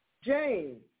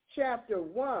 James chapter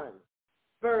 1,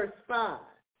 verse 5.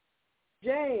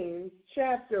 James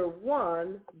chapter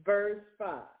 1, verse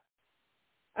 5.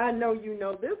 I know you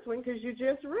know this one because you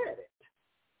just read it.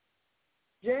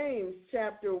 James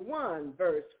chapter 1,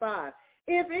 verse 5.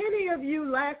 If any of you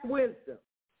lack wisdom,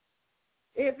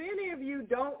 if any of you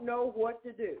don't know what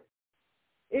to do,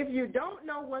 if you don't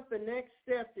know what the next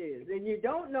step is, and you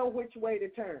don't know which way to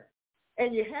turn,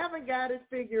 and you haven't got it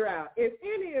figured out, if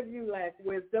any of you lack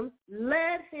wisdom,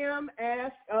 let him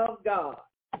ask of God.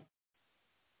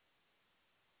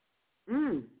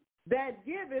 That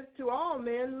giveth to all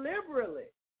men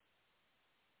liberally.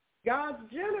 God's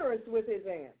generous with his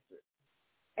answer.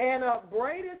 And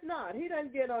upbraideth not. He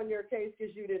doesn't get on your case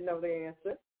because you didn't know the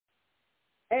answer.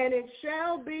 And it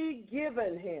shall be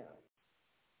given him.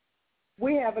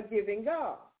 We have a giving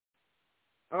God.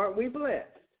 Aren't we blessed?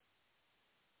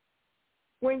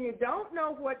 When you don't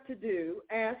know what to do,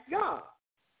 ask God.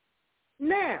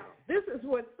 Now, this is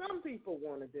what some people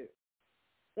want to do.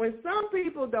 When some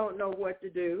people don't know what to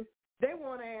do, they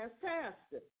want to ask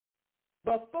pastor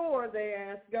before they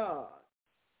ask God.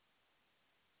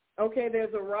 Okay,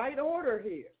 there's a right order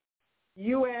here.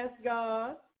 You ask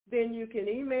God, then you can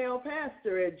email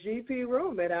pastor at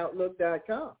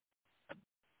gproom@outlook.com.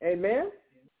 Amen?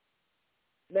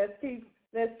 Let's keep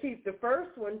the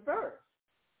first one first.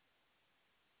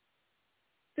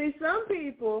 See, some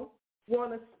people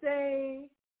want to stay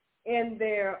in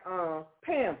their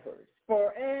Pampers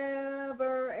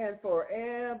forever and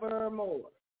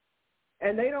forevermore.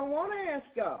 And they don't want to ask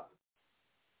God.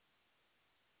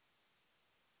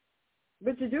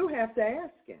 But you do have to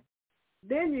ask him.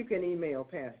 Then you can email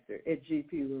pastor at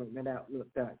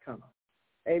gproom@outlook.com.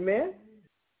 Amen?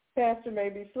 Pastor may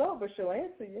be slow, but she'll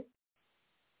answer you.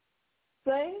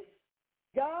 Saints,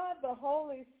 God the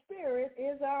Holy Spirit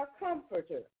is our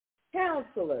comforter,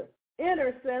 counselor,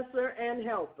 intercessor, and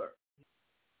helper.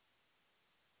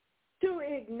 To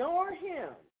ignore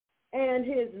him and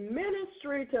his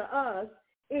ministry to us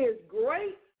is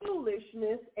great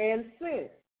foolishness and sin.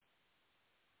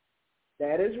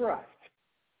 That is right.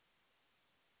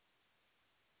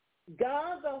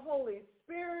 God the Holy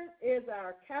Spirit is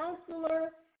our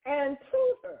counselor and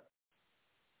tutor.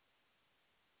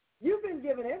 You've been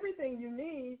given everything you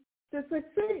need to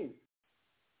succeed.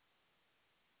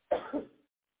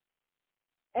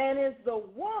 And is the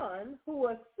one who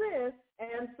assists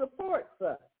and supports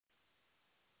us.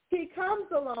 He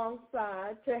comes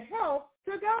alongside to help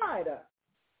to guide us.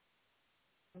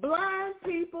 Blind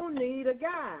people need a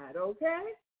guide,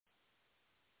 okay?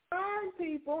 Blind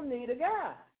people need a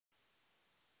guide.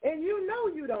 And you know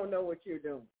you don't know what you're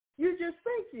doing. You just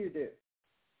think you do.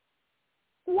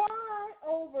 Why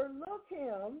overlook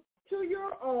him to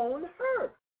your own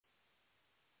hurt?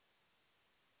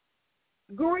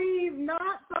 Grieve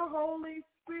not the Holy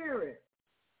Spirit,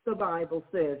 the Bible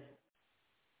says.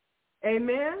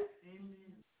 Amen?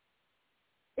 Amen.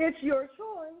 It's your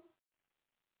choice.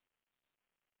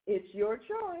 It's your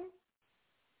choice.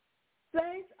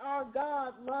 Saints, our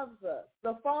God loves us.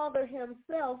 The Father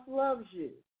himself loves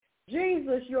you.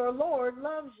 Jesus, your Lord,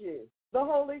 loves you. The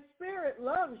Holy Spirit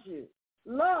loves you.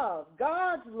 Love,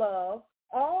 God's love,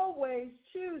 always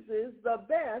chooses the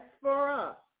best for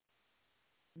us.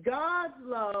 God's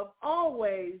love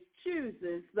always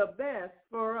chooses the best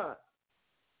for us.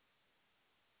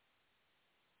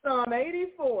 Psalm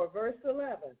 84, verse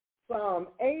 11. Psalm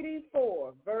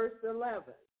 84, verse 11.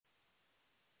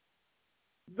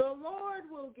 The Lord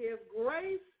will give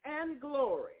grace and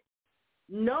glory.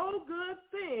 No good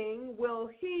thing will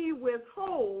he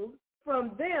withhold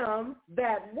from them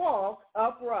that walk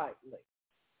uprightly.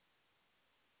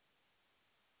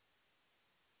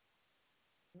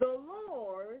 The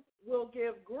Lord will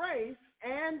give grace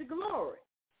and glory.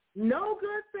 No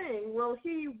good thing will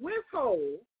he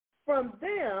withhold from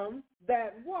them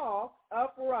that walk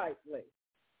uprightly.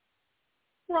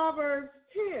 Proverbs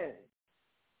 10,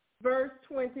 verse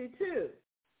 22.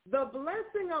 The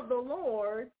blessing of the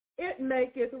Lord, it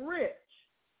maketh rich,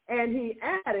 and he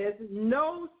addeth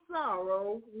no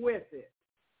sorrow with it.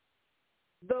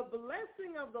 The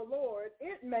blessing of the Lord,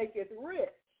 it maketh rich,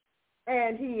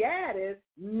 and he addeth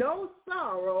no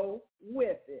sorrow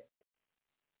with it.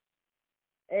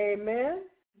 Amen.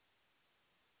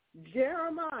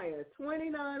 Jeremiah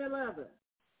 29:11.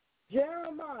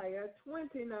 Jeremiah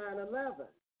 29:11.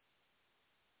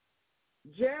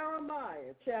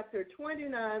 Jeremiah chapter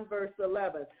 29, verse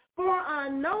 11. For I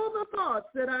know the thoughts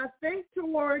that I think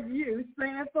toward you,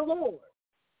 saith the Lord,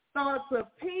 thoughts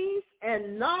of peace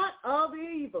and not of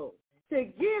evil, to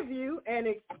give you an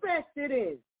expected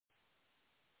end.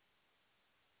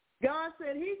 God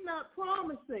said he's not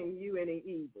promising you any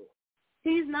evil.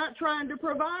 He's not trying to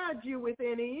provide you with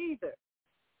any either.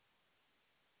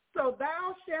 So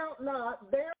thou shalt not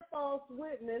bear false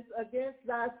witness against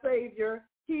thy Savior,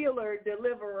 healer,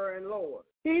 deliverer, and Lord.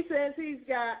 He says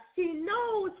he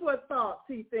knows what thoughts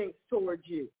he thinks towards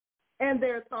you. And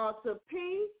they're thoughts of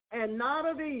peace and not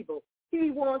of evil.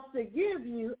 He wants to give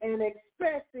you an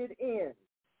expected end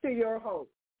to your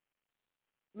hope.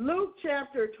 Luke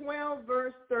chapter 12,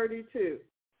 verse 32.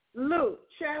 Luke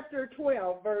chapter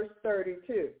 12, verse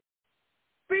 32.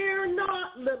 Fear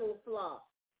not, little flock,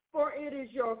 for it is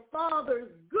your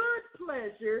Father's good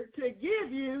pleasure to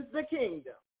give you the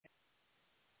kingdom.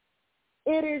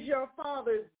 It is your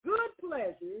Father's good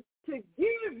pleasure to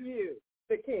give you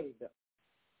the kingdom.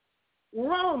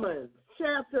 Romans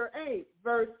chapter 8,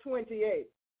 verse 28.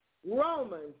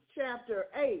 Romans chapter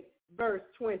 8, verse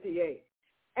 28.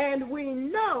 And we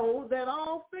know that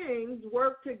all things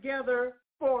work together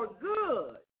for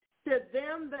good to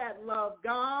them that love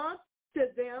God, to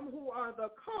them who are the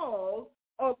called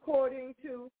according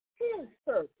to his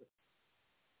purpose.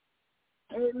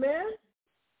 Amen?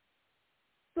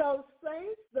 So,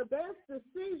 saints, the best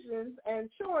decisions and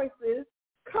choices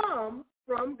come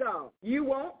from God. You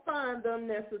won't find them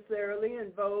necessarily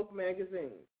in Vogue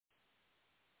magazine.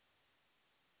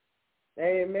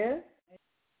 Amen?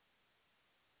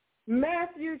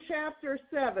 Matthew chapter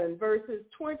 7, verses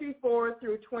 24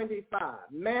 through 25.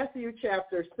 Matthew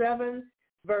chapter 7,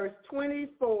 verse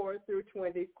 24 through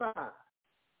 25.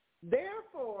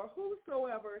 Therefore,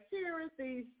 whosoever heareth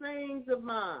these sayings of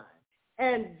mine,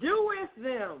 and doeth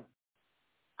them,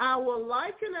 I will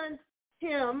liken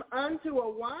him unto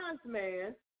a wise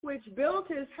man which built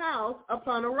his house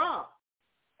upon a rock.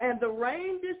 And the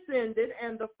rain descended,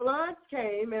 and the floods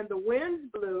came, and the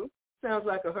winds blew, sounds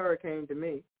like a hurricane to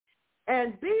me,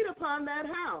 and beat upon that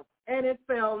house, and it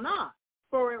fell not,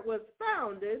 for it was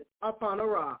founded upon a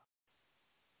rock.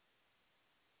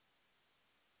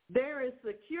 There is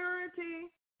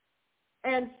security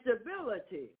and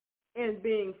stability in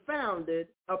being founded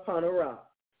upon a rock,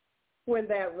 when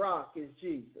that rock is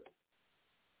Jesus.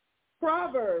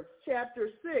 Proverbs chapter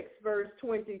 6, verse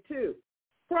 22.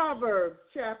 Proverbs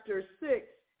chapter 6,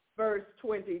 verse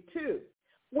 22.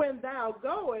 When thou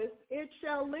goest, it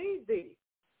shall lead thee.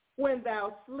 When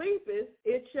thou sleepest,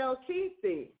 it shall keep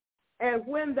thee. And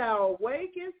when thou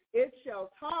awakest, it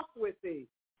shall talk with thee.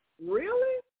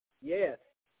 Really? Yes.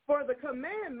 For the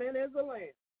commandment is a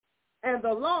lamp, and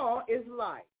the law is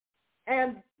light,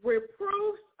 and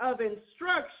reproofs of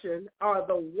instruction are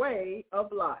the way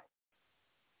of life.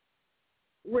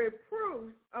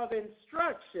 Reproofs of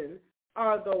instruction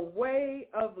are the way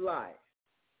of life.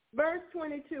 Verse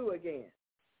 22 again.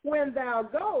 When thou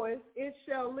goest, it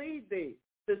shall lead thee,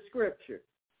 the scripture.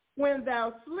 When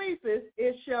thou sleepest,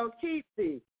 it shall keep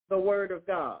thee, the word of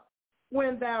God.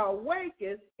 When thou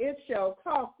awakest, it shall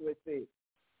talk with thee.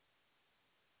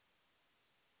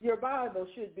 Your Bible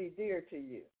should be dear to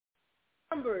you.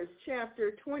 Numbers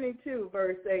chapter 22,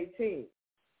 verse 18.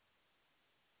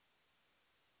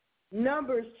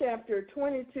 Numbers chapter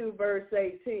 22, verse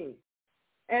 18.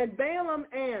 And Balaam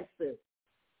answered,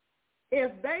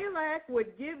 If Balak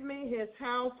would give me his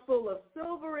house full of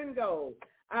silver and gold,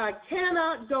 I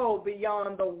cannot go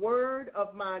beyond the word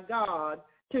of my God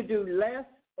to do less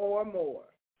or more.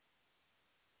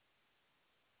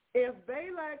 If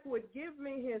Balak would give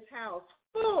me his house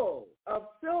full of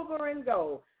silver and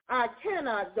gold, I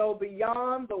cannot go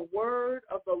beyond the word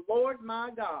of the Lord my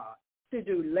God to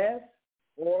do less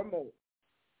or more.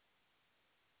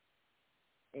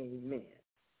 Amen.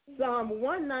 Psalm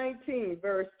 119,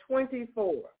 verse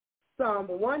 24. Psalm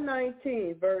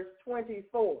 119, verse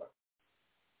 24.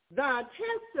 Thy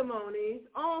testimonies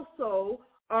also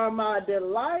are my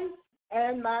delight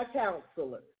and my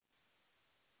counselors.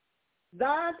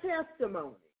 Thy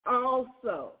testimonies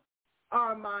also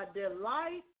are my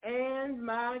delight and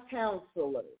my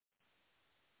counselors.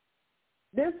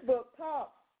 This book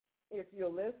talks, if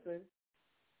you'll listen.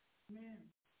 Amen.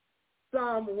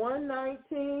 Psalm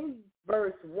 119,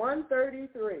 verse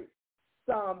 133.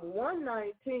 Psalm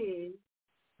 119,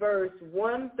 verse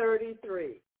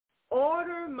 133.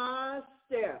 Order my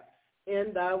steps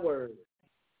in thy word.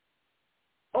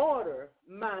 Order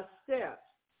my steps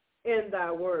in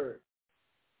thy word.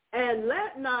 And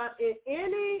let not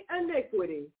any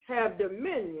iniquity have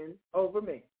dominion over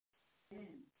me.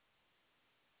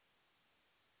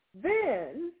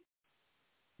 Then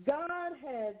God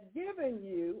has given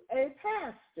you a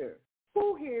pastor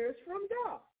who hears from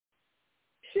God.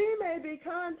 She may be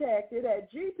contacted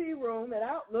at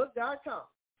gproom@outlook.com.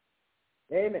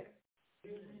 Amen.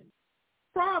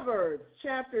 Proverbs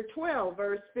chapter 12,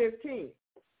 verse 15.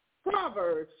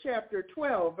 Proverbs chapter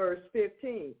 12, verse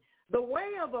 15. The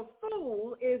way of a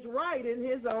fool is right in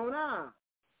his own eyes,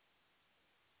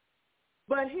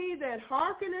 but he that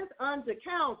hearkeneth unto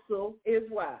counsel is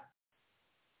wise.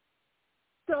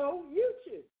 So you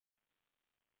choose.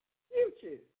 You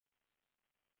choose.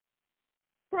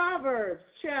 Proverbs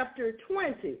chapter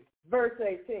 20, verse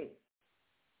 18.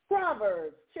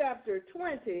 Proverbs chapter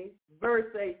 20,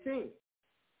 verse 18.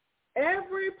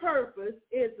 Every purpose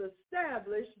is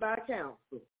established by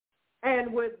counsel,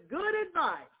 and with good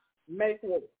advice make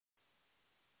war.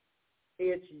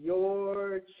 It's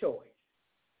your choice.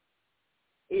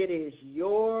 It is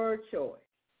your choice.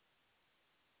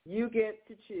 You get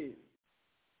to choose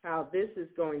how this is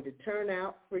going to turn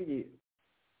out for you.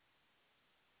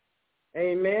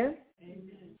 Amen?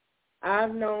 Amen.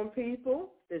 I've known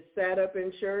people that sat up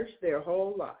in church their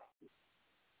whole life,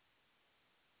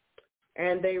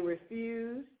 and they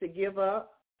refused to give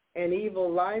up an evil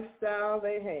lifestyle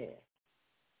they had.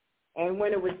 And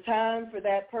when it was time for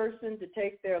that person to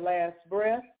take their last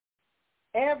breath,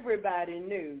 everybody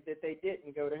knew that they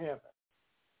didn't go to heaven.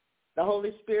 The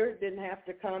Holy Spirit didn't have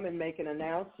to come and make an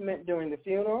announcement during the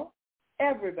funeral.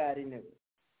 Everybody knew it,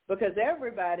 because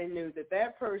everybody knew that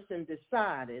that person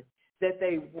decided that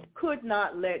they could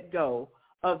not let go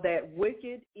of that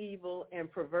wicked, evil, and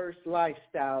perverse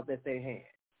lifestyle that they had.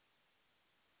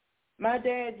 My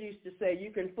dad used to say, you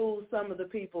can fool some of the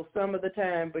people some of the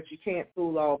time, but you can't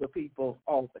fool all the people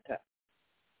all the time.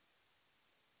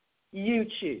 You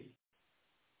choose.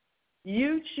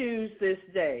 You choose this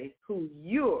day who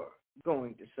you're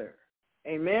going to serve.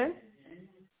 Amen?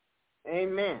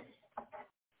 Amen.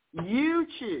 You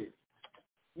choose.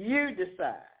 You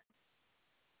decide.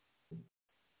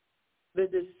 The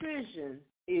decision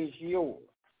is yours.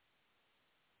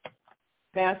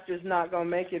 Pastor's not going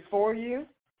to make it for you,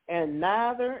 and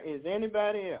neither is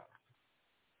anybody else.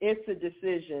 It's a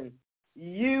decision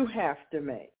you have to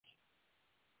make,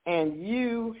 and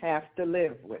you have to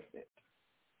live with it.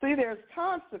 See, there's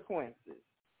consequences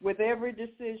with every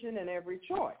decision and every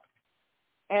choice,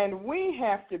 and we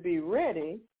have to be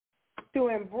ready to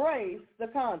embrace the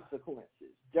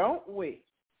consequences, don't we?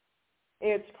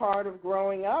 It's part of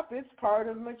growing up. It's part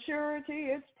of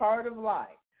maturity. It's part of life.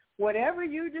 Whatever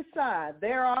you decide,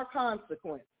 there are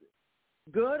consequences,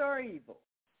 good or evil.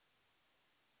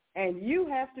 And you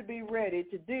have to be ready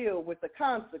to deal with the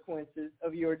consequences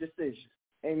of your decision.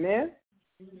 Amen?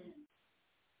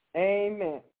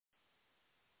 Amen.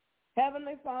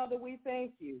 Heavenly Father, we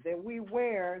thank you that we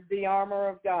wear the armor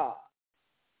of God,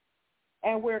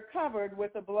 and we're covered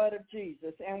with the blood of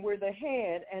Jesus, and we're the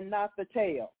head and not the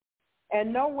tail.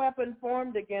 And no weapon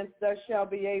formed against us shall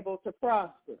be able to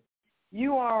prosper.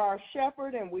 You are our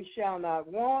shepherd, and we shall not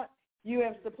want. You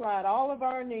have supplied all of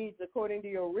our needs according to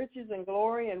your riches and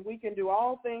glory, and we can do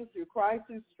all things through Christ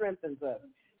who strengthens us.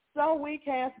 So we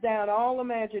cast down all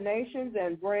imaginations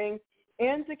and bring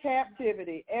into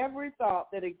captivity every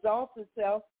thought that exalts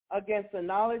itself against the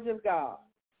knowledge of God.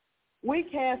 We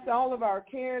cast all of our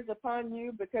cares upon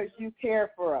you because you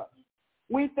care for us.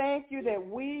 We thank you that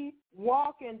we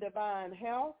walk in divine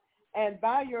health, and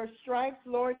by your stripes,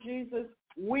 Lord Jesus,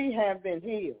 we have been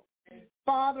healed.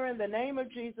 Father, in the name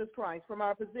of Jesus Christ, from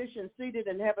our position seated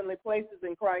in heavenly places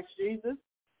in Christ Jesus,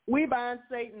 we bind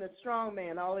Satan, the strong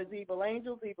man, all his evil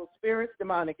angels, evil spirits,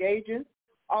 demonic agents,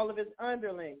 all of his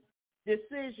underlings,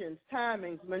 decisions,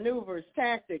 timings, maneuvers,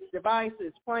 tactics,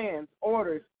 devices, plans,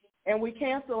 orders, and we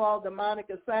cancel all demonic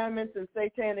assignments and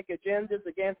satanic agendas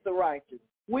against the righteous.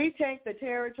 We take the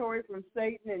territory from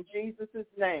Satan in Jesus'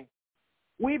 name.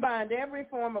 We bind every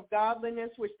form of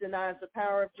godliness which denies the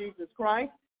power of Jesus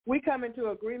Christ. We come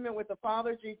into agreement with the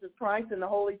Father, Jesus Christ, and the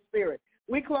Holy Spirit.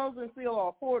 We close and seal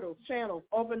all portals, channels,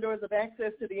 open doors of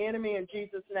access to the enemy in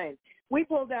Jesus' name. We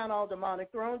pull down all demonic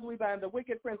thrones. We bind the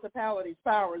wicked principalities,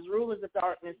 powers, rulers of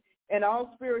darkness, and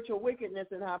all spiritual wickedness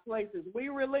in high places. We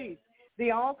release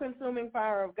the all-consuming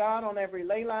fire of God on every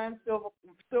ley line,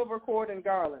 silver cord, and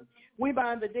garland. We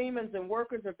bind the demons and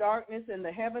workers of darkness in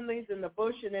the heavenlies, in the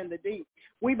bush, and in the deep.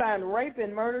 We bind rape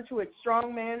and murder to its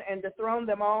strong man and dethrone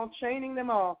them all, chaining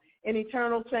them all in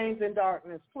eternal chains in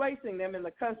darkness, placing them in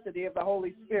the custody of the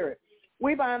Holy Spirit.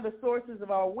 We bind the sources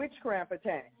of all witchcraft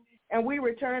attacks, and we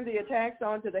return the attacks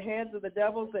onto the heads of the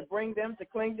devils that bring them to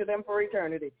cling to them for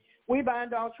eternity. We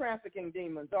bind all trafficking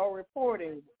demons, all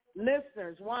reporting,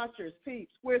 listeners, watchers,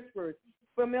 peeps, whisperers,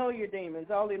 familiar demons,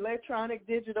 all electronic,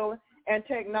 digital, and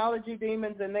technology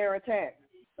demons and their attacks,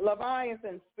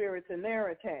 Leviathan spirits and their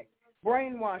attacks,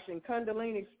 brainwashing,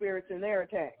 Kundalini spirits and their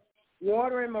attacks,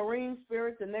 water and marine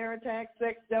spirits and their attacks,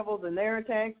 sex devils and their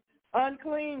attacks,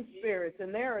 unclean spirits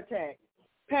and their attacks,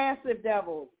 passive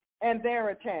devils and their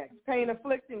attacks,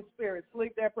 pain-afflicting spirits,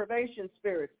 sleep deprivation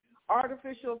spirits,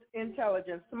 artificial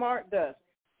intelligence, smart dust,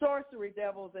 sorcery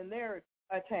devils and their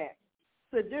attacks,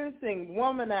 seducing,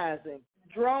 womanizing,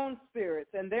 drone spirits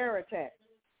and their attacks,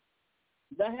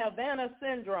 the Havana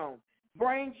syndrome,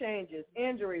 brain changes,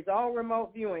 injuries, all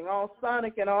remote viewing, all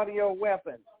sonic and audio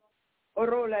weapons. We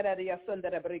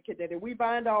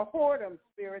bind all whoredom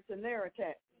spirits and their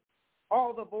attacks,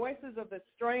 all the voices of the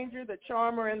stranger, the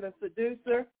charmer, and the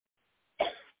seducer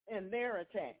and their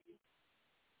attacks,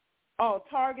 all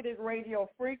targeted radio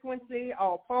frequency,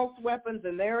 all pulse weapons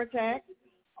and their attacks,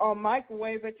 all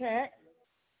microwave attacks,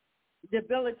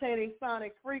 debilitating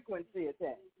sonic frequency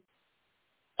attacks.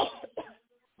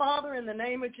 Father, in the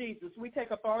name of Jesus, we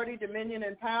take authority, dominion,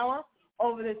 and power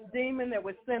over this demon that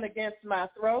was sent against my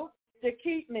throat to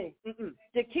keep me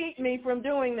from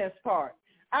doing this part.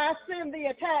 I send the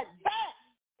attack back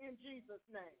in Jesus'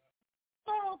 name.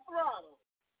 Full throttle,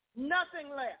 nothing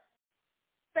less.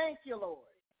 Thank you, Lord.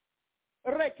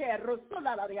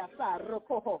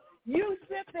 You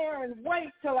sit there and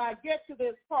wait till I get to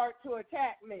this part to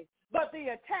attack me, but the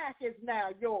attack is now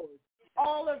yours.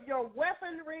 All of your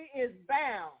weaponry is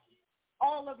bound.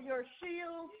 All of your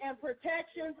shields and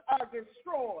protections are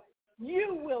destroyed.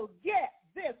 You will get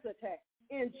this attack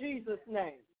in Jesus'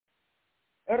 name.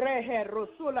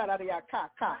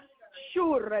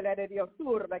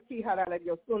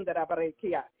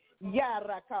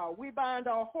 We bind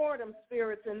all whoredom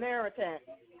spirits in their attacks,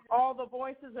 all the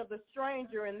voices of the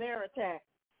stranger in their attacks,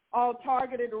 all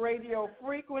targeted radio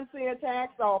frequency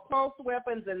attacks, all pulse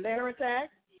weapons in their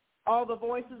attacks, all the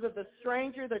voices of the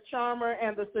stranger, the charmer,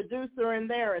 and the seducer in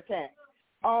their attacks,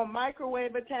 all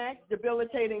microwave attacks,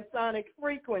 debilitating sonic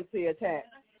frequency attacks,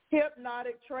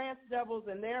 hypnotic trance devils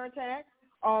in their attacks,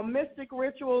 all mystic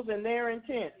rituals in their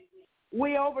intent.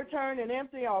 We overturn and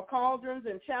empty all cauldrons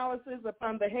and chalices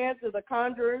upon the heads of the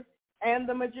conjurers and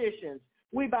the magicians.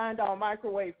 We bind all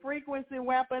microwave frequency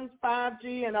weapons,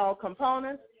 5G and all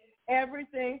components,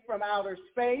 everything from outer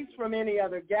space, from any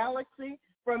other galaxy,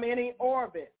 from any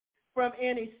orbit, from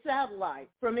any satellite,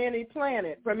 from any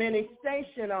planet, from any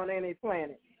station on any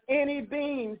planet, any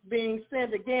beams being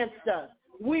sent against us.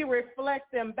 We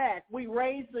reflect them back. We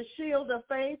raise the shield of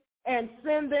faith and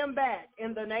send them back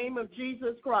in the name of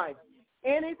Jesus Christ.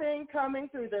 Anything coming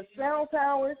through the cell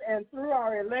towers and through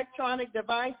our electronic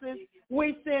devices,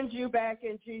 we send you back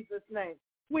in Jesus' name.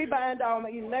 We bind all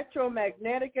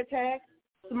electromagnetic attacks,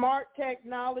 smart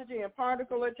technology and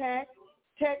particle attacks,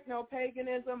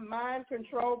 techno-paganism, mind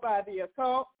control by the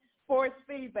occult, force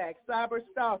feedback, cyber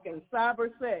stalking, cyber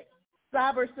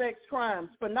sex crimes,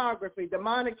 pornography,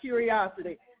 demonic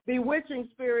curiosity, bewitching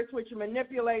spirits which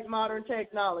manipulate modern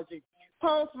technology,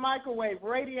 pulse microwave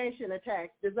radiation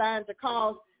attacks designed to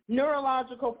cause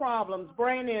neurological problems,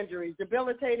 brain injuries,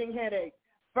 debilitating headaches,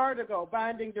 vertigo,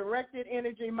 binding directed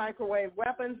energy microwave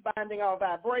weapons, binding all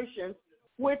vibrations,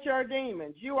 which are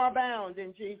demons. You are bound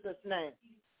in Jesus' name.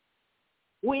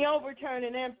 We overturn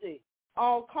and empty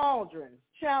all cauldrons,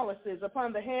 chalices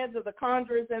upon the heads of the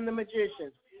conjurers and the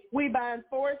magicians. We bind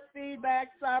force feedback,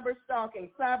 cyber stalking,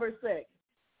 cyber sex,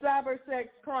 cyber sex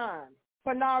crime,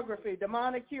 pornography,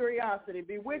 demonic curiosity,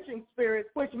 bewitching spirits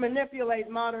which manipulate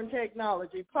modern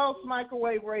technology, pulse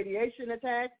microwave radiation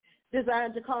attacks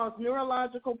designed to cause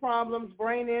neurological problems,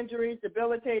 brain injuries,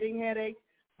 debilitating headaches,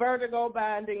 vertigo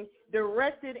binding,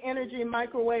 directed energy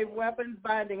microwave weapons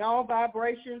binding all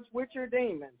vibrations which are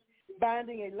demons,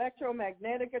 binding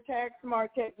electromagnetic attacks,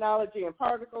 smart technology and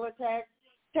particle attacks,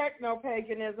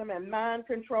 techno-paganism, and mind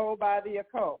control by the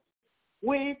occult.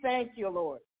 We thank you,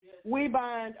 Lord. We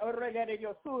bind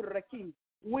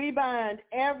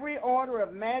every order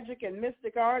of magic and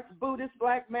mystic arts, Buddhist,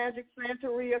 black magic,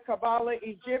 Santeria, Kabbalah,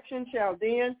 Egyptian,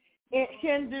 Chaldean,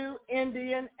 Hindu,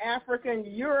 Indian, African,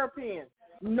 European,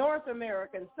 North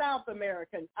American, South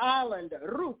American, Islander,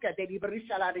 Ruka de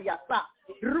Brisha la Yasa,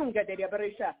 Runga de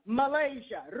Brisha,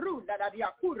 Malaysia, Runda da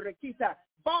Kita,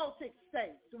 Baltic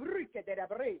states, Rika de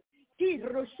Bre,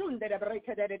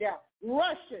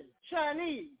 Russian,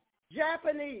 Chinese,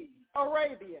 Japanese,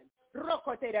 Arabian,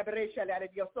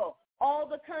 all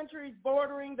the countries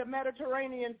bordering the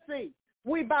Mediterranean Sea.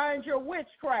 We bind your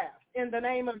witchcraft in the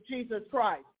name of Jesus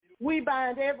Christ. We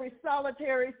bind every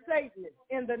solitary Satanist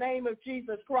in the name of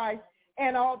Jesus Christ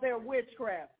and all their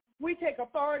witchcraft. We take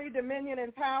authority, dominion,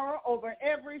 and power over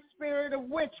every spirit of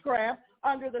witchcraft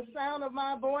under the sound of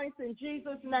my voice in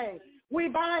Jesus' name. We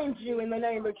bind you in the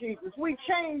name of Jesus. We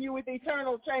chain you with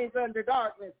eternal chains under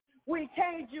darkness. We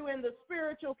cage you in the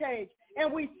spiritual cage,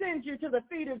 and we send you to the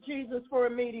feet of Jesus for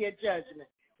immediate judgment.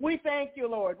 We thank you,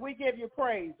 Lord. We give you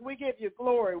praise. We give you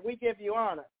glory. We give you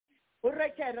honor. We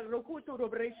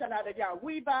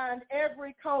bind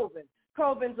every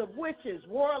covens of witches,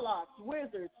 warlocks,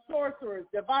 wizards, sorcerers,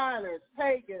 diviners,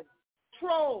 pagans,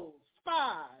 trolls,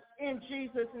 spies, in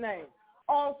Jesus' name.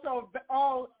 Also,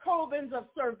 all covens of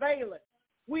surveillance.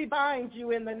 We bind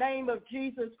you in the name of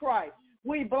Jesus Christ.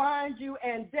 We blind you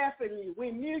and deafen you.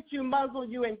 We mute you, muzzle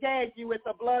you, and gag you with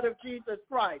the blood of Jesus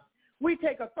Christ. We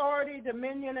take authority,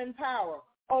 dominion, and power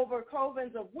over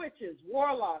covens of witches,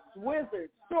 warlocks,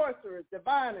 wizards, sorcerers,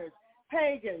 diviners,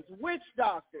 pagans, witch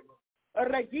doctors,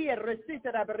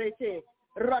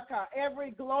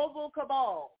 every global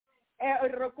cabal,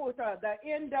 the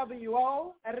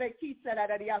NWO,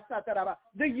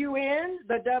 the UN,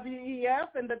 the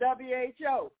WEF, and the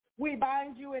WHO. We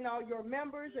bind you and all your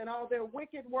members and all their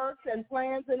wicked works and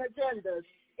plans and agendas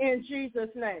in Jesus'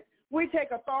 name. We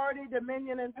take authority,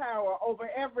 dominion, and power over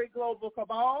every global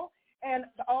cabal and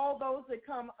all those that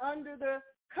come under the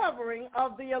covering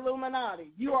of the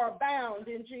Illuminati. You are bound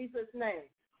in Jesus' name.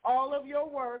 All of your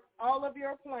work, all of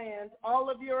your plans, all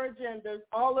of your agendas,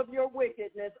 all of your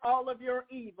wickedness, all of your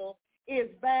evil is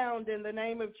bound in the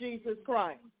name of Jesus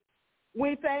Christ.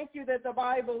 We thank you that the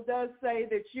Bible does say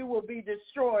that you will be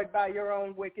destroyed by your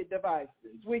own wicked devices.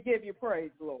 We give you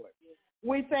praise, Lord.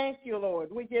 We thank you, Lord.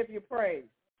 We give you praise.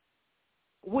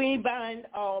 We bind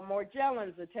all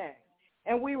Morgellons attacks,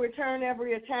 and we return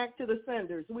every attack to the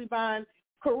senders. We bind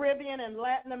Caribbean and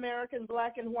Latin American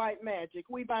black and white magic.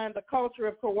 We bind the culture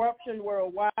of corruption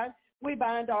worldwide. We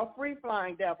bind all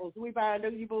free-flying devils. We bind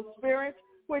evil spirits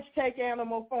which take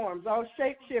animal forms, all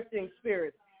shape-shifting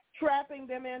spirits, trapping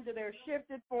them into their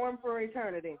shifted form for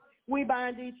eternity. We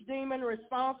bind each demon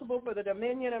responsible for the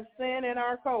dominion of sin in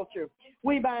our culture.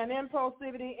 We bind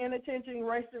impulsivity, inattention,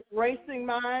 racing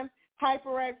mind,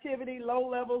 hyperactivity, low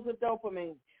levels of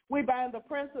dopamine. We bind the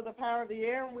prince of the power of the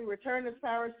air, and we return his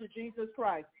powers to Jesus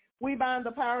Christ. We bind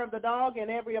the power of the dog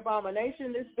and every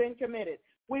abomination that's been committed.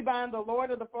 We bind the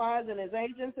Lord of the flies and his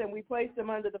agents, and we place them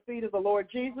under the feet of the Lord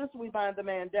Jesus. We bind the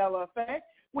Mandela effect.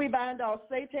 We bind all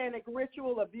satanic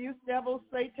ritual abuse, devils,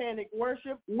 satanic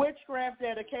worship, witchcraft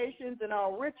dedications, and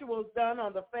all rituals done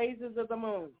on the phases of the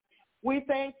moon. We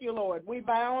thank you, Lord. We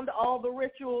bound all the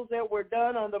rituals that were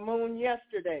done on the moon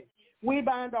yesterday. We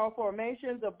bind all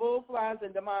formations of bullflies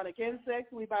and demonic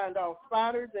insects. We bind all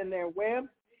spiders and their webs,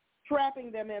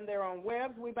 trapping them in their own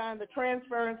webs. We bind the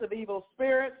transference of evil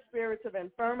spirits, spirits of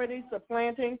infirmity,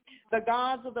 supplanting the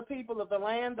gods of the people of the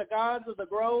land, the gods of the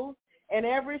groves, and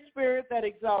every spirit that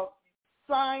exalts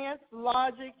science,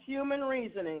 logic, human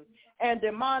reasoning, and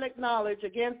demonic knowledge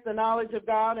against the knowledge of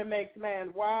God and makes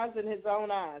man wise in his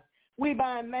own eyes. We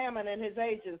bind Mammon and his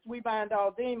agents. We bind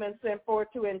all demons sent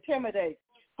forth to intimidate,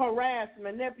 harass,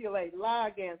 manipulate, lie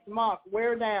against, mock,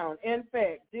 wear down,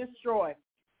 infect, destroy,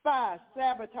 spy,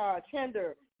 sabotage,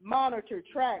 hinder, monitor,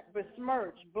 track,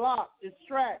 besmirch, block,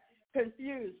 distract,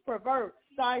 confuse, pervert,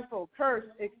 stifle, curse,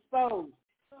 expose,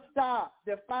 stop,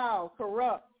 defile,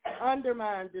 corrupt,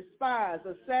 undermine, despise,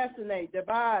 assassinate,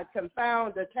 divide,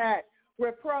 confound, attack,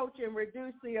 reproach, and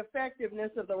reduce the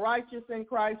effectiveness of the righteous in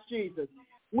Christ Jesus.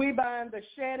 We bind the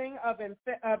shedding of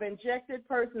injected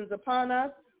persons upon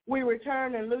us, We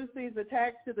return and loose these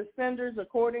attacks to the senders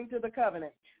according to the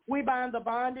covenant. We bind the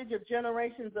bondage of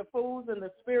generations of fools and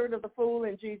the spirit of the fool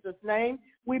in Jesus' name.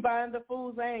 We bind the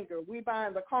fool's anger. We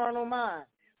bind the carnal mind.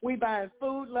 We bind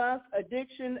food lust,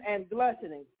 addiction, and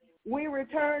gluttony. We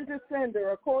return to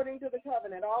sender according to the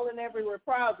covenant, all and every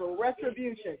reprisal,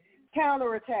 retribution,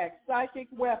 counterattack, psychic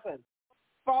weapons,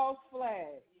 false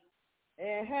flags,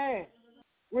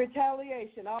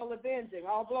 retaliation, all avenging,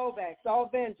 all blowbacks, all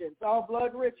vengeance, all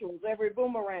blood rituals, every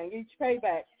boomerang, each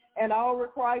payback, and all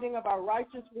requiting of our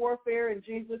righteous warfare in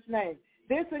Jesus' name.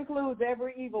 This includes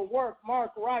every evil work,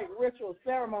 mark, rite, ritual,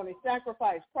 ceremony,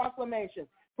 sacrifice, proclamation,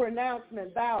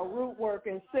 pronouncement, vow, root work,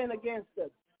 and sin against us.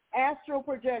 Astral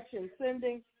projection,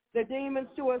 sending the demons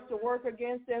to us to work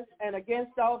against us and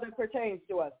against all that pertains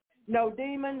to us. No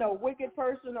demon, no wicked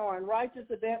person or unrighteous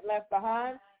event left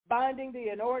behind. Binding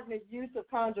the inordinate use of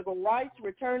conjugal rights,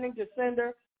 returning to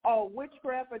sender all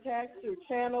witchcraft attacks through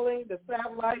channeling the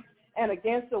satellites and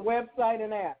against the website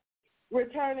and app.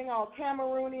 Returning all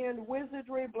Cameroonian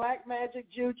wizardry, black magic,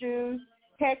 jujus,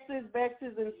 hexes,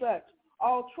 vexes, and such.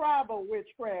 All tribal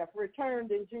witchcraft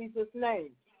returned in Jesus'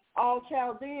 name. All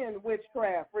Chaldean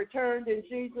witchcraft returned in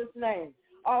Jesus' name.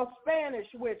 All Spanish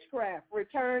witchcraft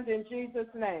returned in Jesus'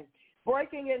 name.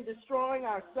 Breaking and destroying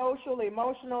our social,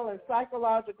 emotional, and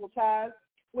psychological ties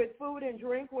with food and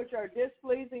drink which are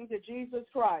displeasing to Jesus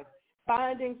Christ.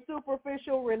 Binding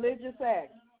superficial religious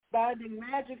acts. Binding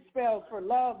magic spells for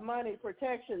love, money,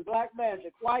 protection, black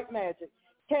magic, white magic,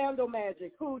 candle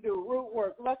magic, hoodoo, root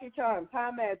work, lucky charms,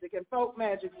 high magic, and folk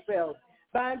magic spells.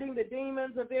 Binding the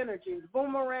demons of energies,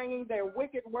 boomeranging their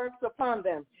wicked works upon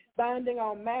them, binding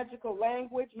on magical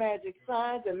language, magic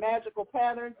signs, and magical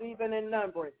patterns, even in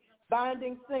numbering,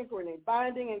 binding synchrony,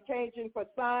 binding and caging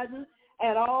Poseidon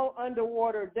and all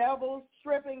underwater devils,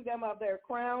 stripping them of their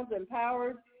crowns and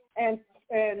powers and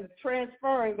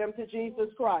transferring them to Jesus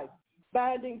Christ,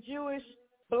 binding Jewish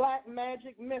black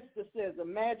magic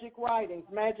mysticism, magic writings,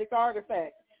 magic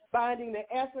artifacts, binding the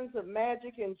essence of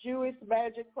magic and Jewish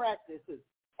magic practices,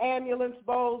 amulets,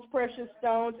 bowls, precious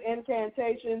stones,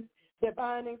 incantations,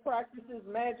 divining practices,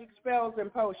 magic spells,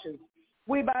 and potions.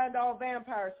 We bind all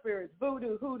vampire spirits,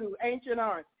 voodoo, hoodoo, ancient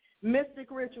arts, mystic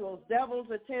rituals, devils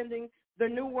attending the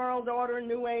New World Order,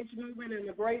 New Age movement, and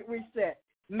the Great Reset,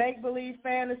 make-believe,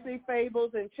 fantasy,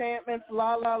 fables, enchantments,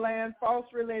 la-la land, false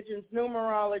religions,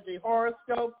 numerology,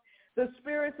 horoscopes, the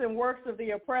spirits and works of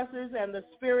the oppressors, and the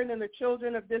spirit and the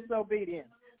children of disobedience,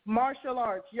 martial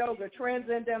arts, yoga,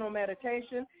 transcendental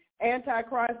meditation,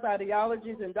 antichrist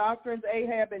ideologies and doctrines,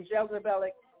 Ahab and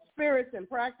Jezebelic spirits and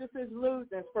practices,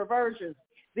 lewdness, perversions,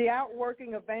 the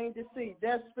outworking of vain deceit,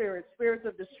 death spirits, spirits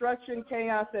of destruction,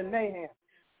 chaos, and mayhem,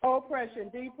 oppression,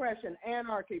 depression,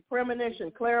 anarchy,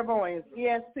 premonition, clairvoyance,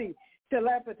 ESP,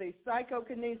 telepathy,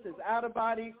 psychokinesis,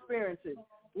 out-of-body experiences,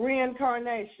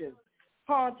 reincarnation,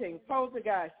 haunting,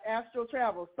 poltergeist, astral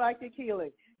travel, psychic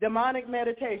healing, demonic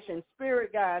meditation,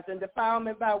 spirit guides, and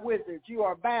defilement by wizards. You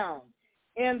are bound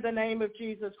in the name of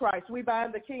Jesus Christ. We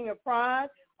bind the king of pride,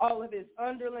 all of his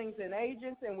underlings and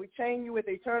agents, and we chain you with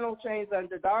eternal chains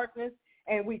under darkness,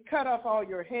 and we cut off all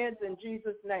your heads in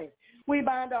Jesus' name. We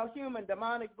bind all human,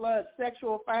 demonic blood,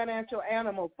 sexual, financial,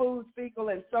 animal, food, fecal,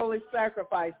 and soulish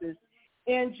sacrifices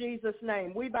in Jesus'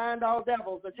 name. We bind all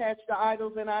devils attached to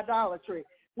idols and idolatry.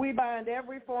 We bind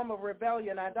every form of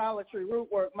rebellion, idolatry,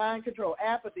 root work, mind control,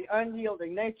 apathy,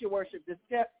 unyielding, nature worship,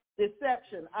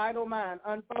 deception, idle mind,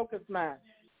 unfocused mind,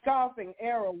 scoffing,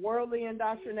 error, worldly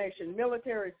indoctrination,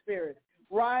 military spirits,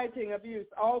 rioting, abuse,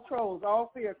 all trolls,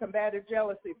 all fear, combative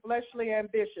jealousy, fleshly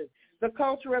ambition, the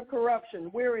culture of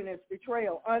corruption, weariness,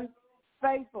 betrayal,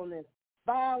 unfaithfulness,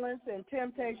 violence, and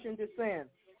temptation to sin.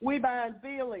 We bind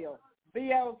Belial,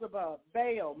 Beelzebub,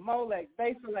 Baal, Molech,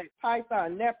 Basilek,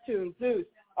 Python, Neptune, Zeus,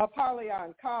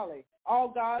 Apollyon, Kali, all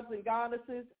gods and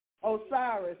goddesses,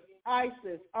 Osiris,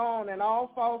 Isis, On, and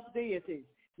all false deities,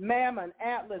 Mammon,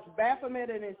 Atlas, Baphomet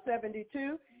and his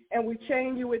 72, and we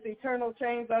chain you with eternal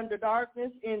chains under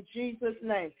darkness in Jesus'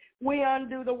 name. We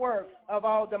undo the works of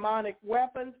all demonic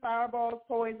weapons, fireballs,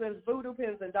 poisons, voodoo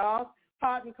pins and dolls,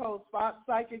 hot and cold spots,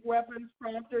 psychic weapons,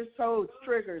 prompters, codes,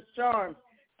 triggers, charms,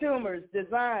 tumors,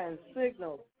 designs,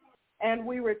 signals, and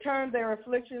we return their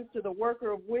afflictions to the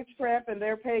worker of witchcraft and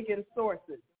their pagan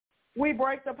sources. We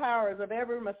break the powers of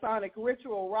every Masonic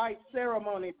ritual, rite,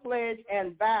 ceremony, pledge,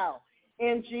 and vow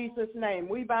in Jesus' name.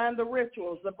 We bind the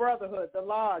rituals, the brotherhood, the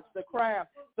lodge, the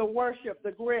craft, the worship,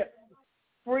 the grip,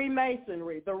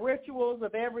 Freemasonry, the rituals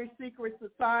of every secret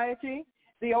society,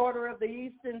 the Order of the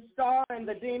Eastern Star, and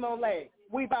the Demo Leg.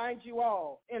 We bind you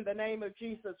all in the name of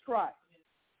Jesus Christ.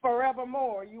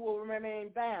 Forevermore, you will remain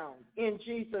bound in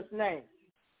Jesus' name.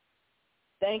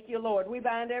 Thank you, Lord. We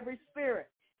bind every spirit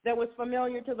that was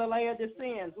familiar to the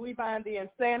Laodiceans. We bind the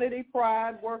insanity,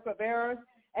 pride, work of errors,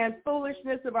 and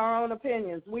foolishness of our own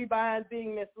opinions. We bind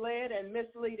being misled and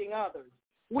misleading others.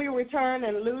 We return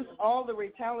and loose all the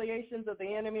retaliations of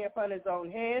the enemy upon his own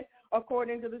head,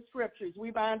 according to the scriptures.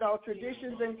 We bind all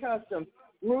traditions and customs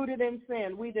rooted in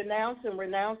sin. We denounce and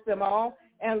renounce them all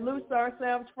and loose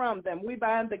ourselves from them. We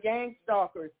bind the gang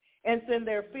stalkers and send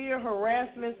their fear,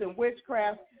 harassments, and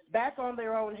witchcraft back on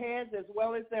their own heads, as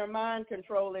well as their mind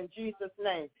control, in Jesus'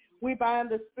 name. We bind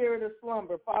the spirit of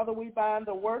slumber. Father, we bind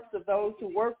the works of those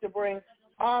who work to bring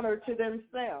honor to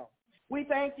themselves. We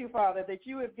thank you, Father, that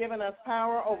you have given us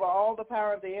power over all the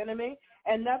power of the enemy,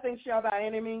 and nothing shall by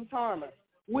any means harm us.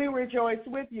 We rejoice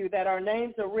with you that our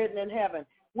names are written in heaven.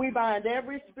 We bind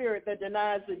every spirit that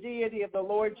denies the deity of the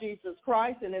Lord Jesus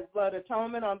Christ and his blood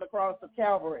atonement on the cross of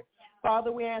Calvary.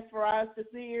 Father, we ask for eyes to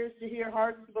see, ears to hear,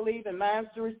 hearts to believe, and minds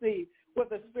to receive what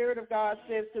the Spirit of God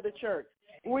says to the church.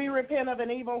 We repent of an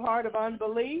evil heart of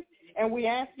unbelief, and we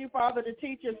ask you, Father, to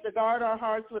teach us to guard our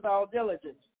hearts with all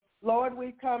diligence. Lord,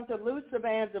 we've come to loose the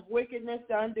bands of wickedness,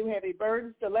 to undo heavy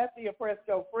burdens, to let the oppressed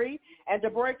go free, and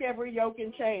to break every yoke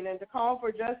and chain, and to call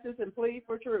for justice and plead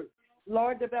for truth.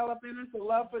 Lord, develop in us a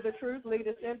love for the truth. Lead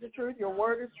us into truth. Your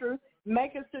word is truth.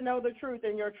 Make us to know the truth,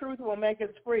 and your truth will make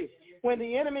us free. When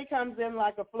the enemy comes in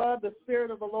like a flood, the Spirit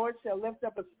of the Lord shall lift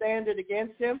up a standard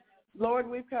against him. Lord,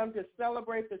 we've come to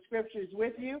celebrate the scriptures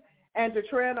with you and to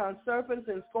tread on serpents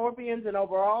and scorpions and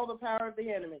over all the power of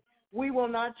the enemy. We will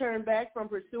not turn back from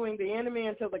pursuing the enemy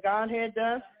until the Godhead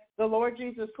does. The Lord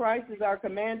Jesus Christ is our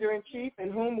commander-in-chief,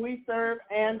 in whom we serve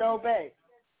and obey.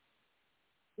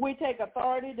 We take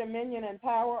authority, dominion, and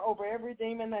power over every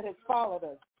demon that has followed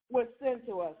us, was sent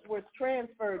to us, was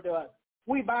transferred to us.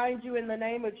 We bind you in the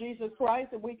name of Jesus Christ,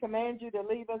 and we command you to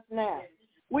leave us now.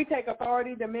 We take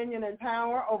authority, dominion, and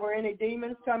power over any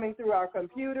demons coming through our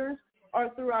computers or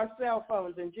through our cell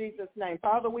phones in Jesus' name.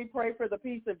 Father, we pray for the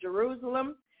peace of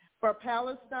Jerusalem, for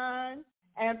Palestine,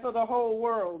 and for the whole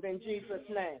world in Jesus'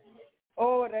 name.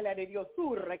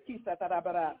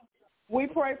 We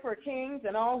pray for kings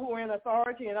and all who are in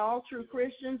authority and all true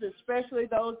Christians, especially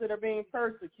those that are being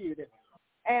persecuted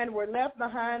and were left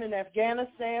behind in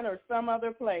Afghanistan or some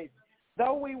other place.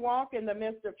 Though we walk in the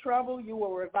midst of trouble, you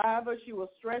will revive us. You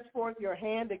will stretch forth your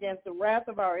hand against the wrath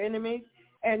of our enemies,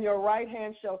 and your right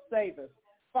hand shall save us.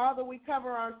 Father, we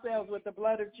cover ourselves with the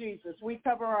blood of Jesus. We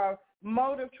cover our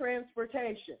mode of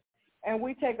transportation, and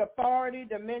we take authority,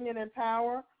 dominion, and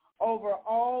power over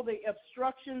all the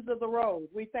obstructions of the road.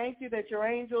 We thank you that your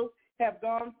angels have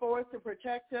gone forth to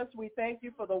protect us. We thank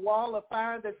you for the wall of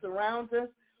fire that surrounds us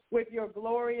with your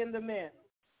glory in the midst.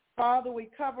 Father, we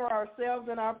cover ourselves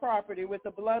and our property with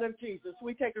the blood of Jesus.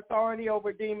 We take authority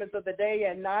over demons of the day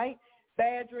and night,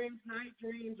 bad dreams, night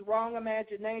dreams, wrong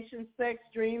imaginations, sex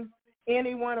dreams,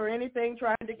 anyone or anything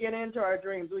trying to get into our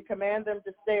dreams. We command them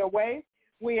to stay away.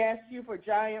 We ask you for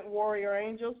giant warrior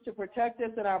angels to protect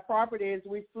us and our property as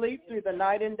we sleep through the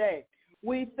night and day.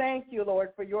 We thank you, Lord,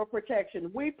 for your protection.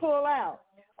 We pull out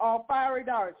all fiery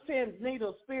darts, pins,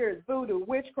 needles, spears, voodoo,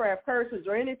 witchcraft, curses,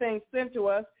 or anything sent to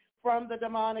us from the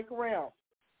demonic realm.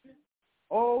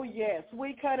 Oh, yes,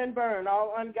 we cut and burn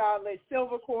all ungodly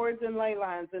silver cords and ley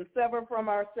lines and sever from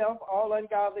ourselves all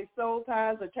ungodly soul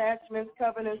ties, attachments,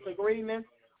 covenants, agreements,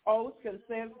 oaths,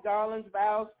 consents, garlands,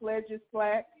 vows, pledges,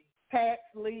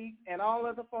 pacts, leagues, and all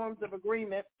other forms of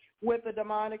agreement with the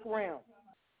demonic realm.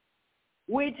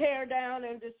 We tear down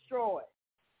and destroy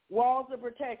walls of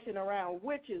protection around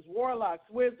witches, warlocks,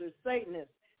 wizards,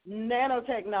 Satanists,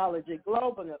 nanotechnology,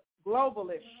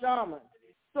 globalists, shamans,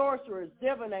 sorcerers,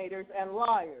 divinators, and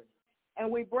liars.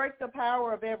 And we break the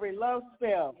power of every love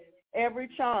spell, every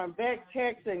charm, vex,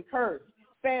 hex, and curse,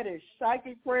 fetish,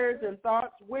 psychic prayers and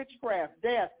thoughts, witchcraft,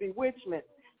 death, bewitchment,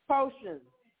 potions,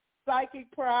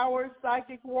 psychic powers,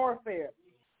 psychic warfare,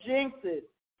 jinxes,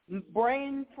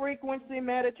 brain frequency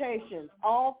meditations,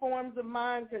 all forms of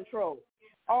mind control,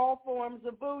 all forms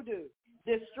of voodoo,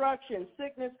 destruction,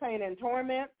 sickness, pain, and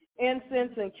torment,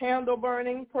 incense and candle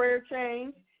burning, prayer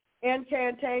chains,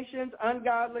 incantations,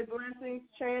 ungodly blessings,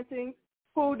 chanting,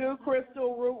 hoodoo,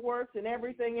 crystal, root works, and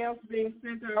everything else being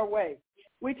sent our way.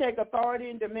 We take authority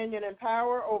and dominion and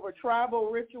power over tribal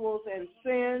rituals and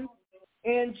sins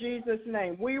in Jesus'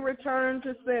 name. We return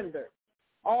to sender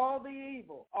all the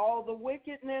evil, all the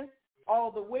wickedness, all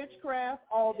the witchcraft,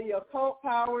 all the occult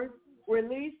powers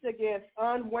released against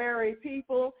unwary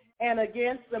people and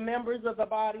against the members of the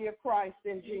body of Christ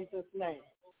in Jesus' name.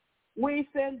 We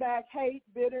send back hate,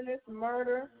 bitterness,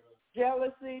 murder,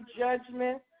 jealousy,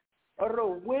 judgment,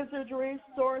 wizardry,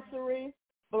 sorcery,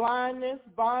 blindness,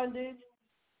 bondage,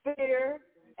 fear,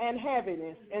 and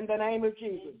heaviness in the name of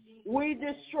Jesus. We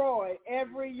destroy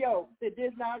every yoke that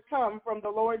did not come from the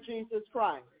Lord Jesus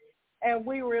Christ. And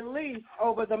we release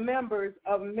over the members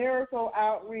of Miracle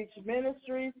Outreach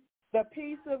Ministries the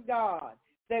peace of God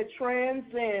that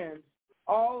transcends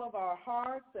all of our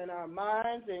hearts and our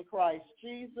minds in Christ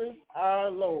Jesus our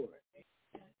Lord.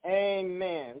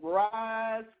 Amen.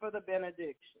 Rise for the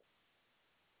benediction.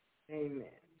 Amen.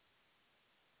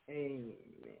 Amen.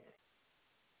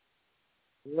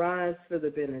 Rise for the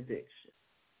benediction.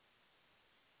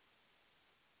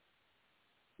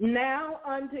 Now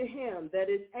unto him that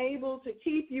is able to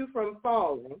keep you from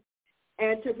falling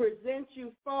and to present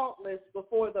you faultless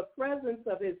before the presence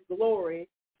of his glory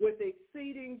with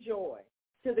exceeding joy.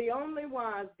 To the only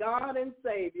wise God and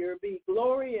Savior be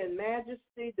glory and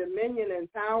majesty, dominion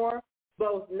and power,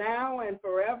 both now and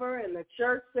forever. And the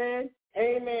church said,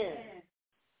 amen.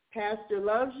 Pastor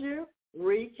loves you.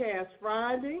 Recast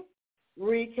Friday.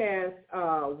 Recast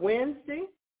Wednesday.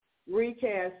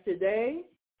 Recast today.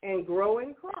 And grow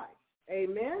in Christ.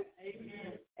 Amen?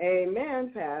 Amen.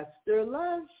 Amen. Pastor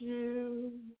loves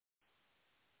you.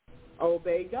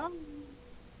 Obey God.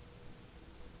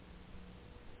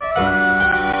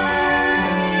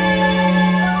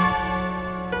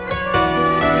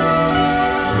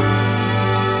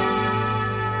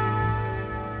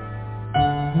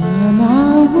 When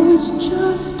I was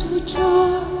just a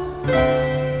child,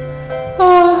 I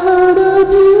heard a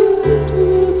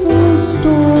beautiful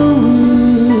story.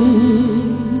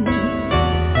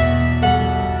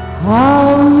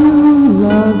 How you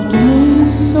loved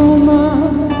me so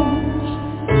much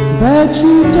that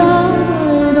you died.